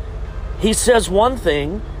 He says one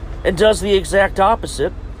thing and does the exact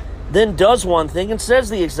opposite, then does one thing and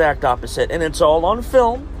says the exact opposite. And it's all on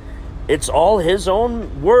film. It's all his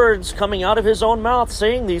own words coming out of his own mouth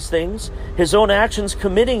saying these things, his own actions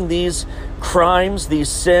committing these crimes, these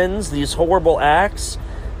sins, these horrible acts,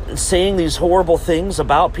 saying these horrible things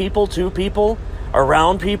about people, to people,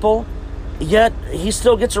 around people. Yet he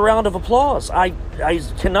still gets a round of applause. I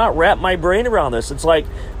cannot wrap my brain around this. It's like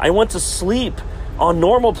I went to sleep on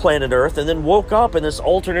normal planet Earth and then woke up in this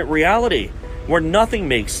alternate reality where nothing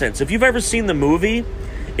makes sense. If you've ever seen the movie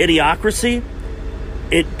Idiocracy,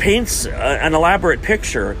 it paints an elaborate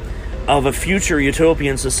picture of a future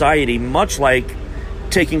utopian society, much like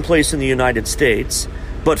taking place in the United States,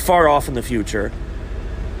 but far off in the future.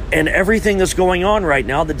 And everything that's going on right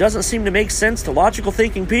now that doesn't seem to make sense to logical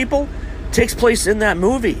thinking people takes place in that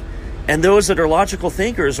movie. And those that are logical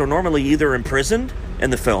thinkers are normally either imprisoned in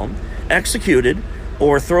the film, executed,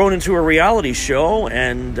 or thrown into a reality show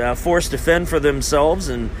and forced to fend for themselves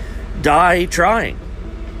and die trying.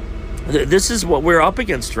 This is what we're up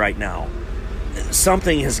against right now.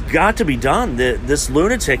 something has got to be done. This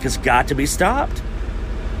lunatic has got to be stopped.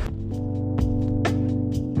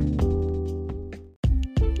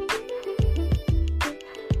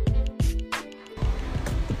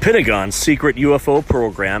 The Pentagon's secret UFO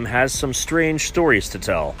program has some strange stories to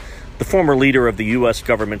tell. The former leader of the U.S.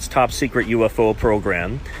 government's top secret UFO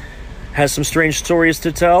program has some strange stories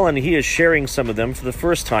to tell, and he is sharing some of them for the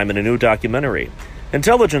first time in a new documentary.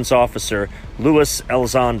 Intelligence officer Luis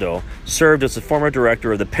Elizondo served as the former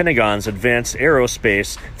director of the Pentagon's Advanced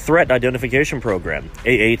Aerospace Threat Identification Program,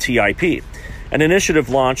 AATIP, an initiative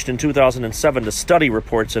launched in 2007 to study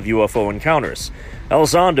reports of UFO encounters.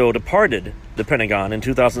 Elizondo departed the Pentagon in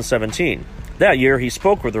 2017. That year, he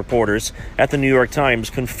spoke with reporters at the New York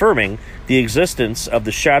Times, confirming the existence of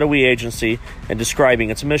the shadowy agency and describing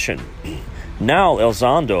its mission. Now,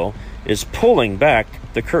 Elizondo is pulling back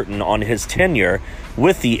the curtain on his tenure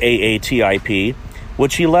with the AATIP,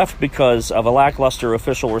 which he left because of a lackluster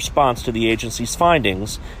official response to the agency's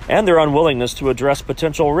findings and their unwillingness to address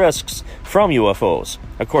potential risks from UFOs,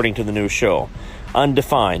 according to the new show,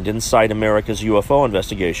 Undefined: Inside America's UFO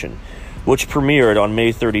Investigation, which premiered on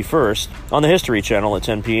May 31st on the History Channel at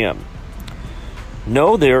 10 p.m.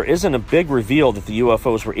 No, there isn't a big reveal that the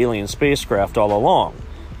UFOs were alien spacecraft all along,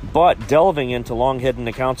 but delving into long-hidden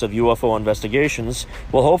accounts of UFO investigations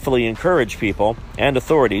will hopefully encourage people and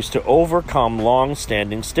authorities to overcome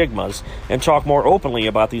long-standing stigmas and talk more openly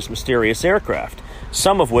about these mysterious aircraft,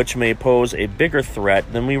 some of which may pose a bigger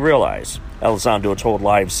threat than we realize, Elizondo told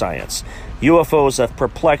Live Science. UFOs have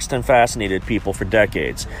perplexed and fascinated people for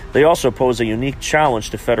decades. They also pose a unique challenge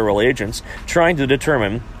to federal agents trying to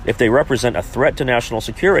determine if they represent a threat to national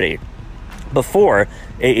security. Before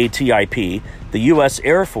AATIP, the U.S.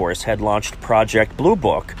 Air Force had launched Project Blue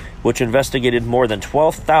Book, which investigated more than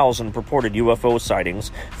 12,000 purported UFO sightings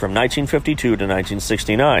from 1952 to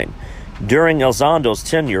 1969. During Elizondo's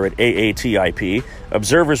tenure at AATIP,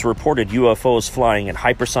 observers reported UFOs flying at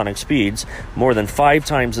hypersonic speeds, more than 5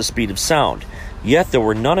 times the speed of sound. Yet there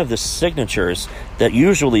were none of the signatures that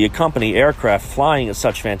usually accompany aircraft flying at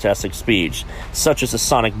such fantastic speeds, such as a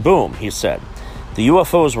sonic boom, he said. The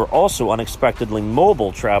UFOs were also unexpectedly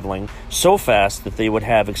mobile, traveling so fast that they would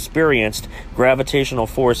have experienced gravitational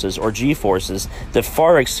forces, or G-forces, that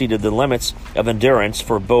far exceeded the limits of endurance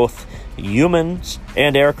for both humans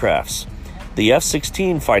and aircrafts. The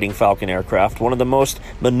F-16 Fighting Falcon aircraft, one of the most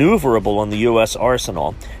maneuverable in the U.S.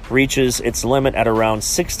 arsenal, reaches its limit at around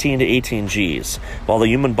 16 to 18 Gs, while the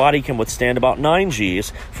human body can withstand about 9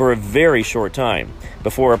 Gs for a very short time,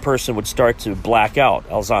 before a person would start to black out,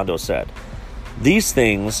 Elizondo said. These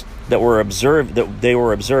things that they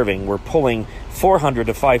were observing were pulling 400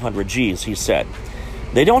 to 500 Gs, he said.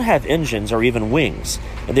 They don't have engines or even wings,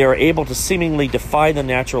 and they are able to seemingly defy the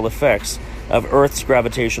natural effects of Earth's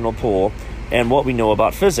gravitational pull and what we know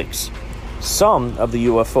about physics. Some of the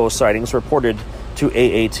UFO sightings reported to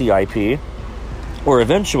AATIP were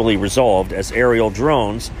eventually resolved as aerial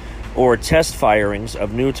drones or test firings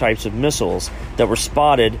of new types of missiles that were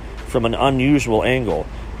spotted from an unusual angle.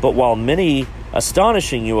 But while many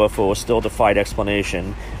astonishing UFOs still defied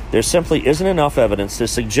explanation, there simply isn't enough evidence to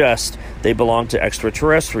suggest they belong to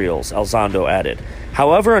extraterrestrials, Elizondo added.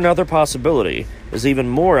 However, another possibility is even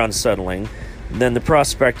more unsettling than the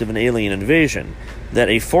prospect of an alien invasion, that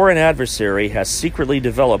a foreign adversary has secretly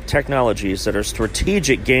developed technologies that are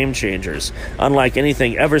strategic game changers, unlike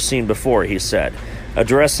anything ever seen before, he said.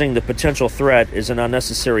 Addressing the potential threat is an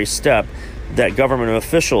unnecessary step that government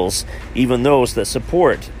officials, even those that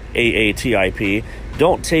support AATIP,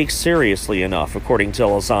 don't take seriously enough, according to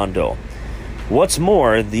Elizondo. What's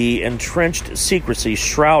more, the entrenched secrecy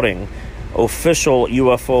shrouding official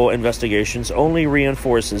UFO investigations only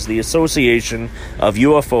reinforces the association of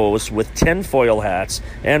UFOs with tinfoil hats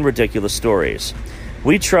and ridiculous stories.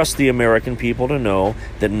 We trust the American people to know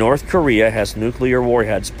that North Korea has nuclear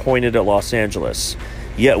warheads pointed at Los Angeles.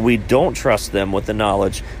 Yet we don't trust them with the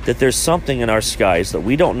knowledge that there's something in our skies that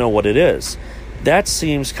we don't know what it is. That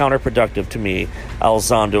seems counterproductive to me,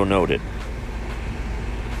 Elizondo noted.